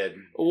you're dead.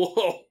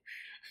 Whoa.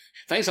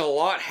 Thanks a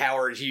lot,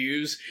 Howard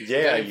Hughes.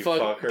 Yeah, you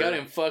fucker. Got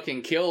him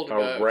fucking killed.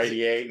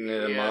 Radiating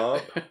him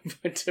up.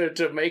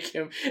 to make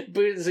him...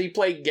 Because he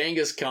played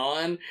Genghis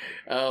Khan.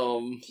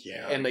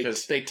 And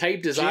they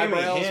taped his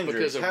eyebrows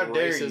because of racism. How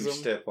dare you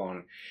step on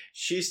him?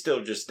 She's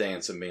still just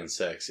dancing, being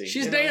sexy.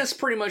 She's danced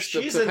pretty much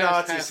She's a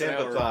Nazi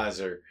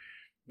sympathizer.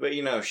 But,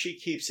 she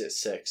keeps it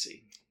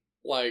sexy.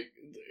 Like,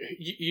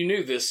 you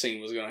knew this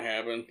scene was going to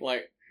happen.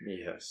 Like...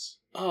 Yes.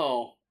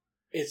 Oh...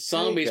 It's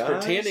zombies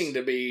pretending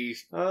to be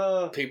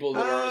people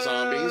that aren't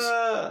zombies.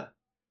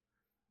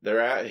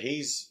 They're out.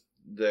 He's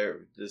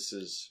there. This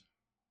is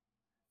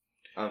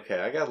okay.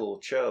 I got a little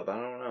chub. I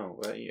don't know.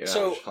 But,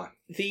 so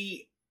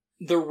the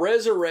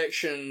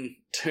resurrection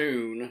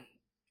tune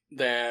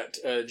that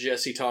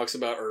Jesse talks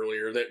about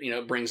earlier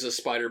that, brings the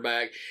spider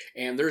back.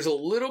 And there's a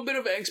little bit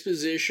of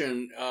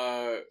exposition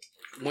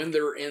when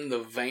they're in the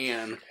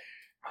van,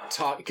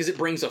 because it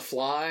brings a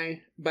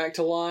fly back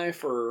to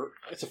life, or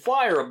it's a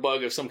fly or a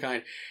bug of some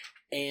kind.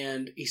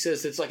 And he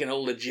says it's like an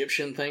old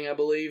Egyptian thing, I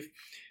believe.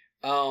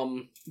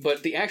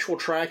 But the actual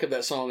track of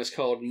that song is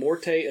called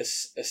Morte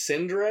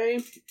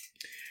Ascendere.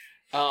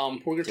 We're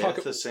going to talk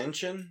Death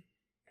Ascension?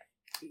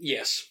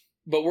 Yes.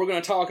 But we're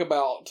going to talk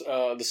about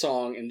the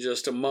song in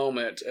just a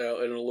moment in a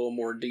little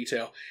more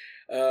detail.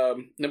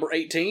 Number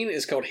 18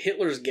 is called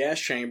Hitler's Gas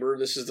Chamber.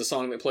 This is the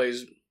song that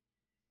plays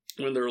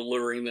when they're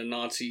luring the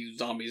Nazi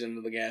zombies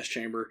into the gas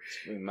chamber.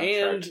 My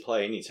track to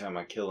play anytime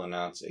I kill a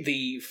Nazi.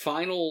 The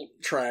final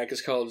track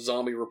is called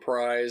Zombie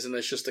Reprise, and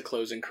that's just the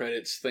closing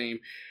credits theme.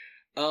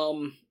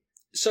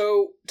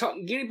 So,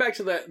 getting back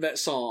to that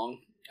song,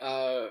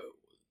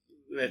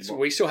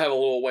 we still have a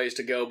little ways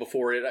to go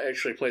before it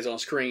actually plays on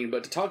screen,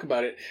 but to talk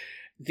about it,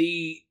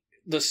 the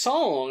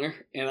song,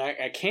 and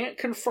I can't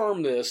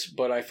confirm this,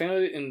 but I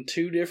found it in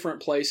 2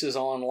 different places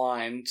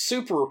online,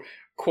 super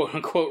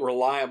quote-unquote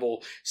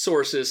reliable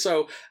sources,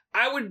 so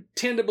I would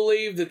tend to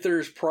believe that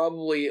there's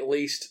probably at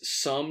least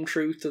some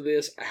truth to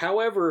this.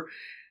 However,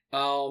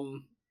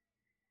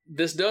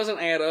 this doesn't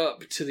add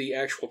up to the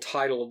actual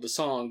title of the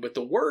song, but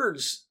the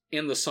words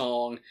in the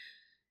song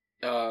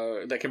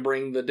that can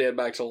bring the dead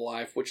back to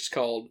life, which is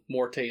called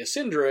Morte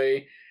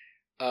Ascendere,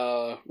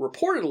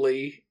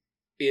 reportedly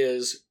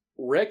is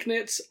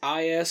Recnitz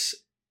IS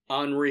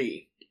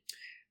Henri,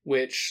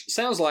 which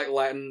sounds like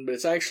Latin, but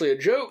it's actually a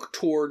joke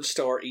towards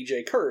star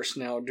E.J. Curse.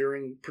 Now,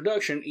 during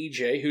production,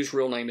 E.J., whose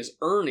real name is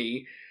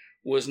Ernie,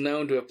 was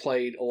known to have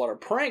played a lot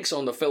of pranks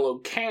on the fellow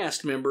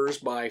cast members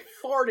by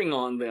farting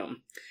on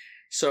them.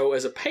 So,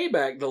 as a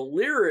payback, the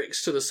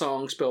lyrics to the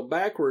song spelled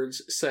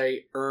backwards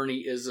say,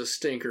 Ernie is a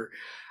stinker.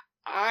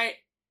 I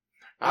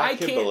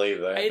can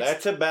believe that.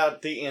 That's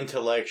about the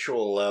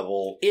intellectual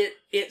level.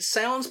 It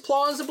sounds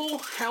plausible.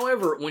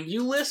 However, when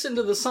you listen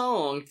to the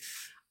song,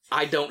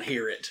 I don't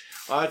hear it.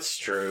 That's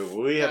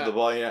true. We have the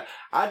volume.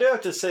 I do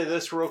have to say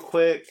this real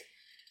quick.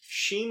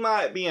 She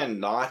might be a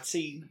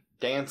Nazi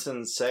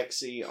dancing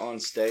sexy on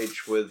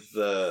stage with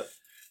the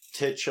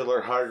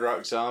titular Hard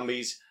Rock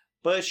Zombies,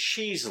 but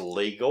she's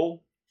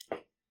legal.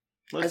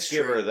 Let's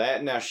give her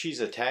that. Now,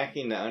 she's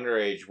attacking the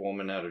underage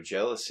woman out of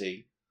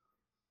jealousy,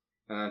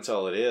 and that's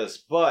all it is.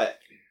 But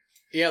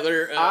yeah,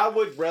 I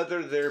would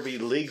rather there be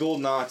legal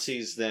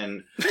Nazis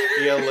than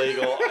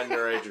illegal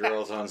underage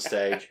girls on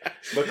stage,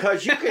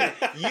 because you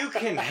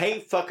can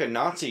hate fuck a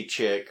Nazi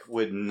chick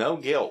with no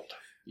guilt.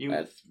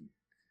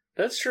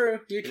 That's true.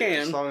 You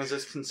can, as long as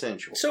it's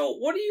consensual. So,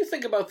 what do you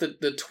think about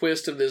the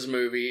twist of this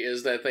movie?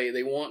 Is that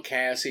they want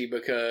Cassie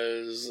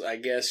because I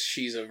guess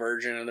she's a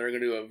virgin and they're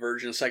going to do a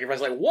virgin sacrifice?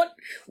 Like,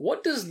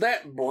 what does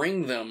that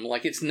bring them?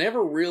 Like, it's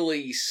never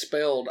really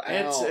spelled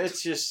out.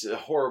 It's just a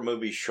horror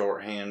movie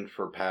shorthand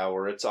for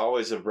power. It's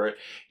always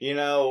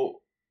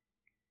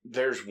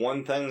there's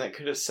one thing that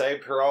could have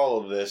saved her all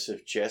of this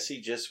if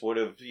Jesse just would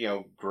have,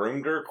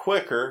 groomed her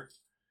quicker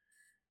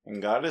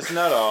and got his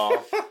nut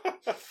off.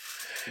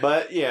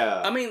 But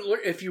yeah, I mean,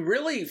 if you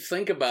really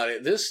think about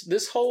it,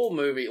 this whole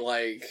movie,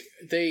 like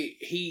they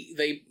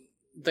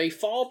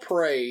fall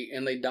prey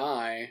and they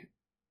die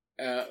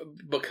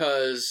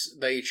because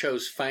they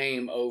chose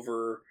fame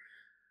over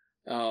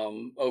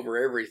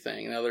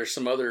everything. Now, there's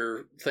some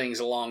other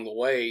things along the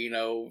way,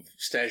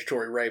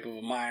 statutory rape of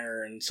a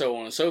minor and so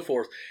on and so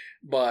forth.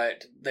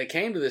 But they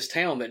came to this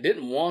town that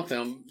didn't want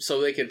them, so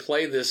they could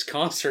play this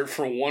concert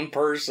for one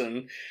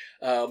person.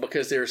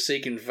 Because they're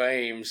seeking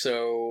fame,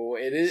 so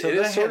it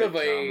has sort of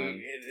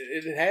a.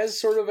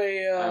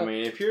 I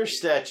mean, if you're a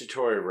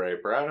statutory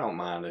raper, I don't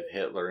mind if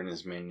Hitler and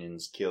his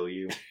minions kill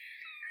you.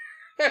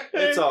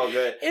 It's all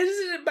good.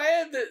 Isn't it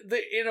bad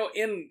that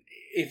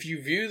if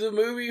you view the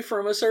movie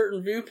from a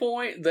certain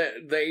viewpoint,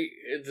 that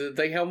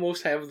they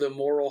almost have the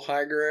moral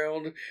high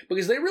ground,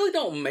 because they really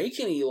don't make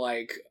any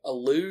like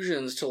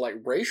allusions to like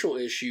racial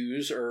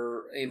issues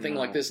or anything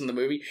like this in the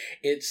movie.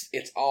 It's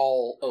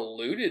all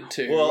alluded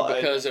to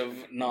because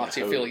of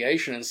Nazi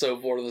affiliation and so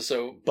forth and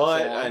so. But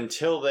so on.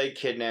 Until they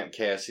kidnap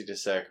Cassie to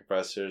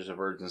sacrifice her as a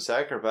virgin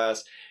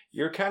sacrifice.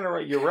 You're kind of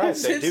right. You're right.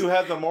 They do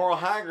have the moral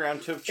high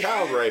ground to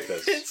child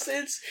rapists.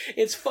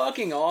 It's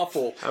fucking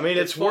awful. I mean,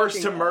 it's worse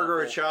to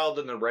murder a child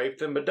than to rape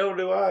them, but don't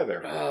do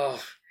either.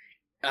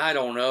 I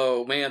don't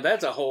know, man.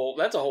 That's a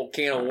whole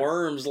can of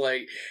worms,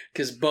 like,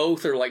 because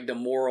both are like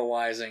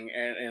demoralizing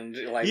and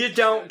like you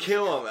don't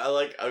kill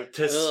them.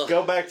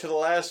 Go back to the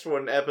last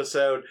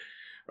episode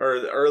or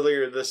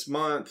earlier this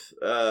month.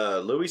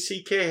 Louis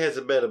C.K. has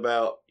a bit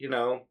about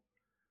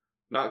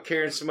not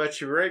caring so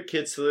much you rape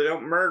kids so they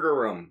don't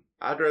murder them.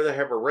 I'd rather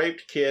have a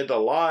raped kid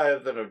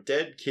alive than a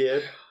dead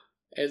kid.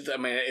 It's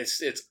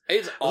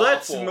awful.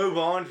 Let's move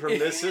on from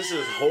this. This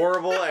is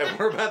horrible, and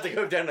we're about to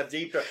go down a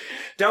deep dive.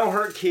 Don't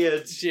hurt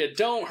kids. Yeah,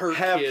 don't hurt kids.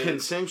 Have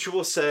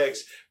consensual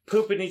sex.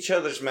 Poop in each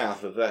other's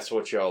mouth if that's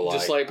what y'all like.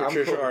 Just like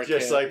Patricia Arquette.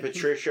 Just like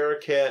Patricia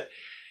Arquette.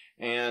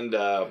 And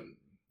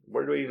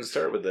where do we even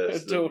start with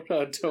this? I don't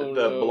The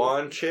know.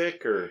 blonde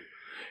chick, or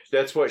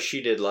that's what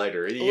she did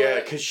later. Yeah,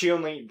 because she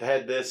only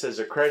had this as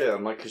a credit.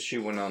 I'm like, because she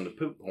went on to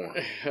poop porn.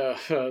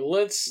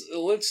 Let's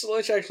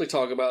actually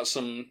talk about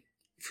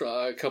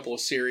a couple of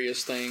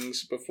serious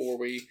things before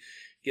we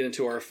get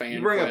into our fan.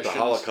 You bring questions. up the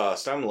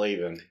Holocaust, I'm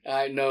leaving.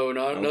 I know,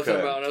 nothing Okay.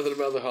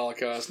 about the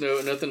Holocaust. No,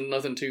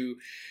 nothing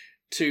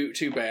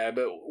too bad.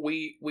 But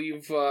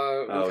we've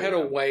had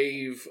a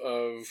wave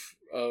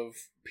of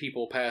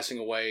people passing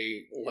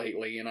away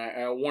lately, and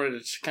I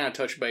wanted to kind of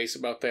touch base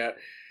about that.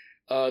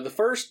 The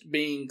first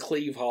being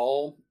Cleve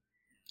Hall.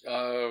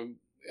 A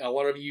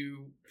lot of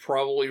you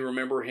probably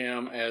remember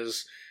him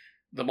as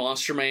the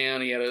Monster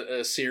Man. He had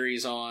a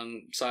series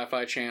on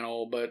Sci-Fi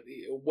Channel, but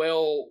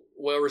well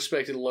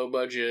respected, low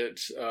budget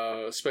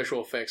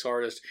special effects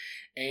artist,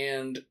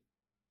 and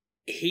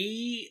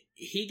he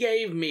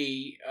gave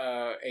me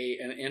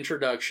an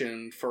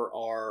introduction for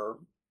our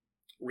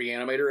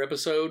Reanimator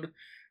episode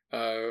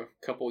a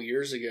couple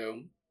years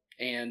ago,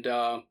 and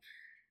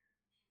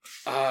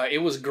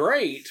it was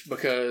great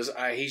because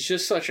he's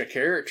just such a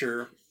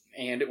character.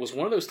 And it was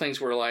one of those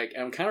things where, like,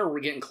 I'm kind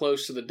of getting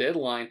close to the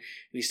deadline, and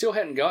he still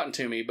hadn't gotten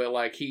to me. But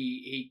like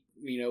he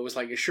was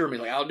like assured me,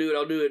 like, I'll do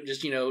it.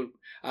 Just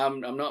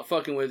I'm not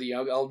fucking with you.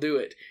 I'll do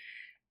it.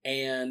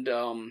 And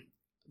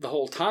the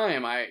whole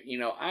time, I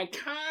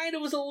kind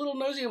of was a little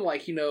nosy. I'm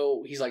like,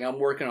 he's like, I'm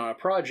working on a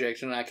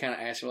project, and I kind of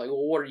asked him, like,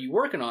 well, what are you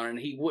working on? And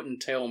he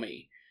wouldn't tell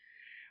me.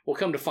 Well,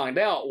 come to find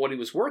out, what he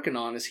was working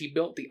on is he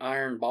built the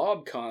Iron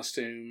Bob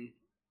costume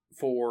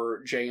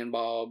for Jay and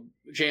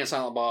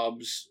Silent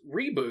Bob's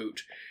reboot.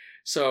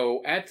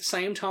 So at the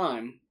same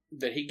time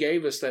that he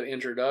gave us that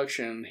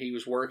introduction, he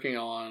was working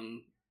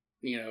on,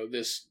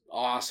 this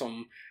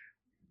awesome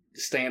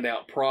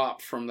standout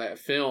prop from that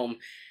film.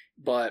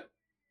 But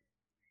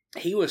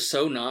he was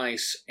so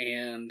nice,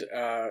 and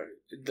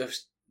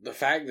the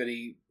fact that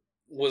he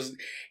was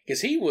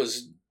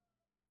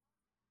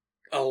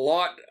a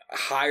lot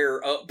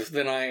higher up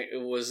than I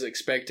was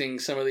expecting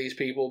some of these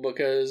people,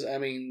 because, I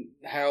mean,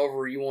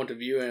 however you want to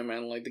view him,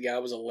 and like, the guy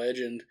was a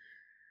legend,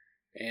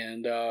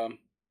 and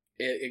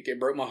it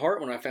broke my heart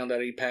when I found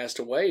out he passed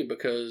away,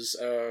 because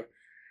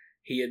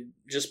he had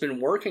just been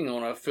working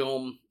on a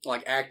film,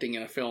 like acting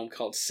in a film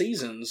called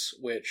Seasons,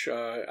 which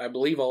I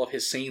believe all of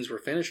his scenes were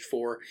finished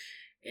for,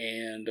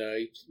 and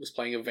he was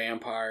playing a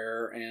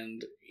vampire,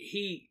 and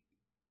he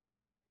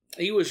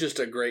was just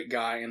a great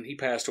guy, and he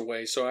passed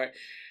away. So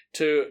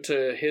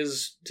to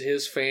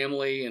his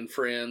family and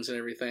friends and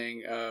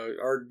everything,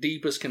 our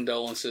deepest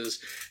condolences.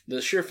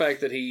 The sheer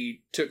fact that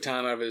he took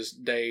time out of his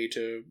day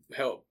to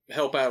help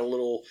out a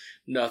Little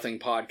Nothing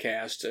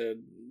podcast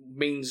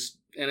means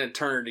an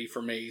eternity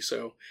for me.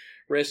 So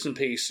rest in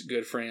peace,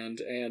 good friend.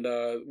 And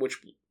which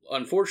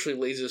unfortunately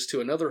leads us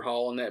to another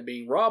Hall, and that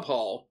being Rob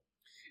Hall,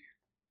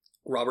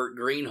 Robert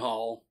Green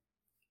Hall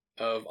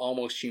of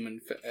Almost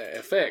Human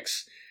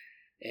Effects.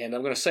 And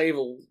I'm going to save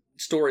a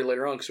story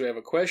later on because we have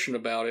a question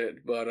about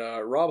it, but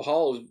Rob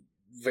Hall is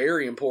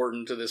very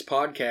important to this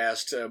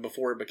podcast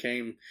before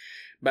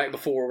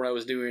when I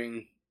was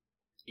doing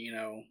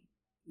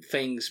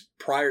things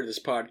prior to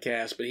this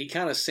podcast. But he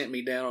kind of sent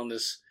me down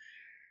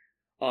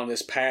on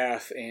this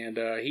path, and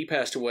he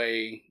passed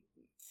away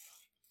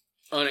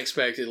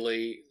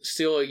unexpectedly.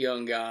 Still a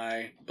young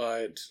guy,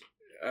 but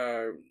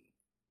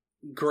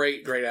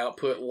great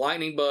output.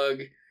 Lightning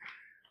Bug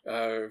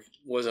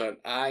was an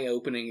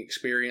eye-opening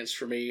experience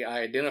for me. I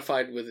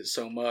identified with it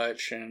so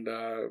much, and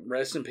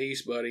rest in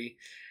peace, buddy.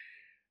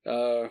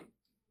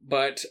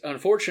 But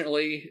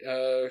unfortunately,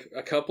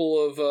 a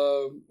couple of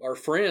our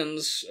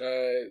friends,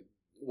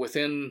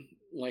 within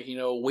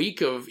a week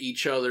of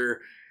each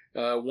other,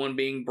 one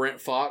being Brent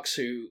Fox,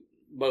 who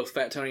both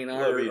Fat Tony and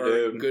I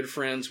are good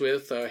friends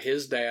with,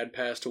 his dad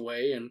passed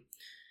away, and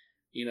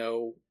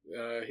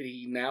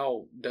he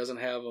now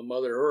doesn't have a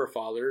mother or a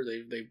father.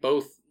 They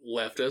both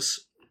left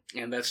us.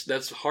 And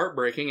that's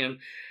heartbreaking.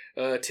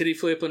 And Titty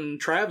Flippin'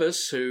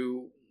 Travis,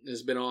 who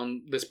has been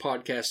on this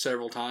podcast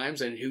several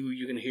times, and who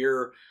you can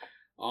hear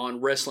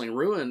on Wrestling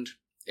Ruined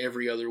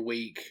every other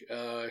week,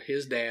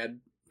 his dad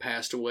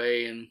passed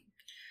away, and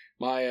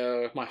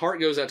my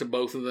heart goes out to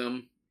both of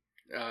them.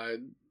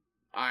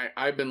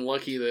 I've been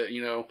lucky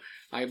that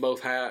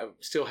I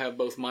still have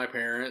both my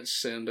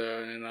parents, and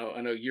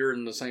I know you're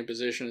in the same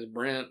position as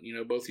Brent.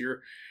 Both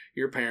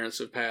your parents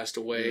have passed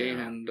away,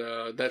 and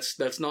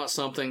that's not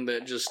something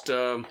that just...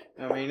 I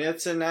mean,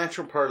 it's a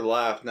natural part of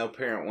life. No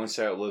parent wants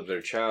to outlive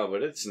their child,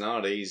 but it's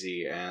not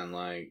easy, and,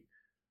 like,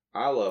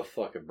 I love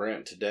fucking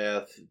Brent to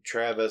death.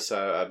 Travis,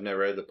 I've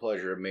never had the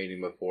pleasure of meeting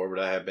before,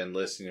 but I have been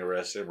listening to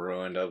Wrestling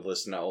Ruined. I've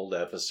listened to old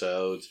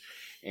episodes,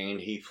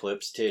 and he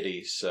flips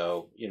titties,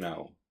 so,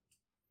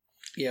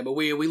 Yeah, but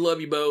we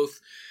love you both.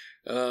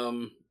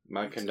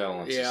 My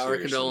condolences. Yeah, our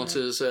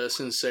condolences,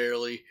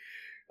 sincerely.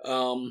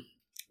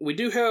 We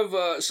do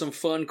have some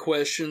fun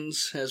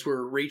questions as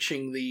we're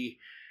reaching the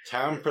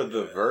time for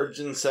the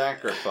virgin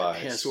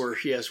sacrifice.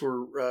 Yes,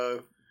 we're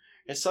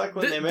It's like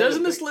when they made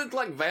doesn't this look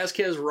like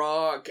Vasquez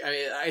Rock? I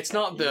mean, it's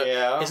not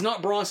it's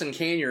not Bronson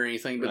Canyon or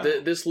anything, but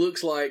No. this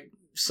looks like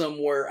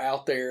somewhere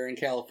out there in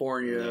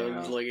California,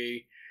 Yeah. like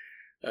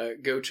a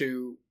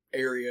go-to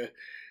area.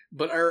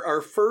 But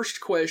our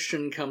first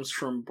question comes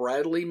from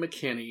Bradley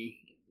McKinney,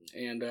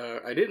 and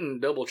I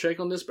didn't double check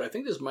on this, but I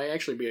think this may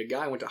actually be a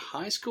guy I went to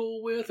high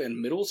school with and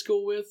middle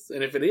school with.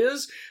 And if it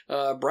is,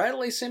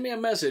 Bradley, send me a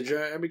message.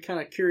 I'd be kind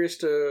of curious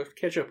to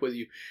catch up with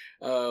you.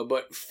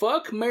 But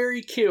fuck,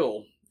 marry,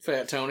 kill,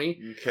 Fat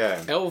Tony.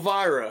 Okay.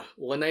 Elvira,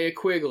 Linnea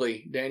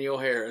Quigley, Danielle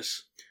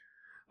Harris.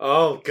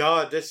 Oh,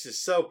 God, this is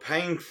so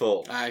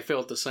painful. I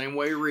felt the same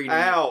way reading it.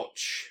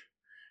 Ouch.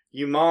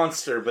 You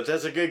monster, but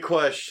that's a good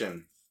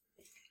question.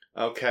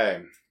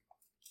 Okay.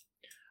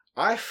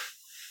 I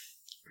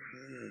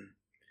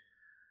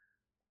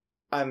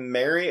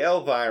marry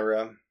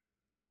Elvira.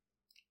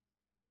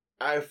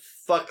 I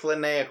fuck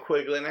Linnea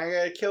Quigley, and I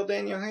gotta kill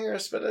Danielle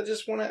Harris, but I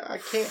just wanna, I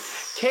can't.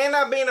 Can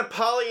I be in a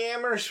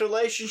polyamorous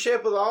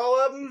relationship with all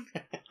of them?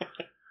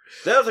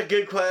 That was a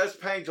good class,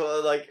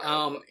 painful. Like,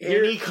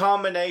 any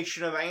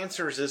combination of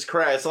answers is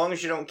correct. As long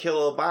as you don't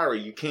kill Elvira,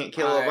 you can't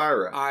kill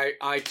Elvira.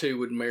 I too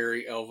would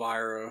marry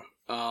Elvira.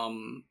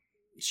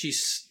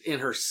 She's in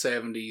her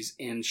 70s,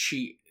 and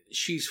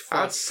she's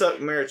I'd suck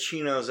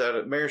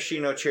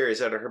maraschino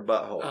cherries out of her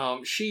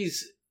butthole.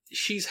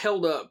 She's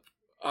held up,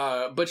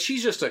 but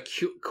she's just a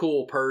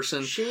cool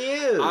person. She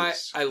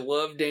is. I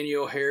love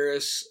Danielle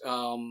Harris.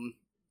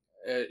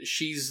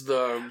 She's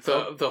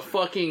the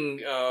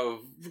fucking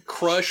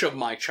crush of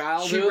my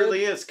childhood. She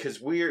really is, because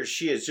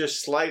she is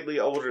just slightly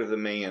older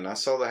than me, and I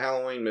saw the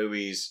Halloween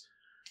movies.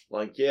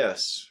 Like,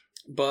 yes.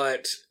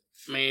 But,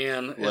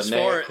 man, as Linnea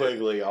far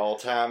Quigley,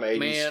 all-time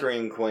 80s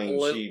scream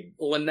queen.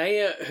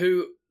 Linnea,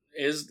 who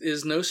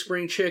is no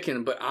spring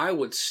chicken, but I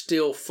would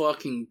still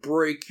fucking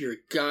break your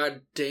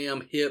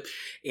goddamn hip.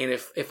 And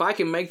if I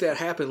can make that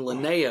happen,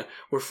 Linnea,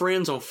 we're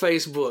friends on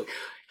Facebook.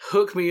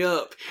 Hook me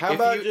up. How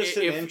about just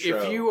an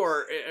intro? If you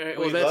are,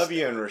 we love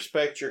you and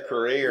respect your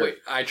career. Wait,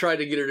 I tried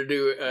to get her to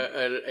do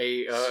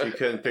she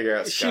couldn't figure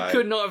out Skype. She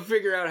could not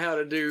figure out how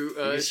to do. You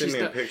can send me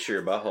a picture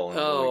of your butthole. And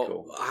really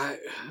cool.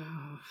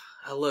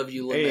 I love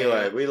you, Linnea.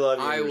 Anyway, we love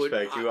you and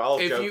respect you. All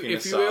joking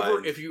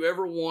aside. If you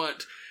ever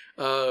want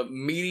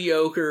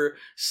mediocre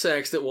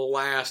sex that will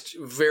last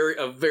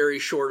a very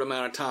short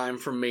amount of time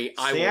from me,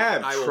 I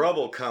have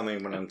trouble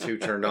coming when I'm too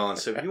turned on.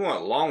 So if you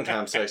want long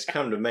time sex,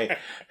 come to me.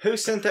 Who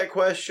sent that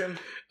question?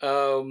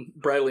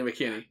 Bradley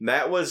McKinney.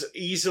 That was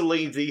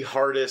easily the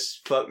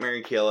hardest fuck,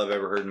 marry, kill I've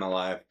ever heard in my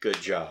life.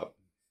 Good job.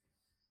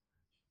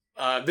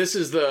 This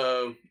is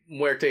the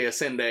Muerte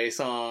Ascende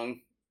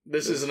song.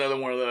 This is another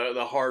one of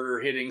the harder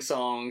hitting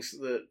songs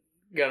that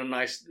got a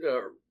nice,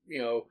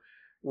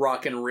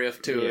 rockin'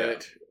 riff to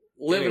it.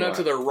 Living up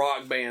to their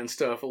rock band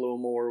stuff a little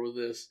more with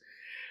this.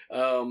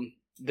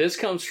 This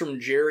comes from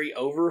Jerry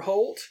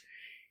Overholt.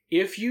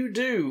 If you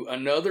do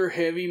another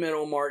Heavy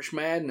Metal March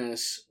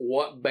Madness,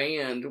 what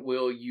band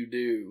will you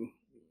do?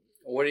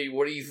 What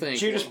do you think?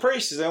 Judas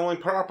Priest is the only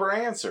proper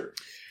answer.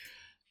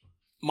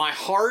 My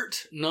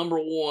heart, number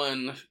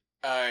one,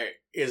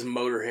 is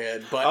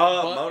Motorhead,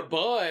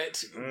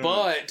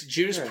 but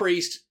Judas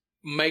Priest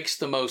makes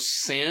the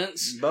most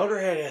sense.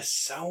 Motorhead has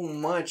so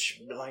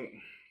much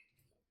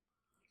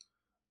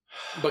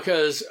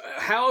because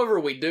however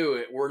we do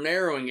it, we're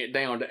narrowing it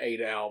down to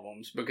 8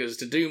 albums. Because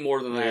to do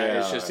more than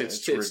that,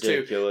 it's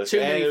ridiculous. Too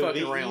many and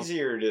fucking rounds.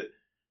 It would be easier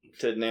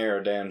to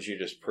narrow down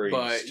Judas Priest.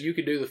 But you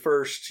could do the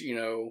first,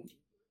 You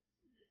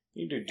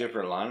do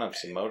different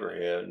lineups in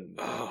Motorhead in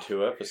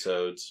 2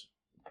 episodes.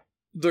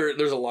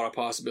 There's a lot of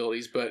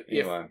possibilities, but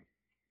anyway.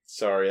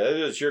 Sorry, that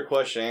is your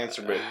question to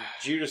answer, but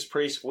Judas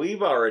Priest,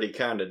 we've already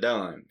kind of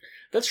done.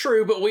 That's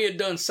true, but we had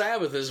done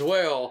Sabbath as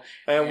well.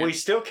 And we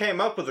still came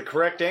up with the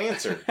correct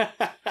answer.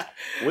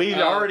 We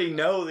already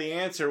know the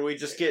answer. We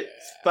just get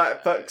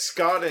fuck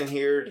Scott in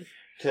here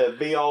to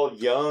be all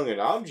young, and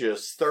I'm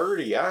just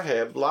 30. I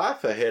have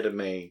life ahead of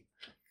me.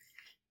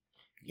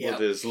 With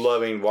his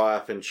loving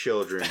wife and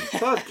children.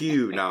 Fuck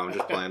you. No, I'm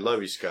just playing.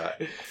 Love you, Scott.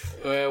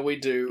 Well, we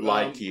do.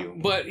 You.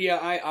 But yeah,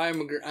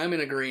 I'm in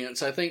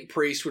agreement. I think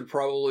Priest would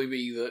probably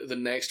be the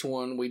next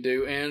one we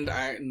do. And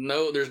I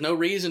know there's no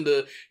reason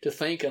to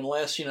think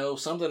unless,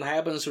 something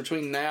happens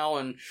between now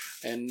and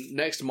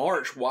next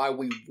March why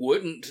we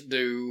wouldn't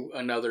do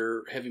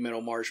another Heavy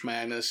Metal March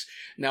Madness.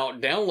 Now,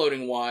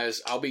 downloading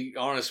wise, I'll be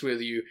honest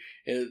with you,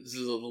 it's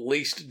the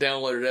least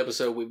downloaded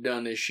episode we've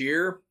done this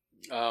year.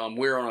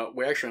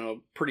 We're actually on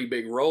a pretty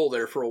big roll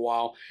there for a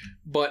while,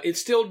 but it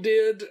still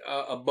did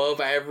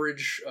above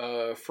average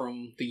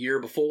from the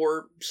year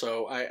before.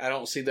 So I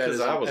don't see that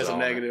as a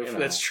negative.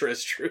 That's true.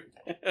 That's true.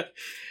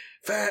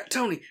 Fat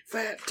Tony.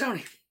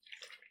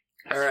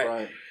 All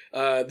right.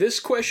 This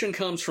question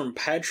comes from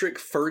Patrick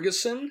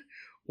Ferguson.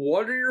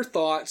 What are your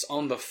thoughts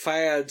on the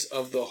fads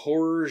of the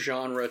horror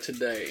genre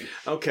today?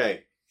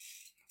 Okay,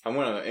 I'm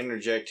going to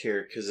interject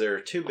here because there are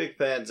 2 big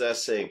fads I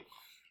see.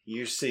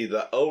 You see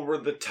the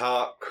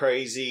over-the-top,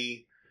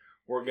 crazy,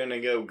 we're going to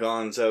go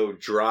gonzo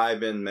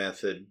drive-in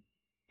method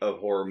of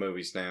horror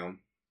movies now.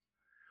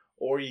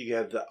 or you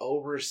have the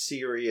over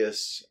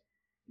serious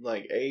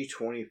like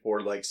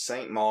A24, like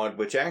Saint Maud,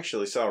 which I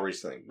actually saw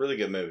recently. Really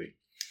good movie.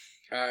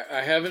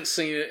 I haven't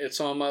seen it. It's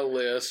on my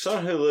list. It's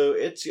on Hulu.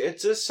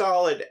 It's a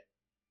solid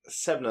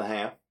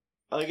 7.5.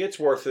 Like, it's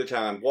worth the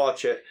time.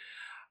 Watch it.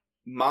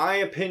 My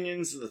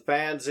opinions of the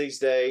fads these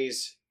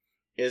days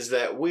is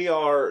that we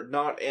are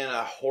not in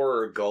a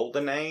horror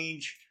golden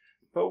age,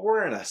 but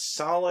we're in a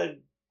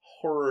solid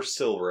horror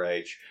silver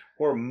age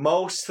where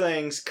most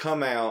things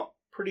come out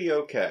pretty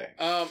okay.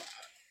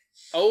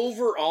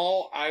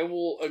 Overall, I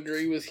will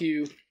agree with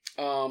you.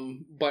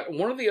 But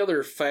one of the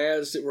other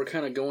fads that we're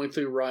kind of going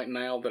through right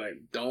now that I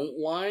don't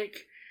like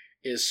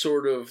is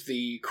sort of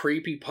the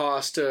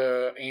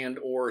creepypasta and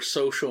or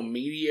social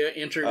media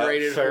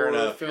integrated fair horror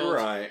enough. films. You're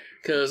right.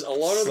 Because a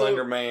lot of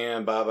Slender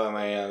Man, Bye-Bye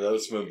Man,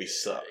 those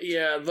movies suck.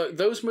 Yeah,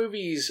 those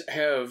movies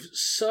have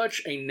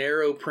such a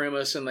narrow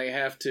premise, and they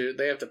have to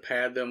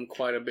pad them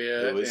quite a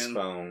bit. Louis and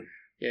Phone.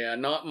 yeah,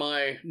 not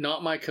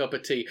my cup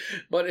of tea.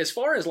 But as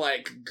far as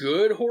like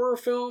good horror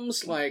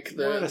films, like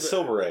We're in a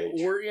silver age.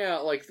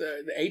 Like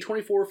the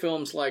A24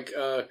 films, like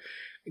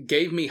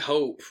gave me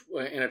hope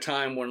in a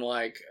time when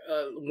like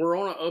we're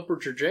on an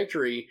upward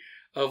trajectory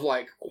of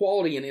like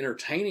quality and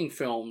entertaining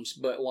films,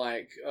 but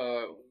like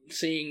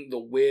seeing The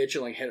Witch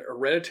and like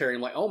Hereditary,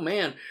 I'm like, oh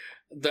man,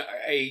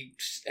 a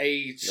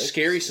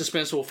scary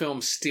suspenseful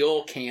film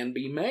still can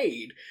be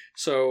made.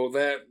 So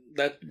that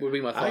would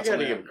be my thoughts. I on gotta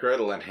that. give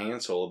Gretel and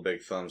Hansel a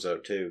big thumbs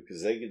up too,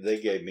 because they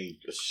gave me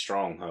a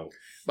strong hope.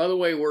 By the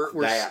way, we're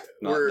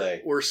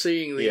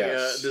seeing the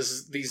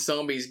Yes. these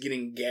zombies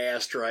getting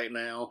gassed right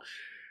now.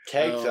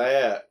 Take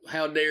that.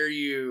 How dare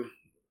you?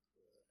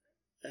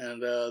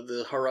 And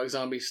the Hard Rock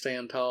Zombies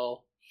stand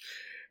tall.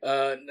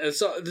 And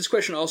so this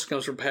question also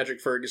comes from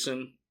Patrick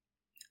Ferguson.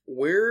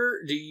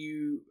 Where do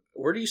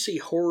you see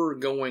horror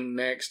going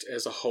next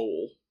as a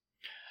whole?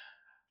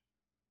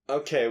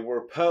 Okay,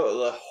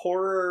 the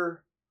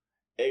horror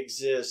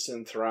exists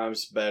and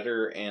thrives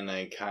better in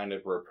a kind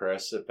of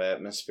repressive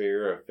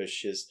atmosphere. If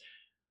it's just,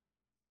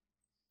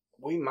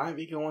 we might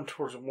be going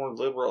towards a more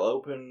liberal,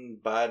 open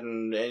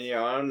Biden,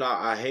 and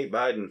I hate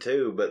Biden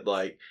too, but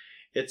like,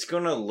 it's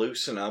gonna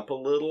loosen up a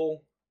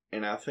little,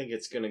 and I think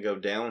it's gonna go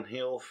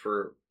downhill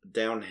for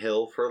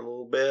a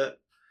little bit.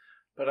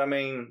 But I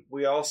mean,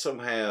 we also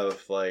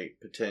have like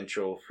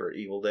potential for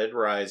Evil Dead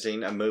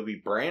Rising, a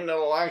movie Brandon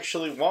will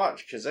actually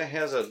watch because it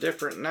has a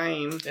different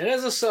name. It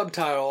has a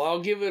subtitle. I'll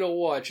give it a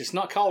watch. It's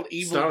not called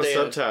Evil Dead. It's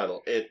not a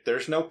subtitle.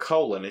 There's no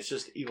colon. It's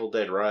just Evil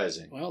Dead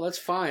Rising. Well, that's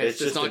fine. It's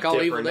just not a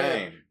called Evil different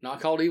Dead. name. Not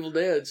called Evil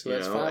Dead, so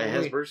that's fine. It with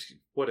has me. Bruce,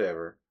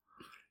 whatever.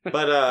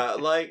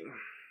 But like,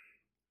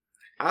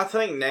 I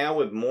think now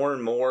with more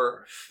and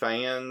more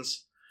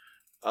fans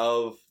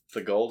of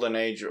the golden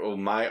age, or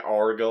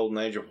our golden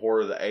age of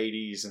horror, the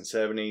 80s and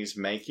 70s,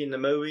 making the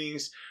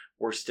movies,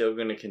 we're still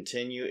going to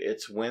continue.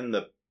 It's when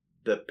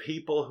the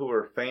people who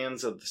are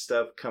fans of the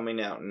stuff coming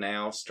out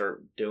now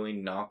start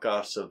doing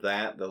knockoffs of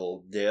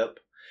that'll dip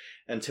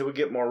until we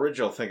get more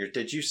original thinkers.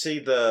 Did you see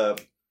the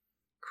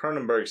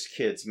Cronenberg's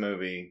Kids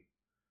movie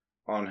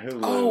on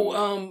Hulu?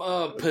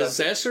 Oh,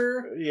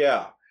 Possessor?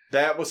 Yeah.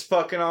 That was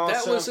fucking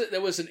awesome.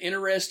 That was an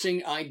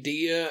interesting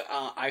idea.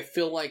 I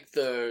feel like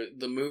the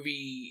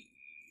movie,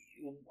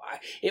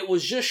 it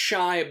was just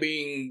shy of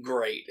being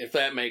great, if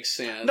that makes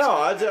sense. No,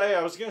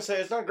 I was going to say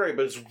it's not great,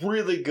 but it's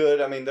really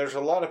good. I mean, there's a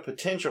lot of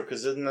potential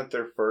because isn't that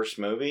their first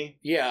movie?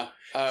 Yeah.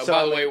 So,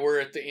 by the way, we're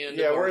at the end.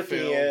 Yeah, of our we're at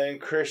film. the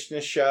end.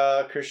 Krishna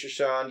Shah,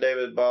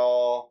 David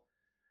Ball,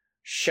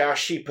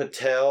 Shashi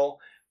Patel.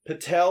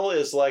 Patel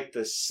is like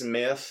the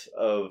Smith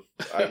of,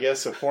 I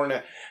guess, a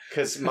foreign.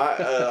 Because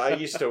I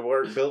used to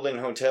work building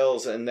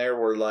hotels, and there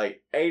were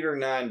like 8 or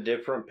 9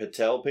 different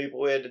Patel people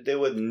we had to deal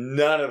with,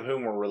 none of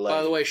whom were related.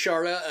 By the way,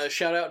 shout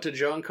out to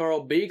John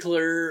Carl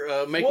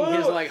Beekler making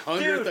his like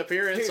 100th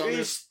appearance on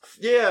this.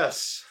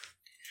 Yes.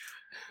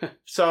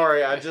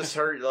 Sorry, I just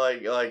heard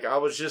like I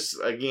was just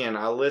again.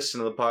 I listened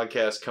to the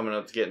podcast coming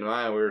up to get in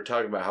mine. We were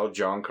talking about how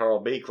John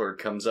Carl Beekler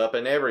comes up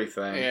in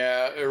everything.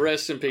 Yeah,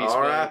 rest in peace.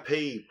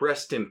 R.I.P.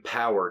 Rest in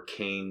power,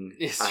 King.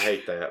 Yes. I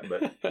hate that,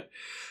 but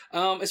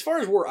as far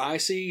as where I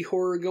see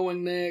horror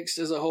going next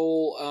as a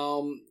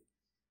whole,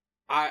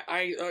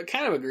 I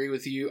kind of agree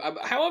with you.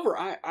 However,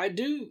 I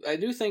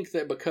do think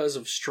that because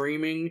of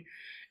streaming,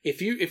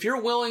 if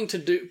you're willing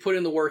to put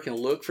in the work and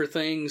look for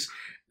things,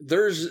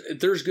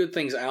 there's good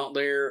things out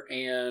there,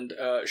 and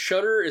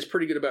Shudder is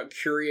pretty good about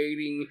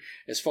curating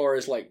as far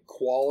as like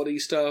quality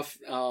stuff.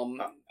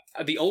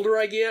 The older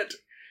I get,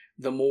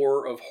 the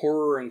more of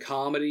horror and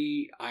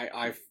comedy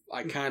I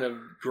kind of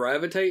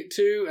gravitate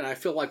to, and I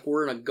feel like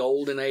we're in a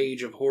golden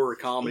age of horror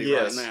comedy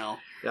right now.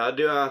 I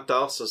do have to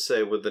also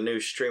say, with the new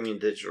streaming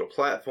digital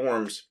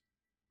platforms,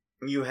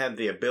 you have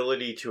the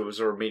ability to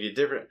absorb media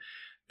different.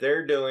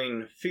 They're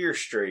doing Fear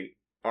Street,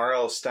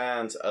 R.L.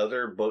 Stein's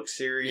other book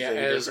series,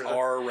 as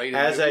R-rated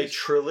as movies. a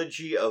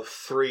trilogy of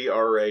 3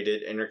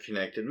 R-rated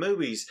interconnected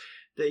movies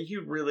that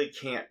you really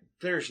can't.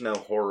 There's no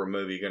horror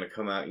movie going to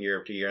come out year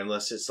after year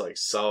unless it's like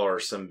Saw or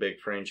some big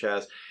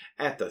franchise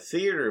at the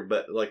theater.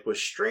 But like with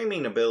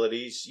streaming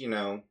abilities, you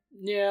know.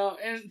 Yeah,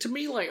 and to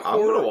me, like I'm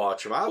horror, gonna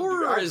watch them. I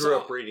is grew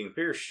up reading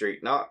Fear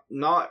Street, not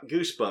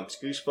Goosebumps.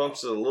 Goosebumps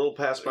is a little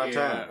past my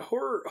time.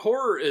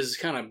 Horror is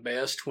kind of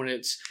best when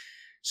it's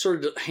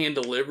sort of hand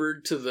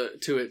delivered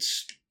to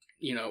its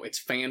its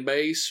fan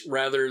base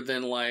rather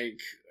than like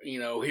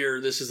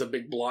here this is a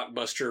big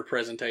blockbuster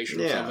presentation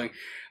or something.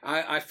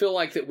 I feel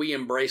like that we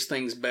embrace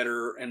things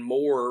better and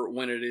more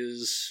when it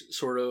is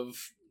sort of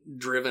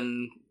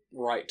driven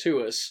right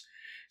to us.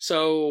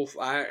 So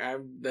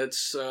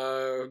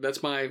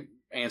that's my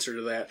answer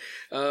to that.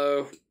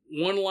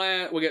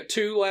 We got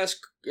two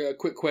last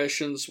quick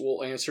questions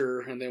we'll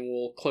answer, and then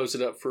we'll close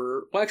it up then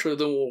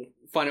we'll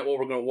find out what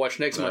we're going to watch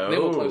next month, and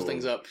then we'll close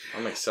things up.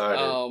 I'm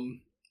excited.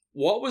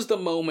 What was the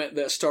moment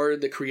that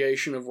started the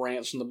creation of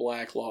Rants from the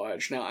Black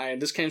Lodge? Now,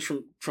 this came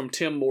from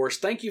Tim Morse.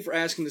 Thank you for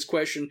asking this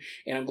question,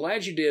 and I'm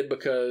glad you did,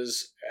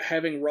 because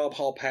having Rob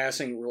Hall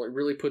passing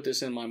really put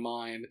this in my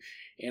mind,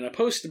 and I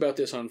posted about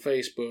this on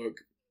Facebook,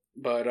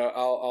 but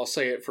I'll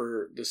say it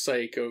for the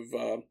sake of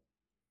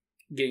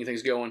getting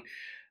things going.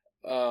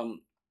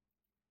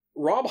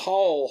 Rob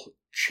Hall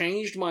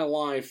changed my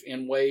life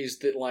in ways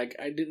that like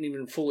I didn't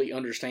even fully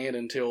understand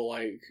until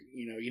like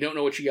you don't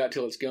know what you got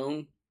till it's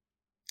gone.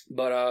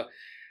 But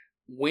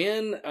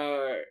when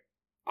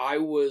I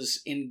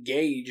was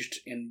engaged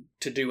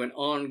to do an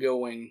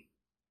ongoing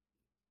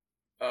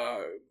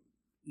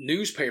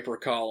newspaper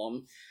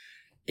column,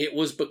 it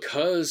was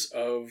because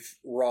of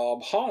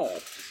Rob Hall.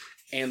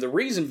 And the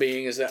reason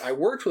being is that I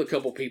worked with a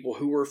couple people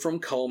who were from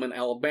Cullman,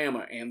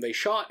 Alabama, and they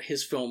shot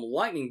his film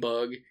Lightning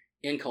Bug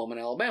in Cullman,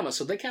 Alabama.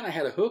 So they kind of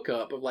had a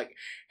hookup of like,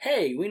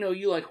 hey, we know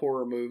you like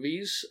horror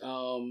movies.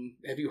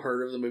 Have you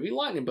heard of the movie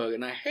Lightning Bug?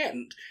 And I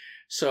hadn't.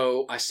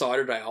 So I sought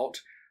it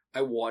out.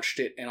 I watched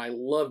it and I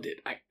loved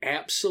it. I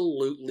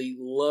absolutely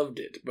loved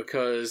it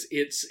because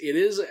it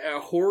is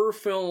a horror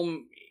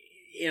film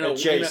in a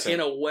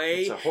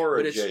way. It's a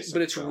horror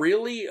but it's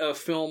really a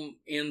film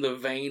in the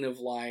vein of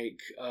like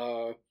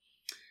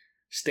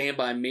Stand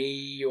By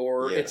Me,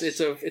 or yes.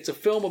 it's a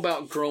film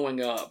about growing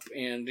up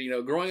and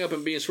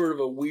being sort of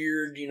a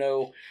weird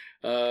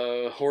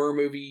horror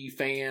movie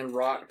fan,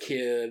 rock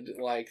kid.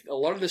 Like a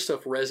lot of this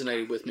stuff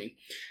resonated with me,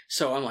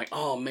 so I'm like,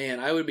 oh man,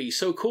 I would be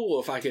so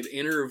cool if I could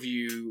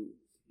interview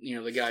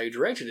the guy who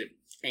directed it,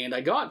 and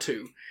I got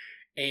to,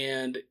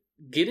 and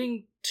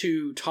getting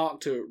to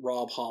talk to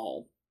Rob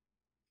Hall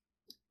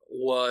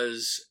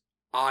was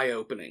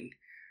eye-opening.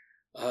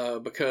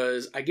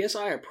 Because I guess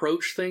I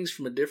approached things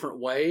from a different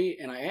way,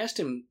 and I asked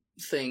him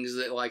things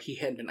that like he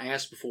hadn't been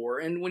asked before.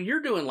 And when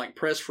you're doing like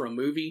press for a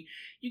movie,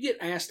 you get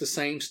asked the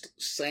same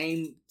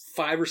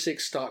 5 or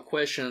 6 stock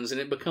questions,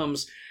 and it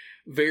becomes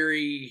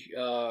very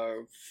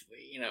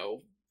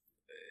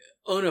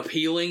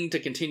unappealing to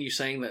continue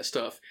saying that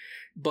stuff.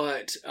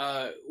 But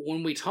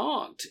when we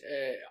talked,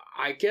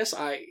 I guess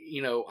I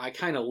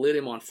kind of lit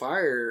him on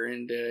fire,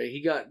 and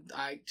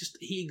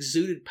he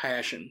exuded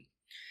passion.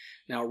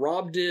 Now,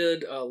 Rob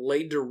did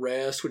Laid to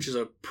Rest, which is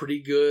a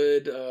pretty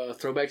good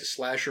throwback to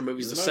slasher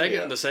movies.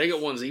 The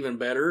second one's even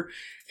better.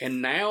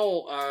 And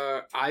now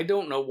I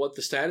don't know what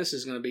the status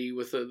is going to be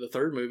with the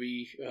third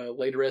movie,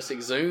 Laid to Rest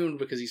Exhumed,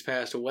 because he's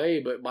passed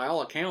away. But by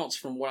all accounts,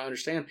 from what I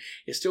understand,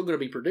 it's still going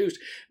to be produced.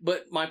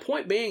 But my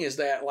point being is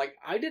that like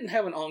I didn't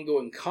have an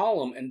ongoing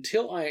column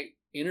until I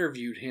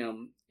interviewed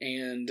him,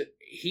 and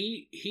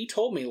he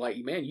told me like,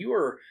 man,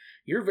 you're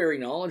very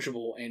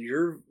knowledgeable and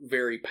you're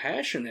very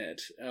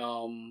passionate.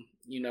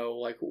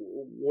 Like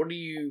what do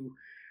you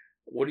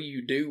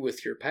do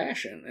with your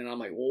passion? And I'm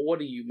like, well, what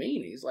do you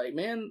mean? He's like,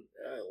 man,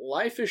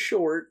 life is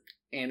short,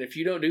 and if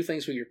you don't do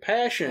things with your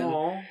passion,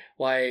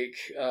 like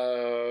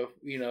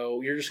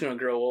you're just gonna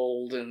grow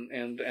old.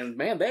 And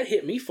man, that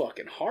hit me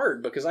fucking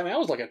hard, because I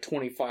was like a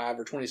 25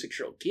 or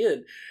 26-year-old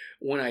kid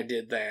when I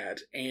did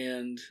that.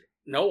 And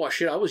I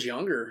was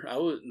younger. I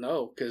would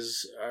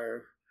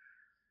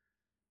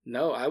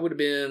have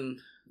been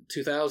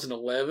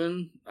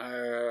 2011.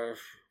 I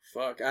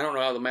don't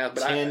know how the math,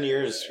 but 10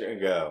 years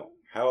ago.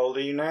 How old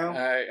are you now?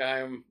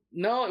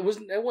 It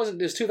wasn't. It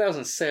was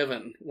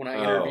 2007 when I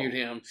interviewed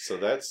him. So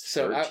that's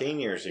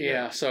 13 years ago.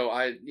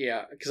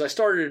 Yeah, because I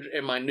started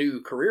in my new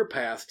career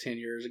path 10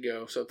 years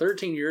ago. So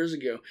 13 years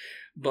ago,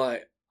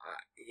 but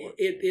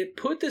it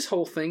put this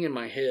whole thing in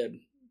my head,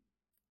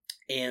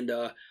 and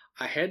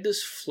I had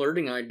this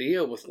flirting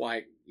idea with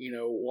like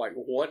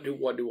what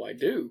do I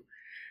do?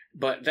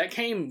 But that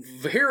came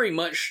very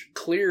much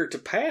clear to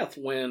path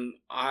when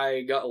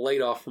I got laid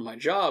off from my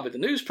job at the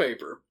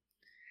newspaper.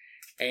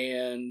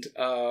 And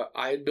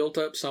I had built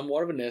up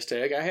somewhat of a nest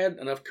egg. I had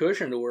enough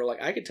cushion to where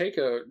like I could take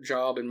a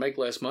job and make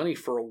less money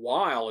for a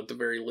while at the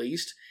very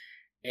least.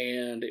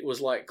 And it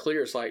was like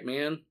clear. It's like,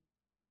 man,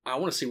 I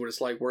want to see what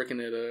it's like working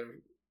at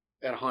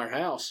a haunted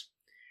house.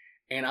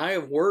 And I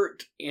have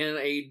worked in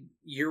a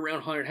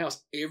year-round haunted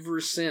house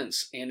ever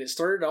since. And it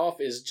started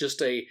off as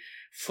just a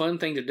fun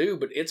thing to do,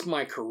 but it's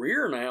my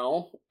career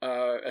now,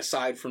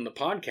 aside from the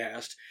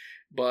podcast.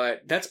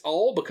 but that's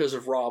all because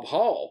of Rob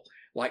Hall.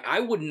 Like, I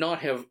would not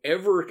have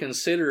ever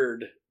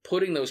considered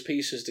putting those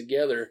pieces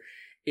together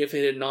if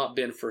it had not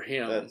been for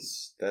him.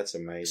 That's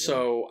amazing.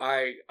 So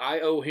I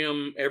owe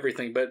him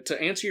everything. But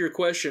to answer your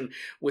question,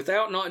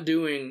 without not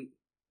doing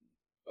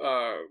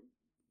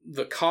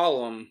the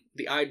column,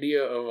 the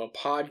idea of a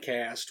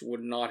podcast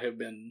would not have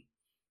been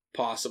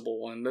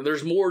possible. And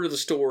there's more to the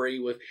story,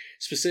 with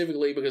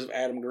specifically because of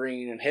Adam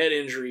Green and head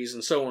injuries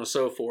and so on and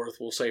so forth.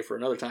 We'll say for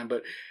another time.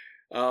 But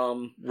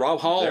Rob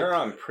Hall, they're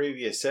on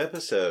previous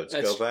episodes.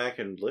 Go back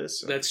and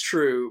listen. That's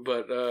true,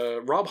 but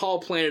Rob Hall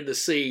planted the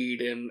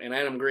seed and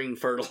Adam Green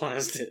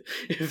fertilized it,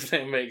 if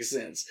that makes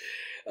sense.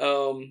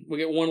 We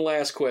get one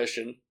last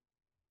question.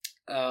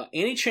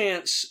 Any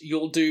chance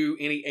you'll do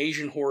any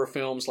Asian horror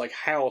films like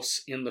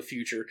House in the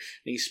future?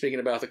 And he's speaking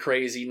about the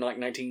crazy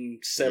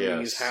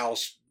 1970s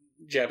House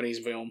Japanese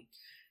film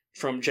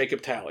from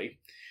Jacob Talley.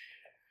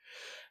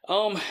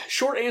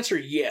 Short answer,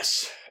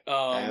 yes.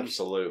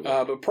 Absolutely.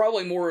 But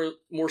probably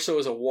more so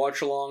as a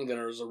watch along than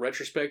as a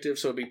retrospective.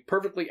 So it'd be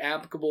perfectly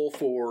applicable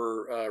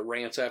for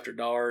Rants After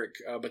Dark.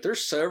 But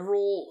there's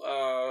several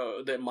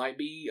that might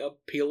be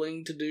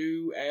appealing to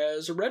do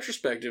as a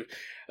retrospective.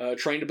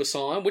 Train to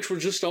Busan, which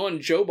was just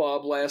on Joe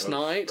Bob last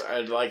night.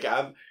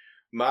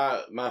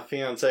 My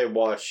fiance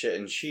watched it,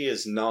 and she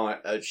is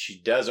not.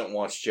 She doesn't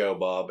watch Joe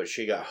Bob, but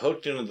she got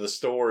hooked into the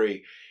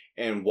story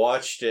and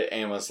watched it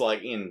and was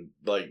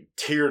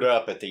teared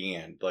up at the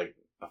end. Like,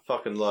 I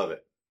fucking love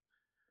it.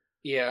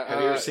 Yeah.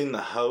 Have you ever seen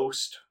The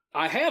Host?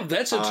 I have.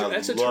 That's a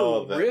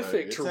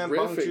terrific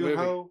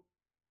movie.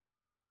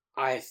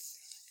 I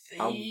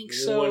think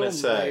so.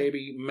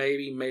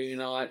 Maybe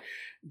not.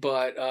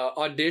 But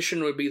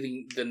Audition would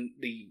be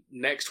the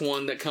next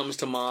one that comes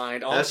to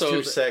mind. That's also,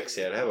 too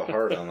sexy. I'd have a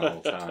heart on the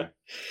whole time.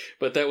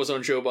 But that was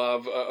on Joe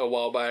Bob a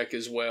while back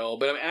as well.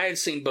 But I mean, I had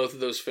seen both of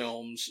those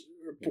films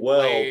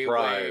way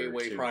prior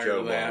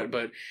to that.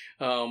 But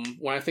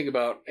when I think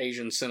about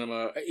Asian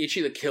cinema,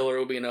 Ichi the Killer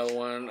will be another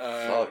one.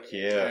 Fuck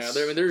yes.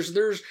 Yeah,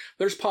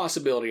 there's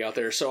possibility out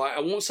there. So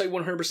I won't say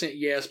 100%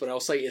 yes, but I'll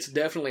say it's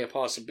definitely a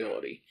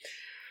possibility.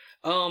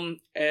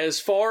 As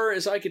far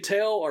as I could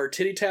tell, our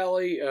titty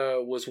tally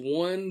was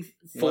one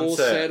full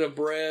set of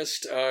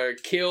breast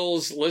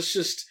kills. Let's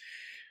just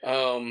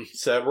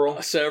several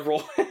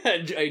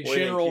a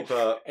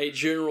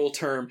general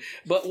term.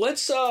 But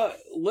let's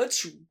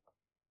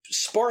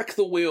spark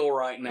the wheel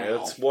right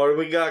now. What do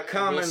we got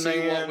coming, we'll see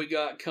man? What we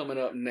got coming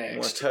up next. I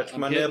want to touch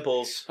my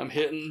nipples. I'm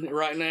hitting it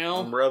right now.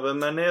 I'm rubbing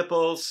my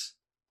nipples.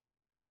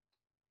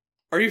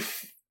 Are you?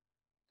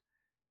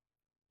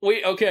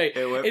 Okay.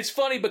 It's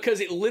funny because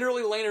it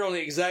literally landed on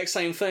the exact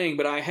same thing,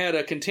 but I had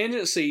a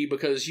contingency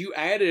because you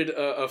added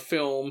a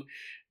film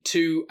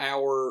to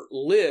our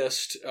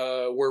list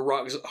where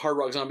Hard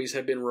Rock Zombies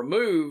have been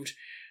removed,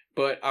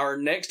 but our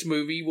next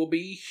movie will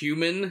be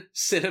Human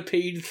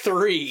Centipede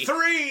 3.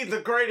 3,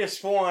 the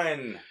greatest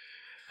one.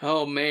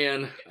 Oh,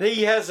 man.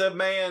 He has a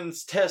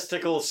man's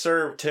testicles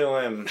served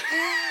to him.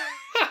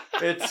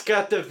 It's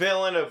got the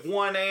villain of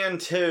 1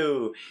 and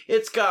 2.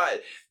 It's got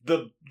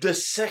the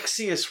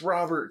sexiest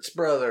Roberts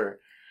brother.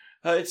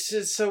 It's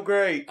just so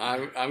great.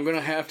 I'm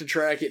gonna have to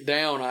track it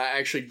down. I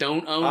actually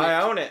don't own it.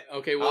 I own it.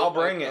 Okay, well, I'll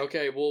bring it.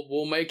 Okay,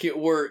 we'll make it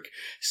work.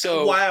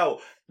 So wow,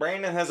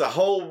 Brandon has a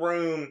whole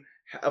room,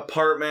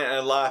 apartment,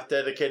 and life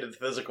dedicated to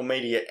physical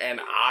media, and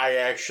I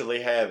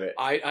actually have it.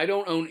 I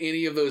don't own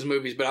any of those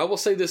movies, but I will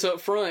say this up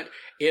front.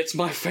 It's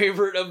my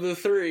favorite of the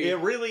 3. It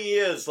really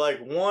is. Like,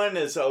 1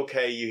 is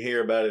okay, you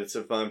hear about it, it's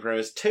a fun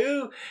premise.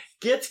 2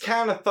 gets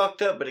kind of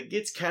fucked up, but it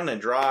gets kind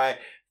of dry.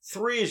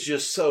 3 is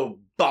just so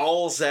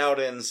balls out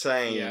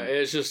insane. Yeah,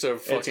 it's just a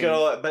fucking... It's got a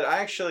lot, but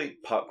actually,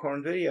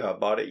 Popcorn Video, I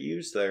bought it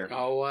used there.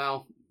 Oh,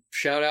 wow.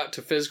 Shout out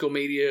to Physical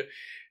Media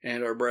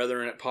and our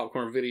brethren at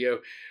Popcorn Video.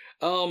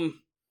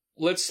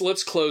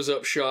 Let's close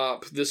up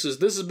shop. This has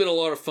been a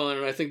lot of fun,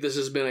 and I think this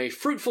has been a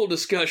fruitful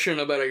discussion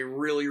about a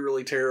really,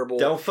 really terrible...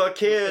 Don't fuck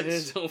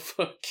kids! Don't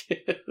fuck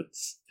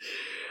kids.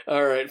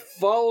 All right,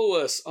 follow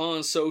us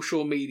on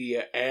social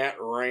media at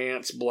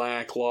Rants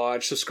Black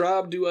Lodge.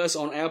 Subscribe to us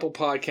on Apple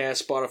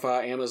Podcasts,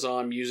 Spotify,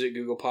 Amazon Music,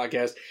 Google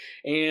Podcasts,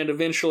 and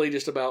eventually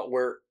just about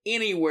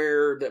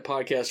anywhere that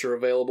podcasts are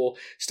available.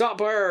 Stop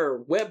by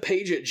our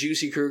webpage at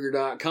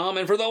juicykruger.com,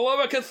 and for the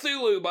love of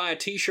Cthulhu, buy a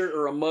t-shirt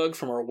or a mug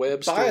from our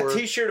web store. Buy a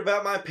t-shirt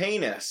about my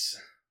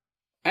penis.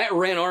 At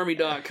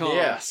rantarmy.com.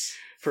 Yes.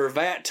 For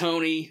Vat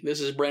Tony,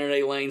 this is Brandon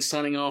A. Lane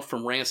signing off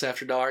from Rants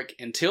After Dark.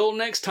 Until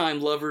next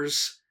time,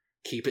 lovers,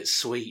 keep it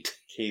sweet.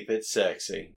 Keep it sexy.